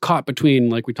he's just caught between,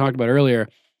 like we talked about earlier,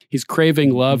 he's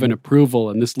craving love and approval,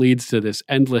 and this leads to this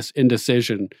endless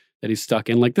indecision that he's stuck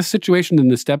in. Like, this situation in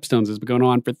the Stepstones has been going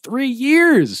on for 3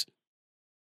 years.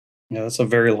 Yeah, that's a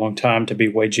very long time to be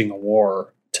waging a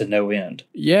war to no end.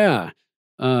 Yeah.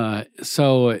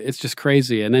 So it's just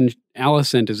crazy. And then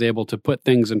Alicent is able to put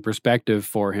things in perspective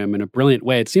for him in a brilliant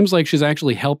way. It seems like she's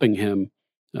actually helping him.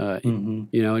 And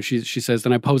she says,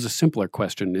 then I pose a simpler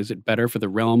question. Is it better for the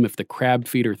realm if the crab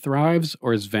feeder thrives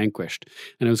or is vanquished?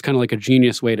 And it was kind of like a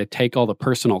genius way to take all the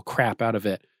personal crap out of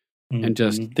it and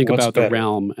just think about the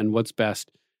realm and what's best.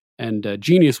 And a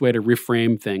genius way to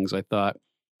reframe things, I thought.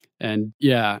 And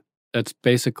yeah, that's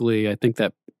basically, I think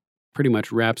that pretty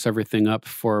much wraps everything up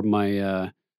for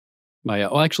my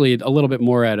actually a little bit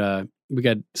more at we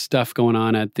got stuff going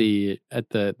on at the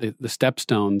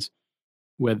Stepstones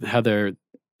with how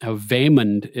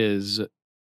Vaemond is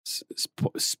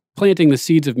planting the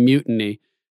seeds of mutiny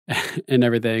and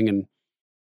everything, and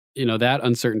that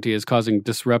uncertainty is causing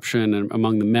disruption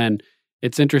among the men.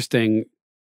 It's interesting.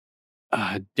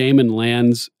 Daemon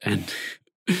lands and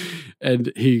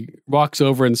he walks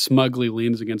over and smugly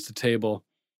leans against the table.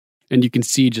 And you can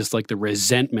see just like the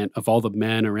resentment of all the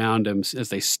men around him as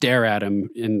they stare at him.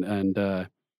 And then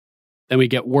we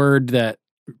get word that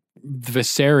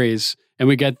Viserys, and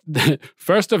we get the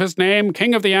first of his name,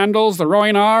 King of the Andals, the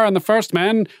Rhoynar, and the First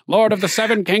Men, Lord of the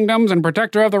Seven Kingdoms, and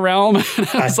Protector of the Realm.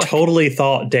 I totally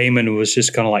thought Daemon was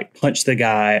just going to like punch the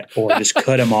guy or just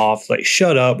cut him off. Like,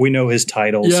 shut up. We know his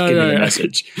titles. Give me the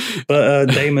message. But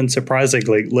Daemon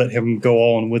surprisingly let him go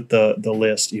on with the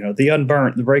list. The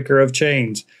Unburnt, the Breaker of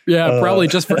Chains. Yeah, probably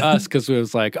just for us because it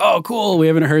was like, oh, cool. We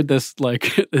haven't heard this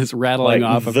this rattling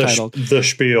off of titles. The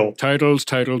spiel. Titles.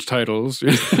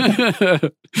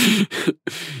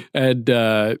 And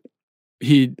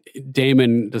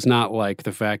Daemon does not like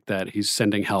the fact that he's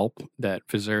sending help, that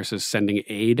Viserys is sending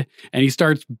aid, and he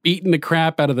starts beating the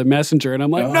crap out of the messenger. And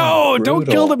I'm like, no, brutal. Don't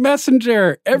kill the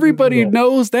messenger. Everybody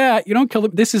knows that. You don't kill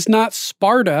them. This is not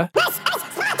Sparta.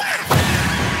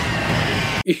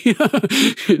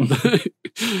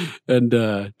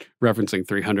 And referencing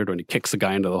 300 when he kicks the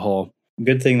guy into the hole.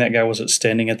 Good thing that guy wasn't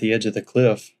standing at the edge of the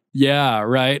cliff. Yeah,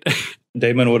 right.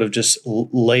 Daemon would have just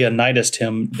Leonidas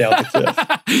him down the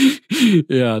cliff.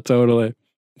 Yeah, totally.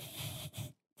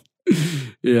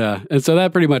 Yeah, and so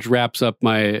that pretty much wraps up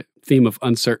my theme of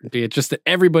uncertainty. It's just that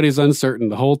everybody's uncertain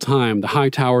the whole time. The High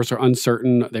Towers are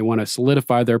uncertain. They want to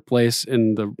solidify their place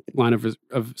in the line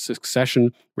of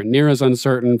succession. Rhaenyra's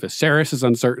uncertain. Viserys is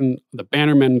uncertain. The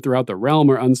bannermen throughout the realm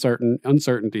are uncertain.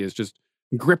 Uncertainty is just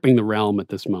gripping the realm at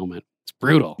this moment. It's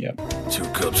brutal. Yep. 2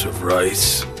 cups of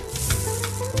rice.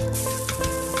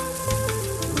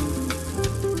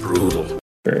 Brutal.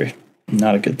 Very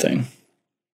not a good thing.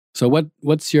 So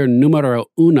what's your numero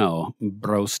uno,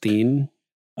 Brostein?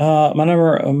 My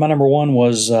number one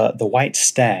was the White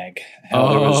Stag.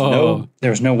 There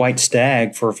was no White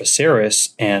Stag for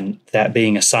Viserys, and that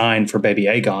being a sign for baby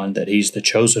Aegon that he's the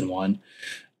chosen one.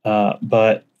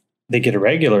 But they get a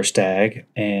regular stag,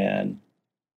 and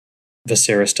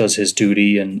Viserys does his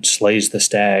duty and slays the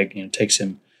stag. Takes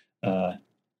him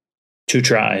 2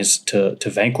 tries to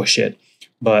vanquish it.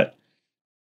 But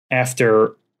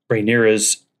after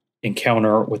Rhaenyra's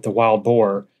encounter with the wild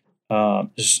boar,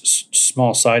 just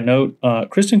small side note,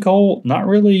 Kristen Cole didn't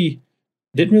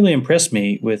really impress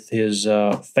me with his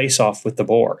face off with the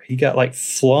boar. He got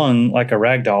flung like a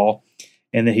rag doll,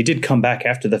 and then he did come back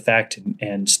after the fact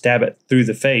and stab it through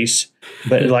the face.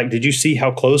 But did you see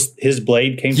how close his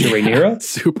blade came to Rhaenyra?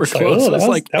 Super close. It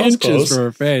was inches from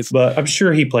her face. But I'm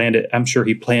sure he planned it. I'm sure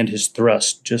he planned his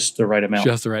thrust just the right amount.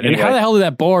 Just the right. Anyway. And how the hell did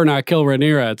that boar not kill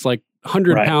Rhaenyra? It's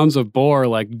 100 pounds of boar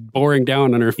boring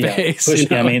down on her face.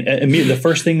 I mean, the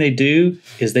first thing they do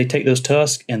is they take those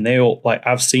tusks and they'll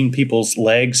I've seen people's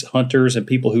legs, hunters and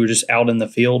people who are just out in the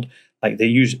field.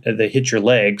 They hit your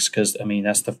legs because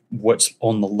that's what's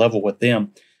on the level with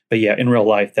them. But yeah, in real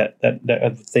life, that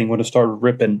thing would have started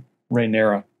ripping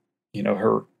Rhaenyra.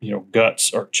 her,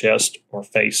 guts or chest or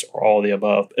face or all the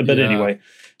above. But anyway,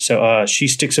 so she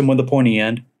sticks him with the pointy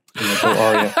end. Go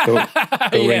Arya, go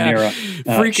Rhaenyra.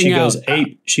 Freaking out.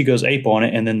 She goes ape on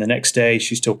it, and then the next day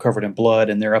she's still covered in blood,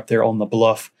 and they're up there on the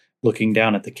bluff looking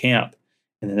down at the camp,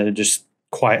 and then they're just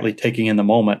quietly taking in the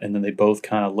moment, and then they both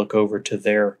kind of look over to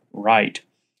their right,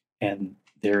 and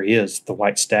there he is, the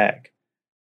white stag,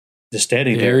 just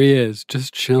standing there. There he is,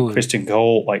 just chilling. Criston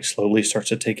Cole slowly starts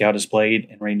to take out his blade,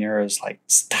 and Rhaenyra is like,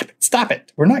 "Stop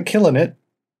it! We're not killing it.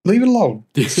 Leave it alone.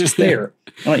 It's just there."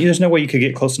 There's no way you could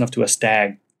get close enough to a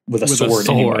stag with a sword.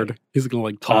 Anyway. He's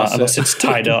gonna toss unless it's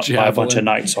tied up by a bunch of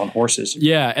knights on horses.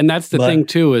 Yeah, and that's the thing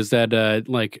too, is that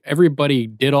everybody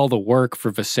did all the work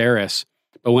for Viserys,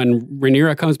 but when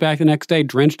Rhaenyra comes back the next day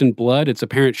drenched in blood, it's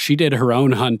apparent she did her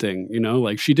own hunting.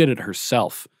 She did it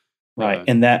herself. Right,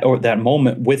 and that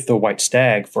moment with the white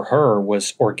stag for her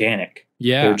was organic.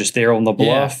 Yeah, they're just there on the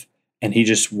bluff, and he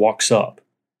just walks up.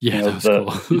 Yeah, that was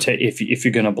cool. If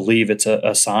you're going to believe it's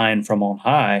a sign from on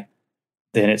high,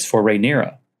 then it's for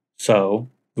Rhaenyra. So,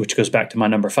 which goes back to my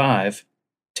number 5,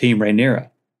 Team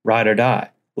Rhaenyra, ride or die.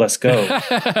 Let's go.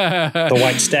 The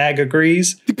white stag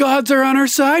agrees. The gods are on our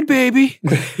side, baby.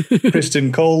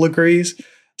 Criston Cole agrees.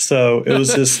 So it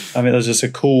was just a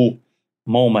cool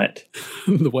moment.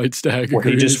 The white stag where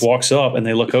agrees. He just walks up and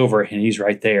they look over and he's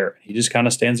right there. He just kind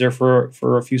of stands there for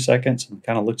a few seconds and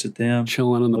kind of looks at them,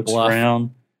 chilling on the looks bluff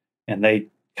around, and they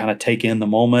kind of take in the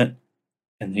moment,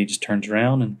 and he just turns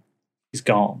around and he's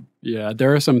gone. Yeah,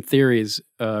 there are some theories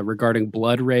regarding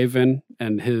Bloodraven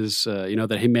and his,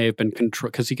 that he may have been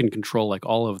because he can control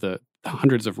all of the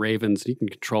hundreds of ravens. He can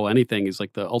control anything. He's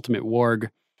like the ultimate warg.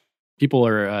 People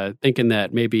are thinking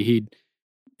that maybe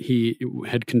he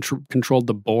had controlled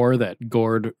the boar that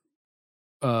gored.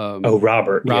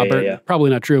 Robert. Yeah.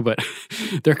 Probably not true, but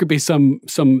there could be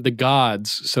the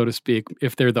gods, so to speak,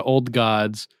 if they're the old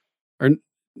gods, or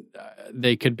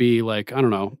they could be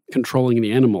controlling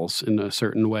the animals in a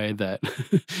certain way that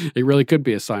it really could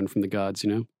be a sign from the gods,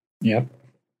 Yep.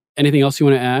 Anything else you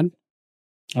want to add?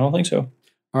 I don't think so.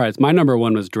 All right. My number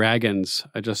 1 was dragons.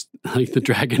 I just the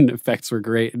dragon effects were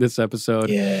great in this episode.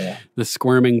 Yeah. The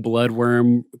squirming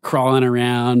bloodworm crawling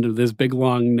around with his big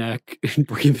long neck and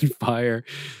breathing fire.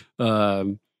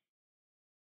 And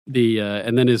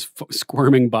then his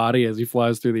squirming body as he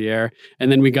flies through the air.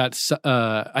 And then we got,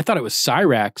 I thought it was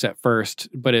Syrax at first,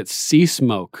 but it's Sea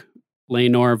Smoke,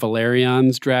 Laenor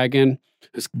Valyrian's dragon,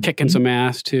 who's kicking some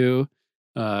ass too.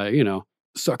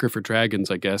 Sucker for dragons,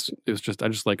 I guess. It was just, I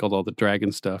just like all the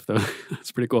dragon stuff, though.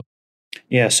 That's pretty cool.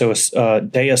 Yeah, so it's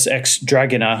Deus Ex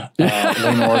Dragona.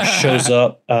 Laenor shows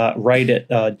up right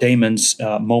at Daemon's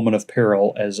moment of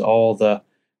peril as all the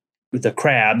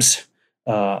crabs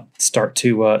start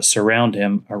to surround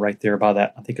him right there by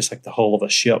that. I think it's like the hull of a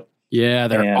ship. Yeah,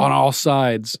 they're on all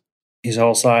sides. He's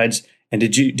all sides. And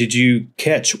did you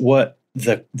catch what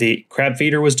the crab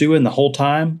feeder was doing the whole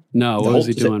time? No, what was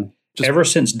he doing? Ever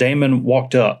since Daemon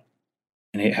walked up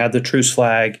and he had the truce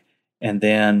flag, and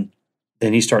then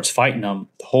he starts fighting them.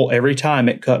 Every time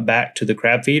it cut back to the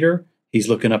crab feeder, he's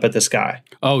looking up at the sky.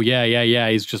 Oh yeah.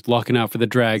 He's just looking out for the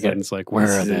dragons.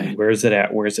 Where are they? Where is it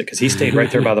at? Where is it? Because he stayed right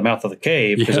there by the mouth of the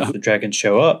cave. Because if the dragons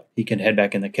show up, he can head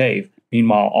back in the cave.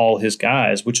 Meanwhile, all his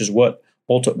guys, which is what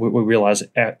we realize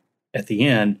at the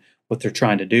end, what they're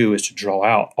trying to do is to draw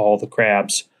out all the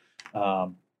crabs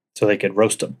so they could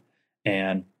roast them.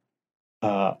 And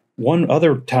one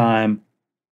other time,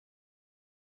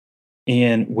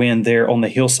 when they're on the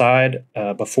hillside,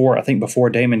 before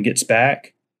Daemon gets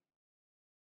back,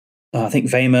 I think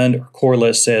Vaemond or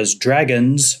Corlys says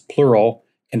dragons, plural,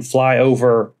 can fly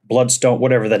over Bloodstone,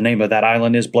 whatever the name of that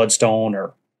island is, Bloodstone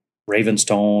or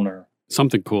Ravenstone or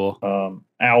something cool.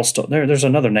 Owlstone. There's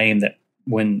another name that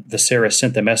when Viserys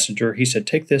sent the messenger, he said,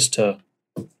 take this to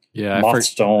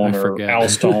Mothstone or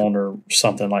Owlstone or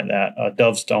something like that.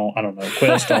 Dovestone, I don't know,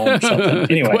 Quailstone or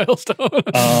something. Anyway,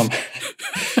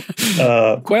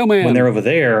 Quailman. When they're over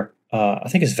there, I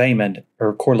think it's Vaemond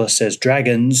or Corlys says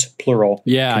dragons, plural,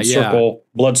 can circle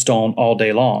Bloodstone all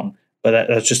day long. But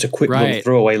that's just a quick little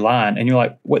throwaway line. And you're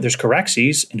like, what, there's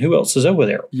Caraxes, and who else is over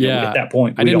there? Yeah. At that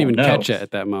point, I didn't even catch it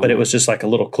at that moment. But it was just like a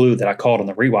little clue that I caught on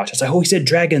the rewatch. I was like, oh, he said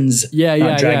dragons.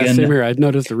 Yeah. Same here. I'd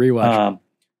noticed the rewatch.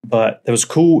 But it was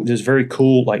cool. It was very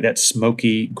cool, like that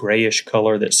smoky, grayish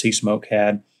color that Sea Smoke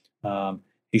had.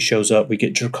 He shows up. We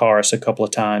get Dracarys a couple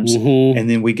of times. Mm-hmm. And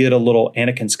then we get a little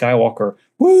Anakin Skywalker.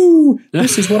 Woo!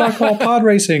 This is what I call pod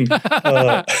racing.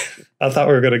 I thought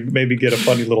we were going to maybe get a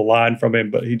funny little line from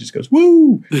him, but he just goes,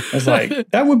 woo! I was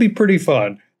like, that would be pretty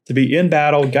fun. To be in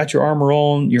battle, got your armor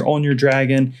on, you're on your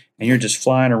dragon, and you're just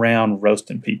flying around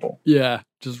roasting people. Yeah,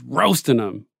 just roasting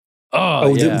them.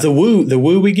 Oh, yeah. the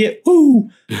woo we get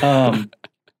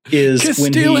is Kiss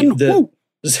when stealing, woo.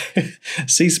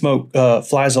 Sea Smoke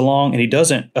flies along and he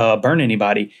doesn't burn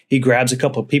anybody. He grabs a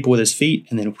couple of people with his feet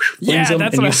and then flings them,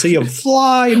 and you see them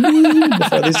fly and woo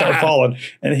before they start falling.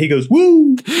 And he goes,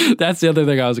 woo. That's the other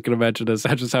thing I was going to mention is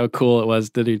just how cool it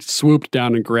was that he swooped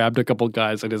down and grabbed a couple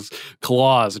guys and his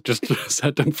claws just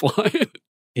sent them flying.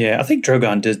 Yeah, I think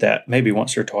Drogon did that maybe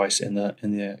once or twice in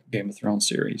the Game of Thrones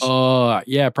series. Oh,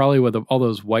 yeah, probably with all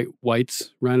those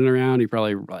whites running around. He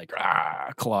probably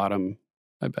clawed them.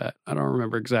 I bet. I don't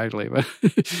remember exactly, but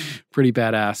pretty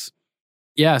badass.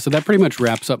 Yeah, so that pretty much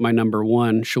wraps up my number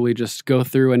one. Shall we just go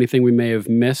through anything we may have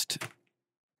missed?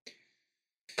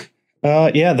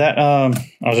 I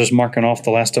was just marking off the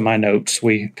last of my notes.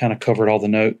 We kind of covered all the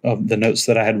notes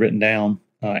that I had written down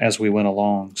as we went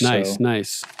along.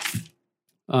 Nice.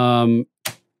 The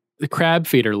crab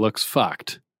feeder looks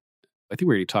fucked. I think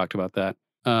we already talked about that.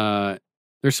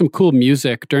 There's some cool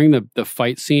music during the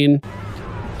fight scene.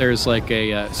 There's like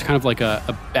it's kind of like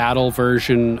a battle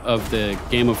version of the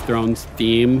Game of Thrones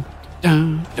theme.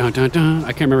 Dun, dun, dun, dun.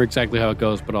 I can't remember exactly how it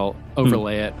goes, but I'll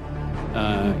overlay it.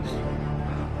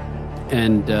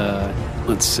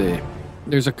 Let's see.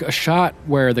 There's a shot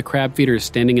where the crab feeder is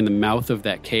standing in the mouth of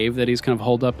that cave that he's kind of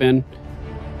holed up in.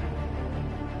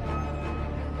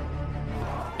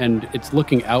 And it's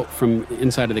looking out from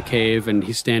inside of the cave, and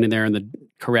he's standing there, and the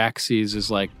Caraxes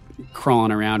is like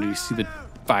crawling around, and you see the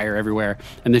fire everywhere.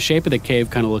 And the shape of the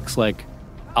cave kind of looks like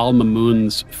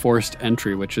Al-Mamun's forced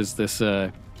entry, which is this,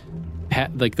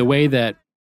 like the way that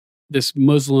this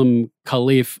Muslim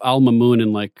Caliph Al-Mamun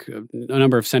in like a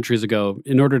number of centuries ago,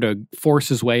 in order to force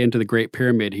his way into the Great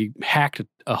Pyramid, he hacked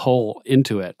a hole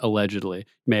into it, allegedly.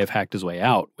 May have hacked his way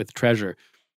out with treasure.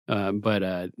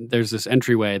 But there's this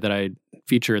entryway that I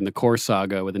feature in the core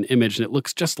saga with an image, and it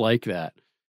looks just like that.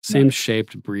 Same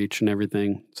shaped breach and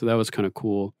everything. So that was kind of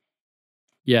cool.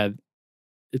 Yeah,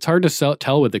 it's hard to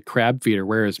tell with the crab feeder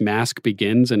where his mask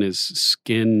begins and his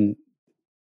skin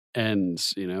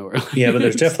ends, you know? Yeah, but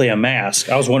there's definitely a mask.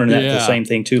 I was wondering the same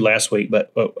thing too last week,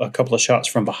 but a couple of shots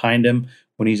from behind him,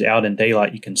 when he's out in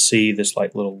daylight, you can see this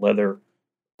like little leather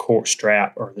cord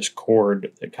strap or this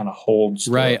cord that kind of holds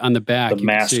on the back the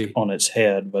mask on its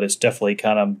head, but it's definitely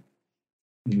kind of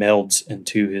melds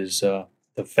into his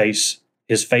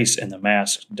face and the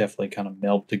mask definitely kind of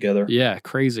meld together. Yeah,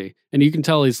 crazy. And you can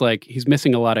tell he's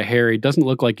missing a lot of hair. He doesn't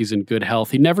look like he's in good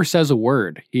health. He never says a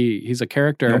word. He's a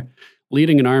character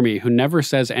leading an army who never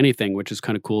says anything, which is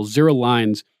kind of cool. 0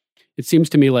 lines. It seems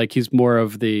to me like he's more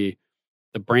of the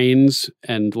brains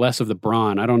and less of the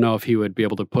brawn. I don't know if he would be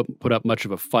able to put up much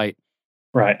of a fight.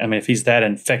 Right. I mean, if he's that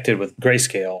infected with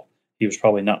grayscale, he was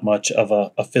probably not much of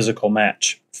a physical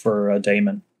match for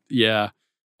Daemon. Yeah.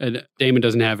 And Daemon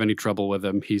doesn't have any trouble with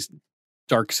him.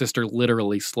 Dark Sister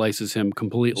literally slices him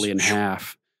completely in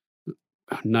half.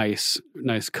 Nice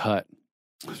cut.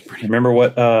 Remember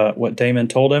what Daemon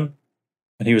told him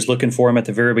when he was looking for him at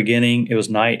the very beginning? It was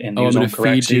night, and he was on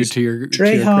Caraxes. Feed you to your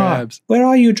crabs. Where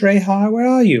are you, Dreyha? Where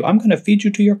are you? I'm going to feed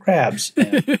you to your crabs.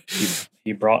 And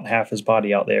he brought half his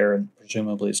body out there, and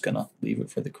presumably is going to leave it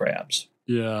for the crabs.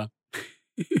 Yeah.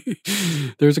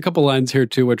 There's a couple lines here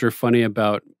too, which are funny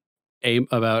about baby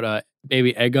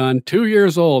Aegon, 2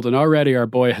 years old, and already our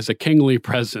boy has a kingly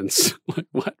presence. Like,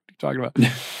 what are you talking about?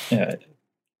 Yeah,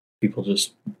 people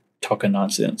just talking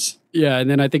nonsense. Yeah, and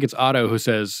then I think it's Otto who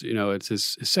says, it's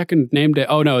his second name day.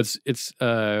 Oh no, it's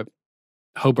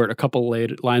Hobart. A couple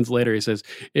lines later, he says,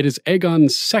 "It is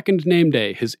Aegon's second name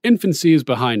day. His infancy is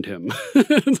behind him."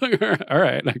 It's like, all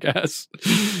right, I guess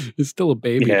he's still a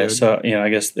baby. Yeah, dude. so I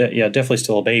guess definitely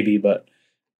still a baby, but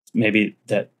maybe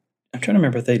that. I'm trying to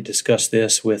remember if they discussed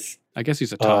this with. I guess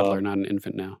he's a toddler, not an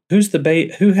infant now. Who has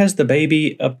the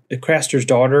baby? Craster's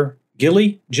daughter,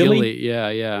 Gilly.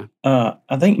 Yeah.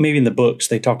 I think maybe in the books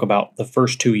they talk about the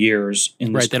first 2 years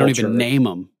in this Right, they don't even name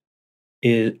them.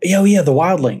 The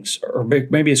Wildlings, or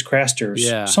maybe it's Craster's.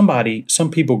 Yeah.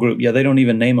 Some people group. Yeah, they don't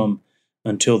even name them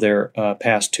until they're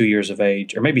past 2 years of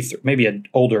age, or maybe an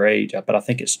older age. But I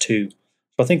think it's 2. So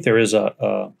I think there is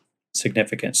a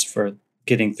significance for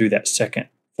getting through that second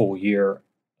full year.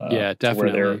 Yeah,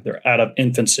 definitely. Where they're out of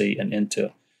infancy and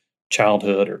into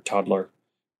childhood or toddlerhood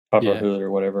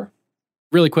or whatever.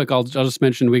 Really quick, I'll just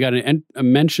mention we got a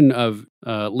mention of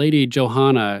Lady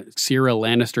Johanna. Ciara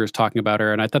Lannister is talking about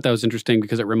her, and I thought that was interesting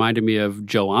because it reminded me of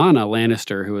Joanna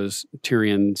Lannister, who was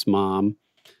Tyrion's mom.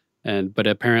 But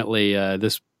apparently,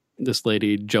 this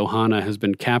lady Johanna has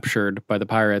been captured by the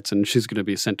pirates, and she's going to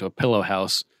be sent to a pillow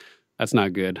house. That's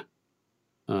not good.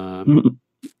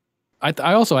 I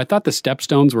thought the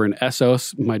Stepstones were in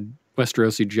Essos. My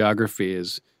Westerosi geography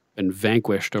has been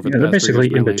vanquished over Yeah, the they're past 3 years.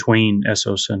 basically in mainly. between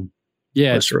Essos and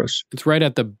Yeah, Westeros. it's right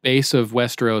at the base of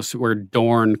Westeros where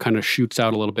Dorne kind of shoots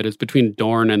out a little bit. It's between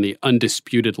Dorne and the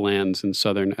undisputed lands in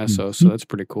southern Essos, so that's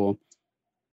pretty cool.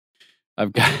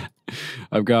 I've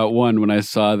got one when I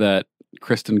saw that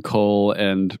Kristen Cole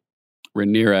and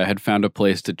Rhaenyra had found a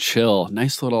place to chill.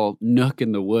 Nice little nook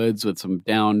in the woods with some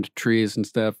downed trees and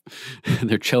stuff.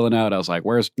 They're chilling out. I was like,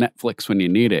 where's Netflix when you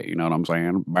need it? You know what I'm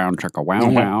saying? Bound chicka wow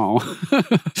wow.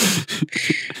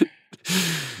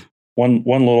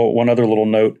 One other little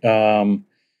note.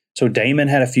 So Daemon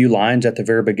had a few lines at the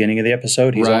very beginning of the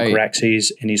episode. He's on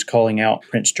Caraxes and he's calling out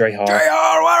Prince Drahar.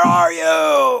 Drahar, where are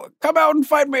you? Come out and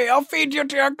find me. I'll feed you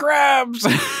to your crabs.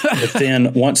 But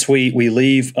then once we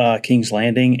leave King's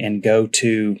Landing and go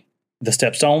to the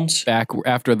Stepstones. Back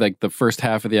after like the first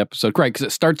half of the episode. Right, because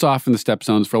it starts off in the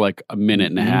Stepstones for like a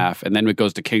minute and a half. And then it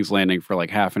goes to King's Landing for like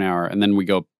half an hour. And then we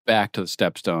go back to the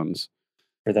Stepstones.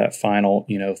 For that final,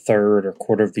 third or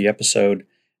quarter of the episode.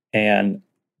 And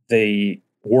the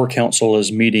War Council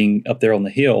is meeting up there on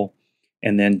the hill.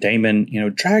 And then Daemon,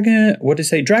 dragon, what did he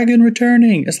say? Dragon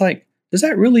returning. It's like, does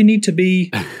that really need to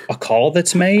be a call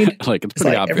that's made? Like it's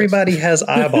pretty obvious. Everybody has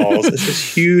eyeballs. It's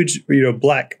this huge,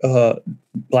 black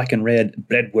and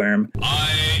red worm.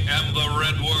 I am the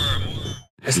red worm.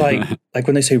 It's like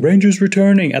when they say Rangers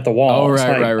returning at the wall. Oh, right, it's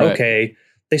like, right. Okay.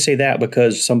 They say that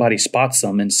because somebody spots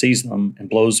them and sees them and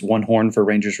blows one horn for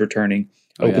Rangers returning,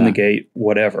 open the gate,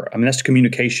 whatever. I mean, that's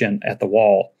communication at the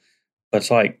wall. But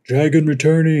it's like, dragon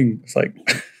returning. It's like,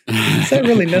 is that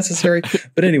really necessary?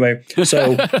 But anyway,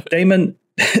 so Daemon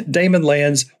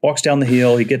lands, walks down the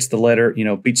hill. He gets the letter,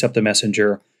 beats up the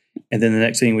messenger. And then the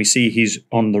next thing we see, he's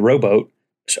on the rowboat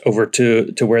over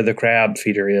to where the crab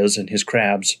feeder is and his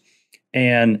crabs.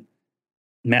 And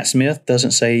Matt Smith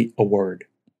doesn't say a word.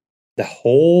 The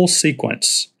whole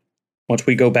sequence, once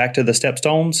we go back to the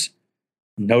Stepstones,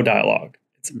 no dialogue.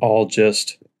 It's all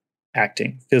just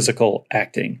acting, physical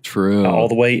acting. True. All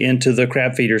the way into the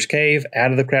crab feeder's cave,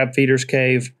 out of the crab feeder's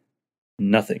cave,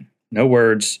 nothing. No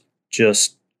words,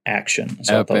 just action.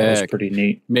 So I thought that was pretty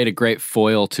neat. Made a great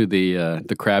foil to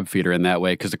the crab feeder in that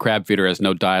way, because the crab feeder has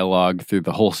no dialogue through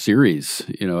the whole series,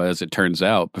 as it turns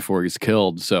out, before he's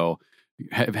killed. So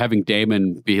having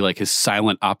Daemon be like his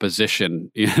silent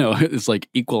opposition, is like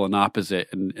equal and opposite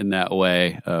in that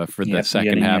way for the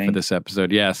second half of this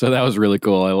episode. Yeah, so that was really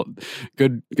cool.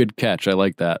 Good catch. I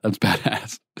like that. That's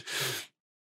badass.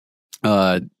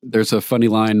 There's a funny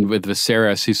line with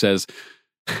Viserys. He says,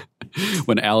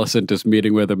 when Alicent is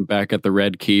meeting with him back at the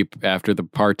Red Keep after the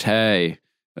party,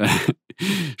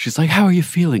 she's like, "How are you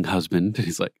feeling, husband?" And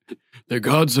he's like, "The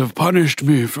gods have punished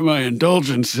me for my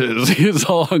indulgences." He's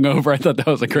all hungover. I thought that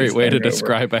was a great way to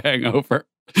describe a hangover.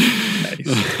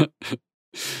 Nice.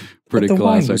 Pretty but the classic.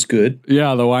 Wine was good.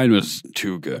 Yeah, the wine was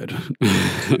too good.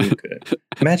 Too good.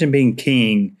 Imagine being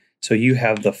king, so you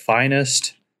have the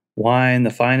finest wine,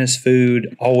 the finest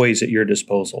food, always at your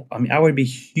disposal. I mean, I would be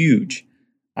huge.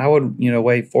 I would,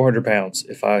 weigh 400 pounds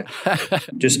if I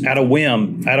just at a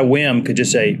whim could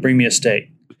just say, "Bring me a steak.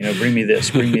 Bring me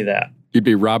this, bring me that." You'd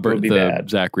be Robert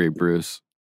Zachary Bruce.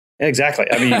 Exactly.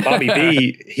 I mean, Bobby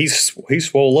B, he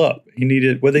swole up. He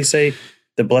needed, what they say?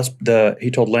 He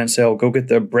told Lancel, "Go get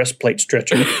the breastplate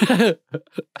stretcher."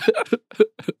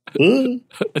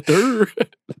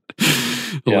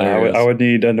 Yeah, I would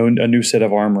need a new set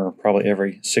of armor probably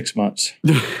every 6 months.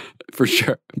 For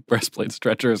sure. Breastplate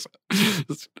stretchers.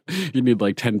 You need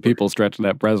like 10 people stretching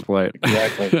that breastplate.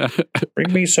 Exactly.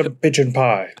 Bring me some pigeon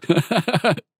pie.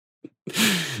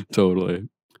 Totally.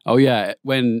 Oh yeah,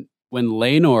 when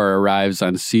Laenor arrives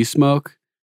on Sea Smoke,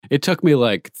 it took me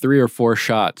like 3 or 4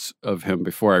 shots of him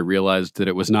before I realized that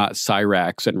it was not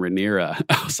Syrax and Rhaenyra.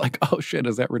 I was like, "Oh shit,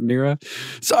 is that Rhaenyra?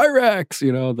 Syrax!"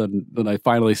 Then I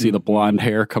finally see the blonde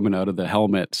hair coming out of the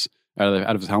helmets,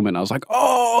 out of his helmet, and I was like,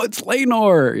 "Oh, it's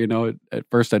Laenor!" At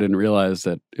first I didn't realize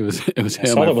that it was him. I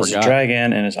thought it was a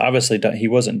dragon, and it's obviously he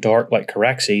wasn't dark like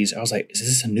Caraxes. I was like, "Is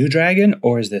this a new dragon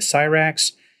or is this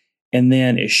Syrax?" And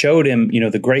then it showed him,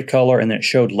 the gray color, and then it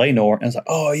showed Laenor, and I was like,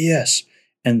 "Oh yes!"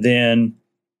 And then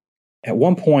at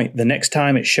one point, the next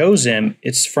time it shows him,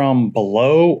 it's from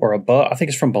below or above. I think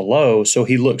it's from below, so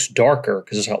he looks darker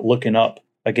because it's like looking up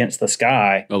against the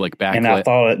sky. Oh, like backlit. And I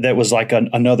thought that was like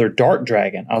another dark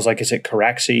dragon. I was like, is it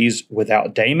Caraxes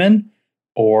without Daemon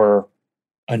or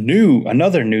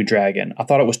another new dragon? I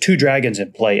thought it was 2 dragons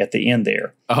in play at the end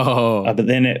there. Oh, but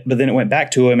then it went back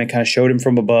to him and kind of showed him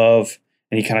from above,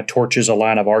 and he kind of torches a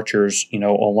line of archers,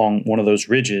 along one of those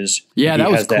ridges. Yeah,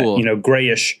 that was cool. That,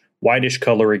 grayish, whitish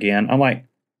color again. I'm like,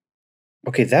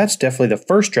 okay, that's definitely the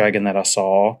first dragon that I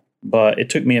saw. but it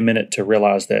took me a minute to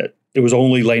realize that it was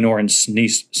only Laenor and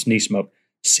Smoke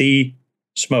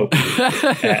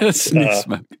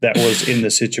that was in the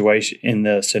situation, in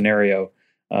the scenario.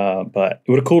 But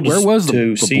it would have cool Where was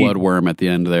the see blood worm at the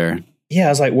end there? Yeah, I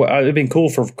was like, well, it'd been cool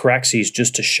for Caraxes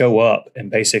just to show up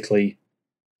and basically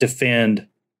defend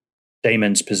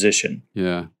Daemon's position.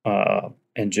 Yeah.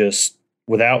 And just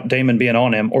without Daemon being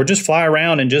on him, or just fly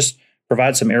around and just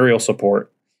provide some aerial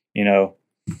support, you know.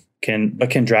 Can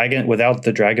dragon, without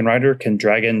the dragon rider, can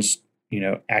dragons, you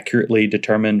know, accurately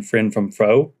determine friend from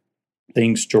foe?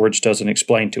 Things George doesn't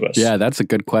explain to us. Yeah, that's a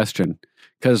good question.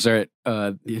 Because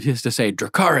he has to say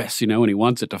Dracarys, you know, when he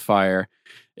wants it to fire.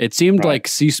 It seemed like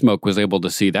Sea Smoke was able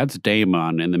to see that's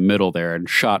Daemon in the middle there and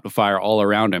shot the fire all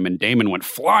around him. And Daemon went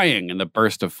flying in the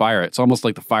burst of fire. It's almost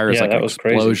like the fire is like an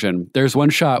explosion. Crazy. There's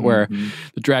one shot where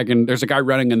the dragon, there's a guy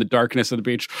running in the darkness of the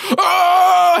beach. Ah!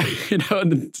 You know,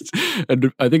 and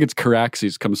I think it's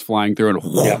Caraxes comes flying through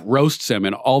and roasts him.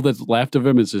 And all that's left of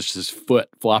him is just his foot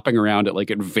flopping around it like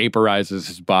it vaporizes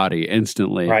his body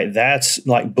instantly. Right. That's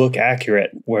like book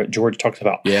accurate, where George talks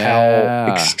about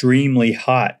how extremely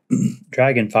hot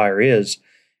dragon fire is,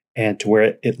 and to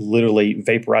where it literally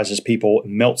vaporizes people,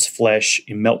 melts flesh,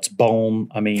 it melts bone.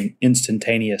 I mean,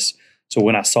 instantaneous. So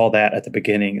when I saw that at the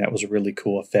beginning, that was a really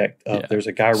cool effect. There's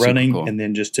a guy running, and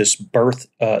then just this burst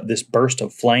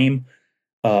of flame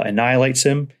annihilates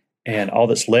him, and all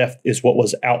that's left is what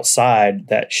was outside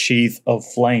that sheath of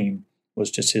flame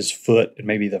was just his foot and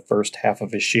maybe the first half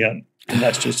of his shin. And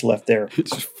that's just left there. It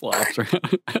just flops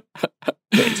around.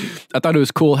 I thought it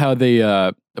was cool how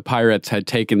the pirates had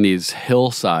taken these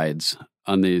hillsides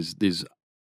on these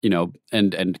you know,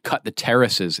 and cut the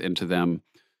terraces into them.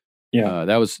 Yeah,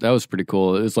 that was pretty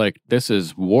cool. It was like, this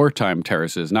is wartime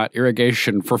terraces, not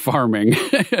irrigation for farming.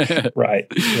 Right.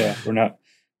 Yeah, we're not.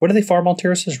 What do they farm on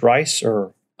terraces? Rice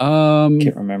or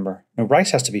can't remember. No,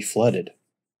 rice has to be flooded.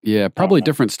 Yeah, probably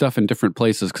different stuff in different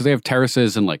places because they have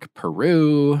terraces in like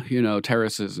Peru, you know,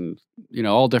 terraces and, you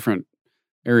know, all different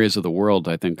areas of the world.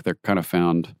 I think they're kind of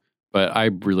found, but I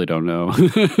really don't know.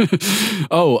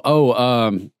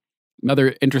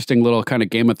 Another interesting little kind of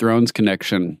Game of Thrones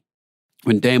connection.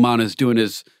 When Daemon is doing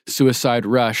his suicide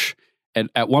rush,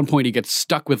 and at one point he gets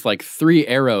stuck with like 3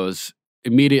 arrows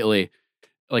immediately,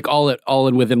 like all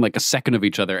in within like a second of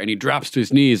each other, and he drops to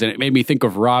his knees, and it made me think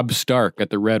of Robb Stark at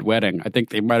the Red Wedding. I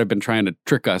think they might have been trying to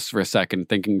trick us for a second,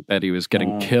 thinking that he was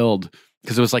getting killed,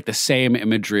 because it was like the same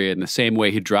imagery and the same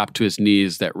way he dropped to his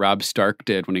knees that Robb Stark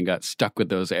did when he got stuck with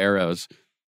those arrows.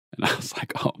 And I was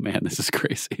like, oh man, this is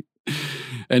crazy.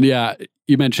 And yeah,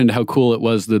 you mentioned how cool it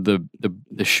was, the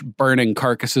burning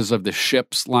carcasses of the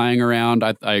ships lying around.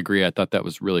 I agree. I thought that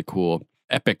was really cool.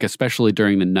 Epic, especially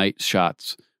during the night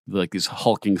shots, like these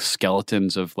hulking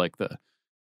skeletons of like the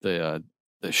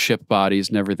ship bodies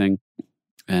and everything.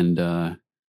 And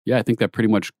yeah, I think that pretty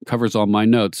much covers all my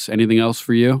notes. Anything else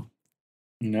for you?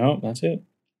 No, that's it.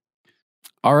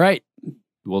 All right.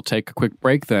 We'll take a quick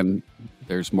break then.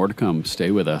 There's more to come.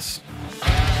 Stay with us.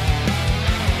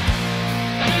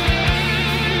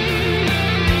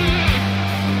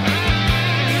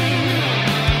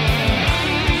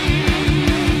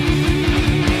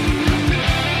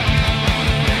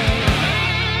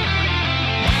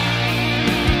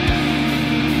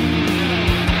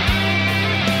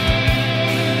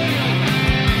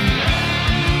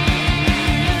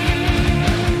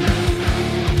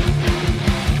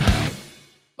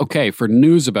 Okay, for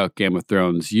news about Game of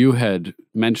Thrones, you had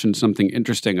mentioned something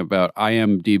interesting about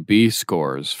IMDb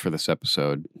scores for this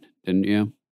episode, didn't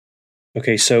you?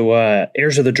 Okay, so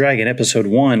Heirs of the Dragon episode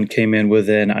 1 came in with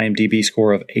an IMDb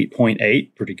score of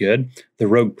 8.8, pretty good. The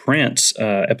Rogue Prince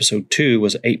episode 2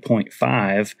 was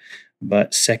 8.5,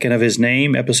 but Second of His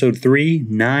Name episode 3,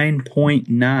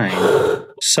 9.9.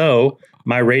 So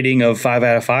my rating of 5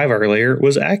 out of 5 earlier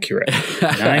was accurate.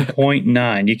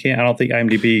 9.9. You can't. I don't think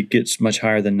IMDb gets much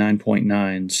higher than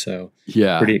 9.9. So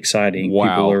yeah, pretty exciting.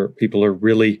 Wow. People are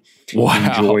really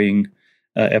enjoying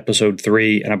episode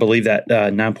 3, and I believe that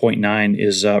 9.9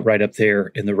 is right up there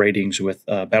in the ratings with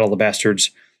Battle of the Bastards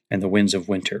and The Winds of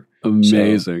Winter.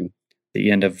 Amazing. So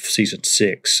the end of season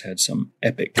 6 had some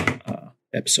epic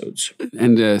episodes.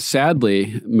 And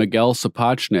sadly, Miguel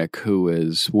Sapochnik, who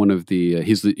is one of the,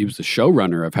 he was the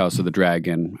showrunner of House of the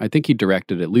Dragon. I think he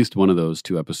directed at least one of those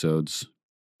 2 episodes,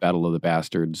 Battle of the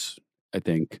Bastards, I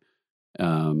think.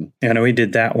 I know he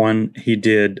did that one. He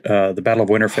did the Battle of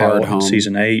Winterfell in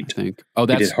season 8. I think. Oh,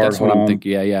 that's what I'm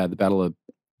thinking. Yeah, the Battle of,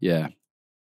 yeah.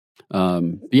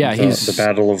 Yeah, he's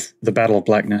the Battle of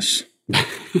Blackness.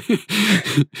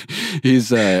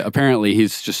 He's apparently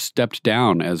he's just stepped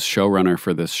down as showrunner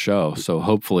for this show. So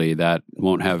hopefully that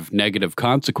won't have negative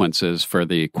consequences for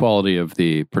the quality of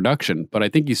the production. But I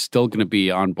think he's still going to be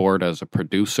on board as a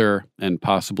producer and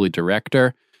possibly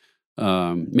director.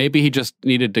 Maybe he just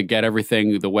needed to get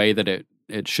everything the way that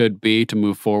it should be to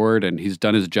move forward, and he's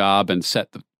done his job and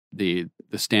set the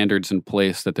standards in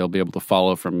place that they'll be able to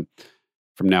follow from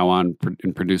now on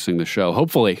in producing the show.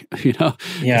 Hopefully, Yeah,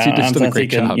 he just did a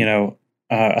great job.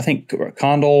 I think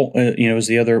Condal, was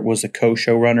the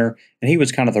co-showrunner, and he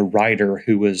was kind of the writer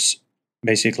who was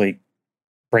basically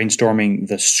brainstorming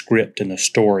the script and the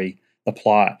story, the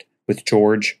plot with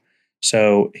George.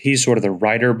 So he's sort of the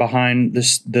writer behind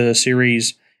the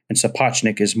series, and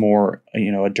Sapochnik is more,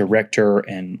 a director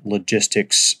and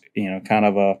logistics, kind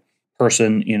of a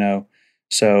person,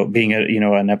 So being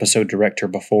an episode director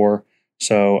before.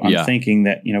 So I'm thinking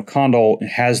that, Condal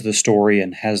has the story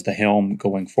and has the helm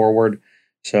going forward.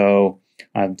 So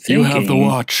I'm thinking... You have the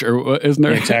watch, or isn't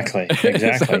there? Exactly.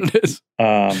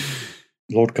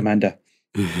 Lord Commander.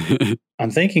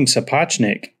 I'm thinking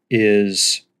Sapochnik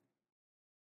is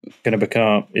going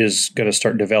to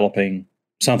start developing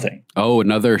something. Oh,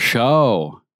 another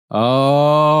show.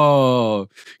 Oh,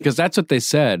 because that's what they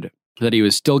said, that he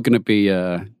was still going to be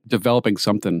developing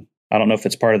something. I don't know if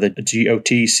it's part of the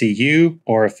GOTCU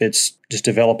or if it's just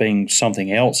developing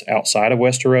something else outside of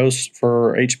Westeros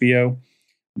for HBO.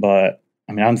 But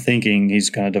I'm thinking he's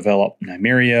going to develop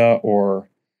Nymeria, or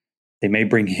they may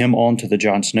bring him on to the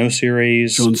Jon Snow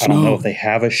series. I don't know if they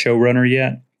have a showrunner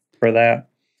yet for that.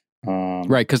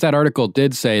 Right, because that article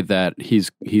did say that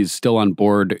he's still on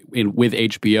board with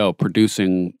HBO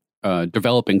producing,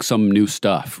 developing some new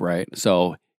stuff, right?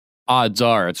 So odds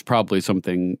are it's probably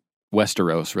something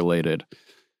Westeros related.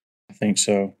 I think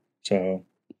so. So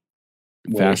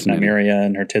whether it's Nymeria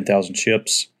and her 10,000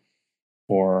 ships,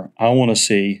 or I want to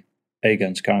see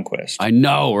Aegon's Conquest. I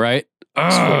know, right?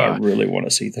 That's what I really want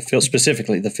to see.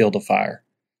 Specifically the Field of Fire.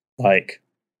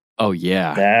 Oh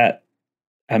yeah.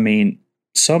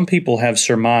 Some people have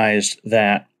surmised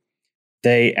that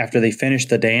after they finish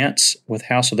the dance with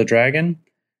House of the Dragon,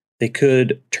 they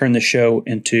could turn the show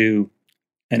into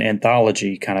an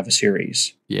anthology kind of a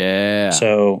series. Yeah.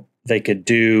 So they could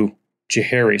do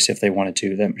Jaehaerys if they wanted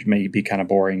to. That may be kind of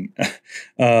boring.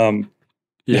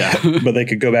 Yeah. But they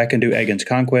could go back and do Aegon's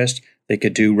Conquest. They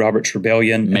could do Robert's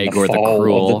Rebellion and Maegor the fall the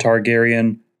Cruel of the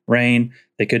Targaryen reign.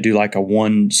 They could do like a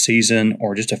one season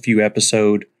or just a few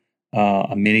episode,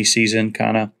 a mini season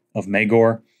kind of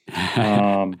Maegor.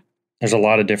 There's a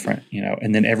lot of different,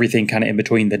 and then everything kind of in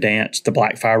between the dance, the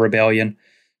Blackfire Rebellion.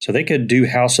 So they could do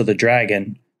House of the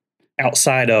Dragon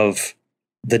outside of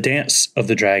the Dance of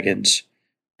the Dragons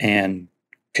and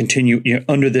continue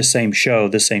under this same show,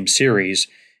 the same series,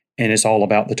 and it's all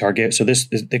about the Targaryen. So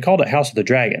they called it House of the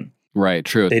Dragon. Right,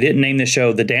 true. They didn't name the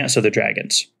show The Dance of the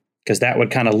Dragons because that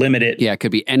would kind of limit it. Yeah, it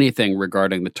could be anything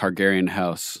regarding the Targaryen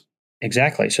house.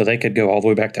 Exactly. So they could go all the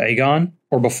way back to Aegon,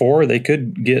 or before they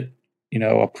could get,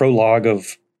 a prologue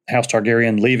of House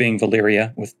Targaryen leaving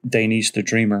Valyria with Daenerys the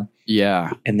Dreamer.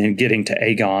 Yeah. And then getting to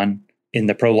Aegon in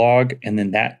the prologue, and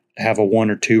then that have a 1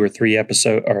 or 2 or 3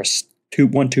 episode, or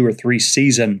 1, 2 or 3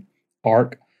 season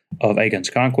arc of Aegon's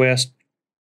Conquest.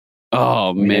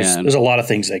 Oh, man. There's a lot of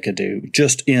things they could do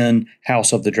just in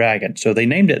House of the Dragon. So they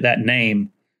named it that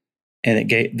name, and it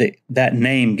gave that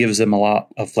name gives them a lot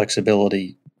of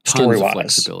flexibility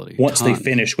story-wise once they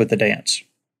finish with the dance.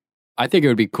 I think it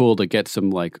would be cool to get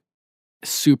some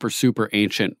super, super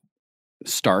ancient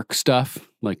Stark stuff,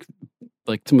 like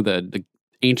some of the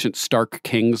ancient Stark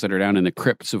kings that are down in the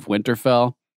crypts of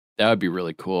Winterfell. That would be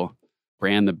really cool.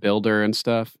 Bran the Builder and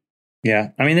stuff. Yeah.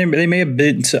 They may have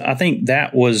been, I think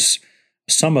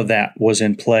some of that was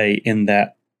in play in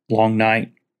that Long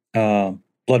Night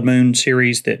Blood Moon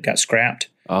series that got scrapped.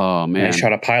 Oh, man. And they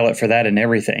shot a pilot for that and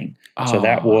everything. So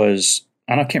that was,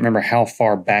 I can't remember how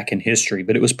far back in history,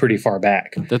 but it was pretty far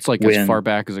back. That's as far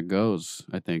back as it goes,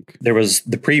 I think. There was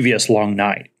the previous Long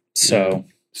Night. So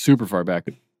super far back.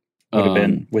 Would have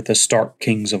been with the Stark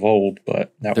kings of old,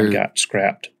 but that one got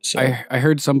scrapped. So I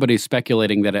heard somebody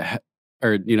speculating that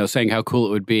saying how cool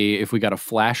it would be if we got a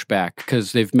flashback,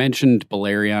 because they've mentioned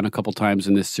Balerion a couple times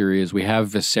in this series. We have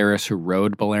Viserys who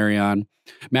rode Balerion.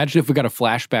 Imagine if we got a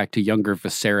flashback to younger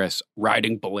Viserys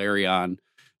riding Balerion,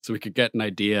 so we could get an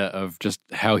idea of just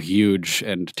how huge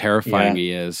and terrifying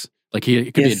he is. Like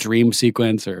it could be a dream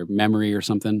sequence or memory or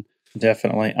something.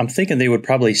 Definitely. I'm thinking they would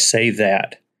probably save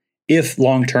that. If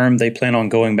long-term they plan on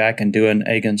going back and doing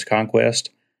Aegon's Conquest,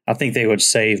 I think they would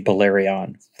save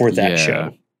Balerion for that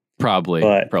show. Probably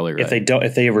But right.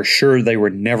 if they were sure they were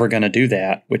never going to do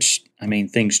that, which, I mean,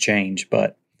 things change,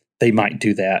 but they might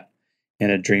do that in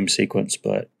a dream sequence,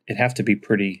 but it'd have to be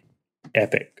pretty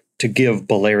epic to give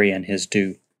Balerion his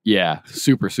due. Yeah,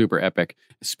 super, super epic.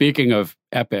 Speaking of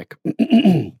epic,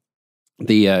 did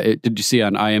you see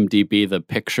on IMDb the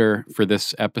picture for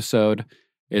this episode?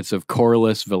 It's of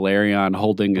Corlys Velaryon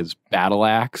holding his battle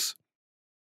axe.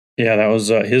 Yeah, that was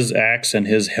his axe, and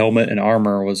his helmet and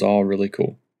armor was all really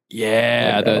cool.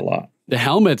 Yeah, I like that a lot. The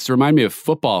helmets remind me of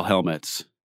football helmets.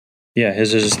 Yeah,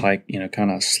 his is just like,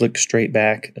 kind of slick straight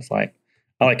back. It's like,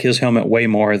 I like his helmet way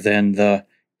more than the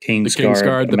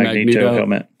Kingsguard, the Magneto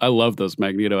helmet. I love those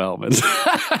Magneto helmets.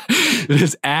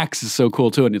 His axe is so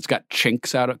cool too, and it's got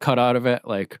chinks cut out of it,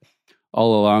 like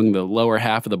all along the lower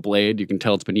half of the blade. You can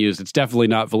tell it's been used. It's definitely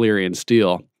not Valyrian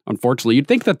steel. Unfortunately, you'd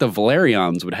think that the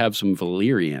Velaryons would have some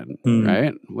Valyrian,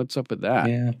 right? What's up with that?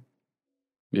 Yeah.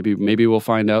 Maybe we'll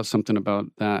find out something about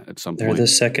that at some point.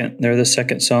 They're the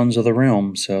second sons of the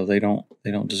realm, so they don't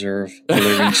deserve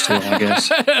Valyrian steel, I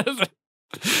guess.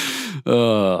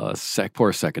 Oh,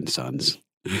 poor second sons.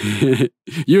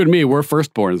 You and me, we're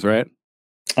firstborns, right?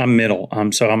 I'm middle. I'm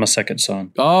a second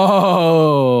son.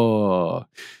 Oh,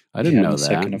 I didn't know I'm that.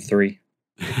 Second of three.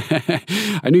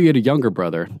 I knew you had a younger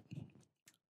brother.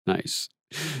 Nice.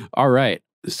 All right.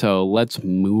 So let's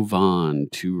move on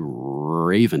to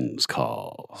Raven's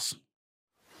calls.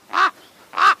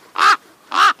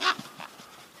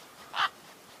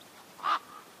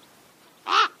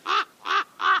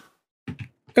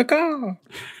 Caw-caw.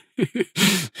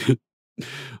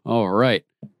 All right.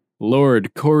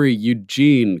 Lord Corey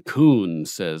Eugene Kuhn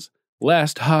says,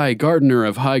 last High Gardener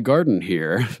of High Garden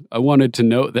here. I wanted to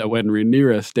note that when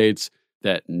Rhaenyra states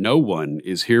that no one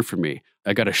is here for me,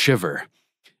 I got a shiver.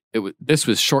 This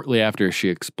was shortly after she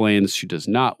explains she does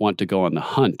not want to go on the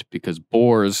hunt because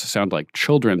boars sound like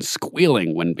children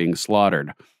squealing when being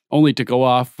slaughtered, only to go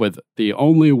off with the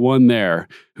only one there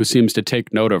who seems to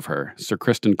take note of her, Sir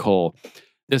Criston Cole.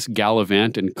 This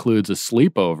gallivant includes a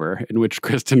sleepover in which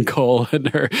Criston Cole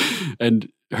and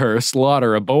her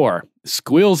slaughter a boar,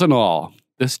 squeals and all.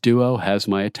 This duo has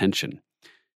my attention.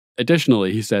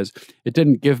 Additionally, he says, it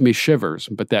didn't give me shivers,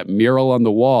 but that mural on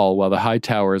the wall while the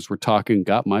Hightowers were talking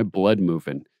got my blood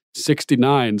moving.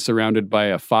 69 surrounded by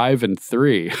a 5 and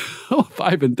 3.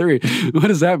 5 and 3. What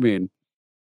does that mean?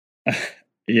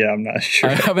 Yeah, I'm not sure.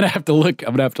 I'm gonna have to look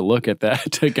at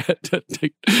that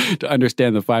to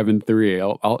understand the 5 and 3.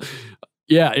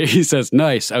 Yeah, he says,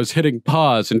 nice. I was hitting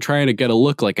pause and trying to get a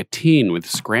look like a teen with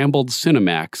scrambled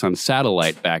Cinemax on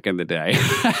satellite back in the day.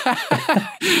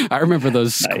 I remember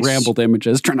those scrambled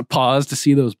images, trying to pause to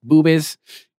see those boobies.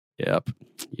 Yep.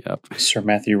 Sir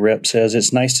Matthew Rip says,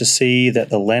 it's nice to see that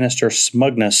the Lannister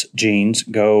smugness genes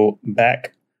go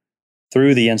back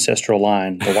through the ancestral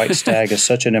line. The white stag is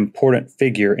such an important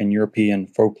figure in European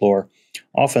folklore,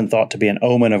 often thought to be an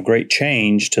omen of great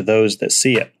change to those that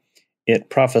see it.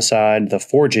 It prophesied the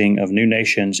forging of new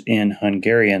nations in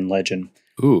Hungarian legend.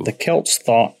 Ooh. The Celts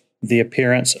thought the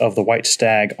appearance of the white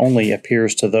stag only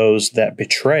appears to those that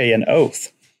betray an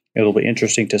oath. It will be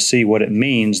interesting to see what it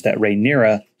means that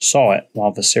Rhaenyra saw it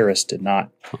while Viserys did not.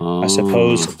 I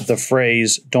suppose the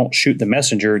phrase, don't shoot the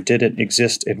messenger, didn't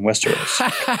exist in Westeros.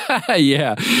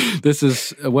 Yeah, this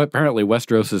is what apparently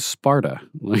Westeros is Sparta,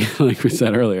 like we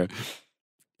said earlier.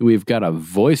 We've got a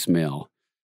voicemail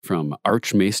from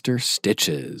Archmaester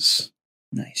Stitches.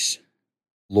 Nice.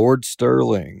 Lord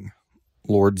Sterling,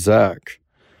 Lord Zach,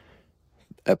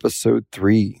 episode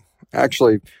 3.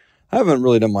 Actually, I haven't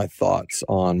really done my thoughts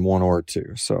on 1 or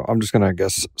 2, so I'm just going to, I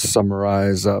guess,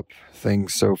 summarize up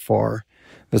things so far.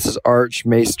 This is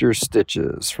Archmaester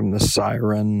Stitches from the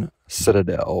Siren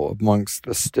Citadel amongst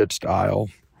the Stitched Isle.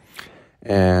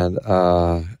 And,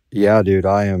 yeah, dude,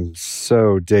 I am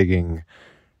so digging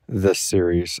this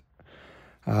series.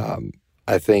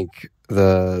 I think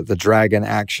the dragon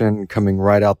action coming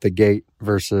right out the gate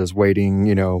versus waiting,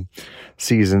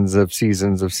 seasons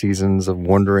of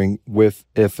wondering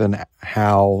if and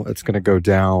how it's going to go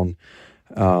down.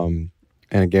 And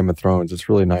in Game of Thrones, it's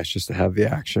really nice just to have the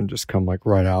action just come like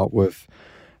right out with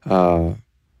the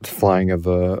flying of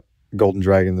the golden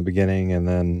dragon in the beginning, and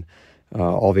then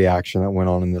all the action that went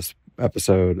on in this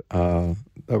episode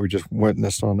that we just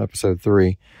witnessed on episode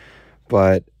 3.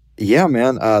 But yeah,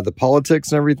 man, the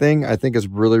politics and everything I think is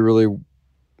really, really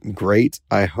great.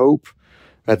 I hope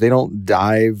that they don't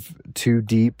dive too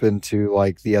deep into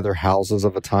like the other houses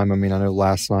of a time. I mean, I know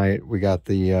last night we got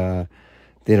the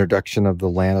introduction of the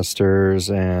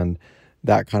Lannisters and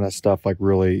that kind of stuff, like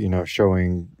really,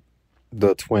 showing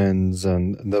the twins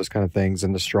and those kind of things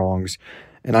and the Strongs.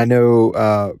 And I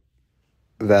know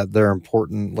that they're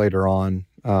important later on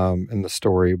in the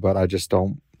story, but I just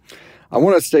don't. I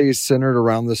want to stay centered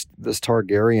around this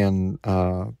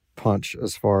Targaryen punch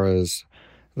as far as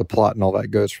the plot and all that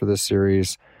goes for this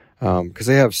series, because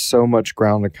they have so much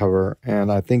ground to cover,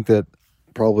 and I think that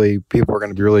probably people are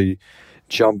going to be really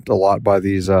jumped a lot by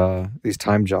these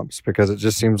time jumps, because it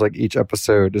just seems like each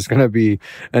episode is going to be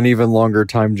an even longer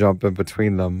time jump in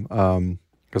between them,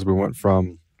 because we went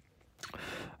from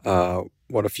a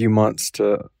few months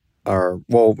to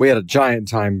we had a giant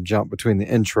time jump between the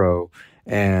intro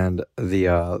and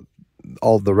the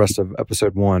all the rest of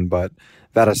episode 1, but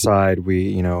that aside,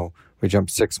 we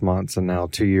jumped 6 months and now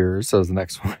 2 years, so the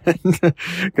next one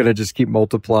gonna just keep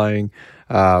multiplying.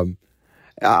 I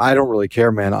don't really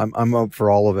care, man. I'm up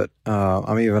for all of it.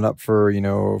 I'm even up for,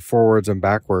 forwards and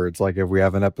backwards. Like if we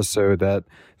have an episode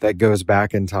that goes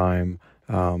back in time,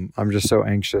 I'm just so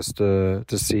anxious to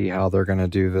see how they're going to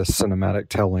do this cinematic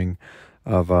telling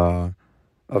of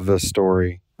this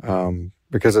story,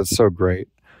 because it's so great.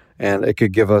 And it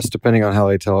could give us, depending on how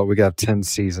they tell it, we got 10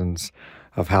 seasons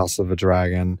of House of the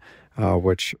Dragon,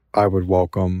 which I would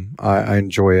welcome. I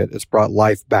enjoy it. It's brought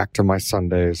life back to my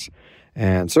Sundays.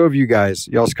 And so have you guys.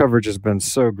 Y'all's coverage has been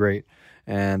so great,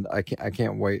 and I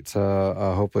can't wait to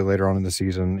hopefully later on in the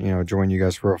season, join you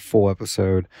guys for a full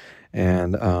episode.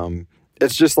 And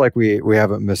it's just like we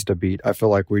haven't missed a beat. I feel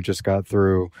like we just got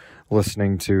through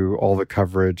listening to all the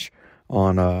coverage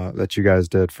on that you guys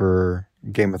did for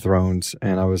Game of Thrones,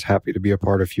 and I was happy to be a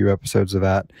part of a few episodes of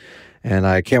that. And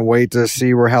I can't wait to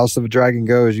see where House of the Dragon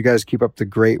goes. You guys keep up the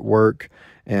great work,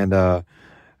 and death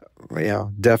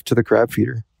to the crab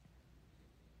feeder.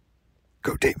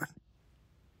 Go, Damon.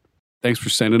 Thanks for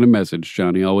sending a message,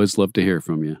 Johnny. Always love to hear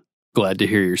from you. Glad to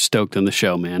hear you're stoked on the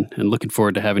show, man, and looking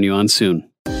forward to having you on soon.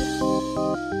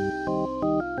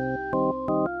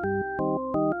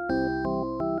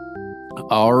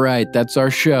 All right, that's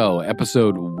our show,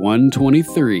 episode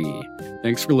 123.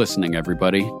 Thanks for listening,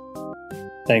 everybody.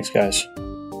 Thanks, guys.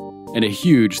 And a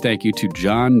huge thank you to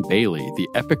John Bailey, the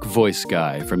epic voice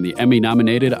guy from the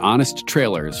Emmy-nominated Honest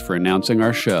Trailers, for announcing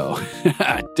our show.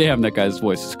 Damn, that guy's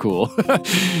voice is cool.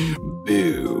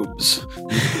 Boobs.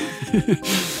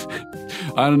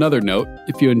 On another note,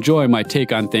 if you enjoy my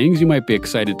take on things, you might be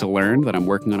excited to learn that I'm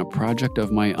working on a project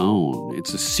of my own.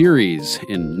 It's a series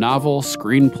in novel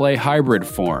screenplay hybrid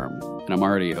form, and I'm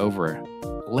already over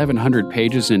 1,100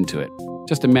 pages into it.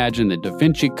 Just imagine the Da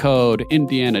Vinci Code,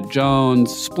 Indiana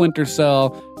Jones, Splinter Cell,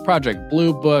 Project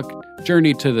Blue Book,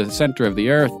 Journey to the Center of the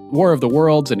Earth, War of the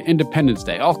Worlds, and Independence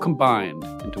Day, all combined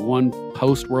into one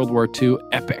post-World War II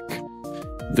epic,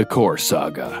 The Core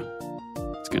Saga.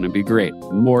 It's going to be great.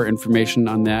 More information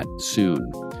on that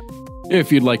soon.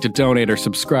 If you'd like to donate or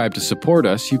subscribe to support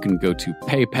us, you can go to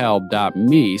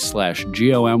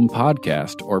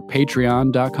paypal.me/GOMpodcast or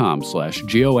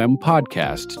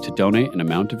patreon.com/GOMpodcast to donate an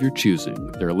amount of your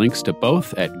choosing. There are links to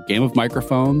both at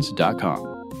gameofmicrophones.com.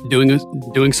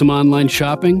 Doing some online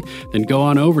shopping? Then go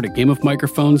on over to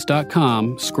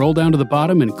gameofmicrophones.com, scroll down to the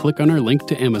bottom, and click on our link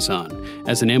to Amazon.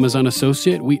 As an Amazon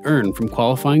associate, we earn from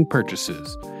qualifying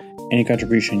purchases. Any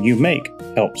contribution you make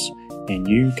helps, and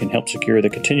you can help secure the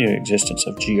continued existence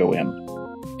of GOM.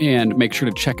 And make sure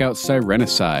to check out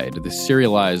Sirenicide, the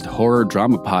serialized horror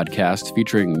drama podcast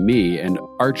featuring me and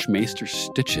Archmaester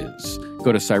Stitches.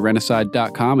 Go to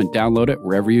sirenicide.com and download it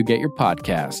wherever you get your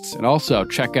podcasts. And also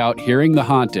check out Hearing the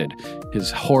Haunted, his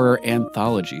horror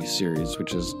anthology series,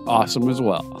 which is awesome as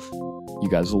well. You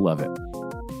guys will love it.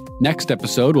 Next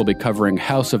episode, we'll be covering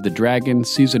House of the Dragon,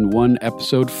 Season 1,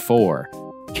 Episode 4,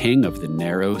 King of the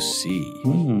Narrow Sea.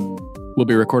 We'll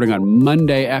be recording on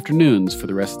Monday afternoons for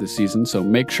the rest of the season, so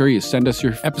make sure you send us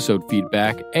your episode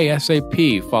feedback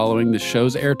ASAP following the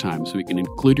show's airtime so we can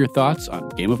include your thoughts on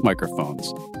Game of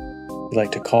Microphones. If you'd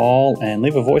like to call and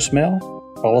leave a voicemail,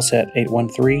 call us at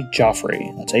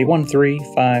 813-JOFFREY. That's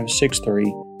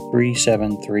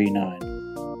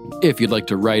 813-563-3739. If you'd like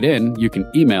to write in, you can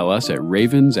email us at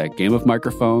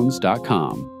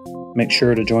ravens@gameofmicrophones.com. Make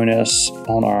sure to join us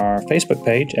on our Facebook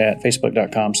page at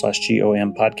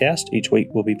facebook.com/GOM podcast. Each week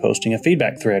we'll be posting a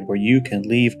feedback thread where you can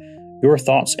leave your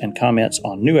thoughts and comments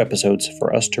on new episodes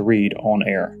for us to read on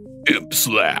air. Imp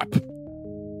slap.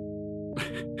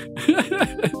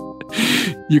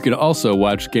 You can also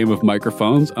watch Game of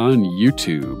Microphones on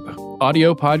YouTube.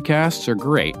 Audio podcasts are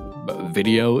great, but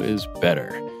video is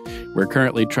better. We're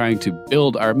currently trying to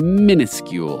build our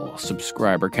minuscule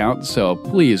subscriber count, so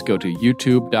please go to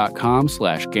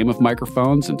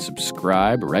youtube.com/gameofmicrophones and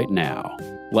subscribe right now.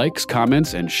 Likes,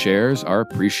 comments, and shares are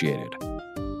appreciated.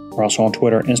 We're also on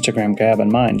Twitter, Instagram, Gab,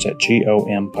 and Minds at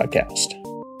GOM Podcast.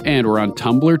 And we're on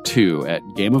Tumblr too at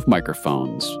Game of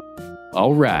Microphones.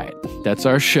 All right, that's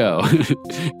our show.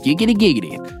 Giggity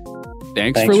giggity.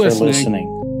 Thanks for listening.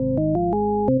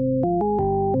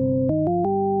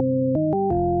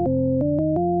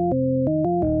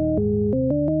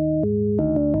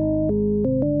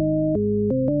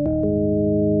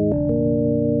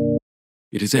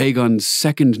 It is Aegon's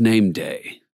second name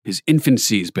day. His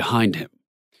infancy is behind him.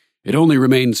 It only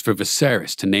remains for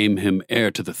Viserys to name him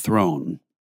heir to the throne.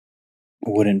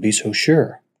 Wouldn't be so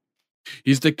sure.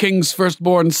 He's the king's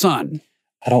firstborn son.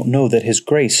 I don't know that his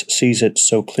grace sees it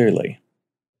so clearly.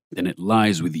 Then it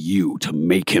lies with you to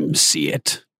make him see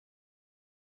it.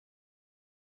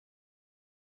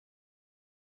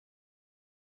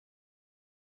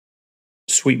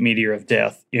 Sweet meteor of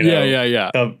death, you know. Yeah.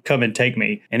 Come and take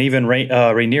me. And even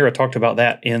Rhaenyra talked about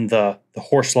that in the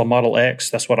Horsla Model X.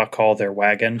 That's what I call their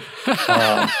wagon.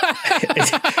 That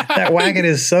wagon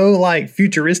is so like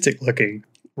futuristic looking.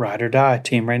 Ride or die,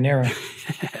 Team Rhaenyra.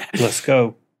 Let's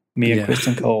go. Me and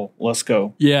Kristen Cole. Let's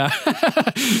go. Yeah.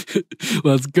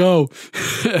 Let's go.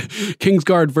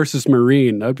 Kingsguard versus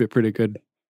Marine. That'd be a pretty good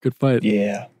fight.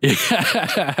 Yeah.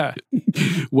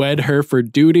 Wed her for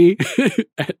duty,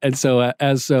 and so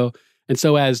as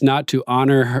not to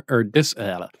honor her or dis.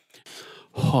 Okay.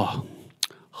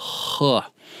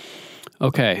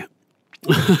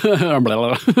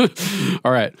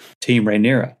 All right. Team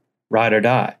Rhaenyra, ride or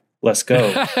die. Let's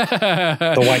go.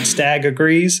 The White Stag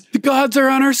agrees. The gods are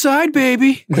on our side,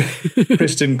 baby.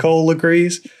 Kristen Cole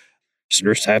agrees.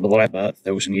 Those in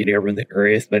the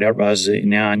area, but I was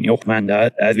now in your command.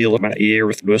 I feel my ear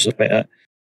with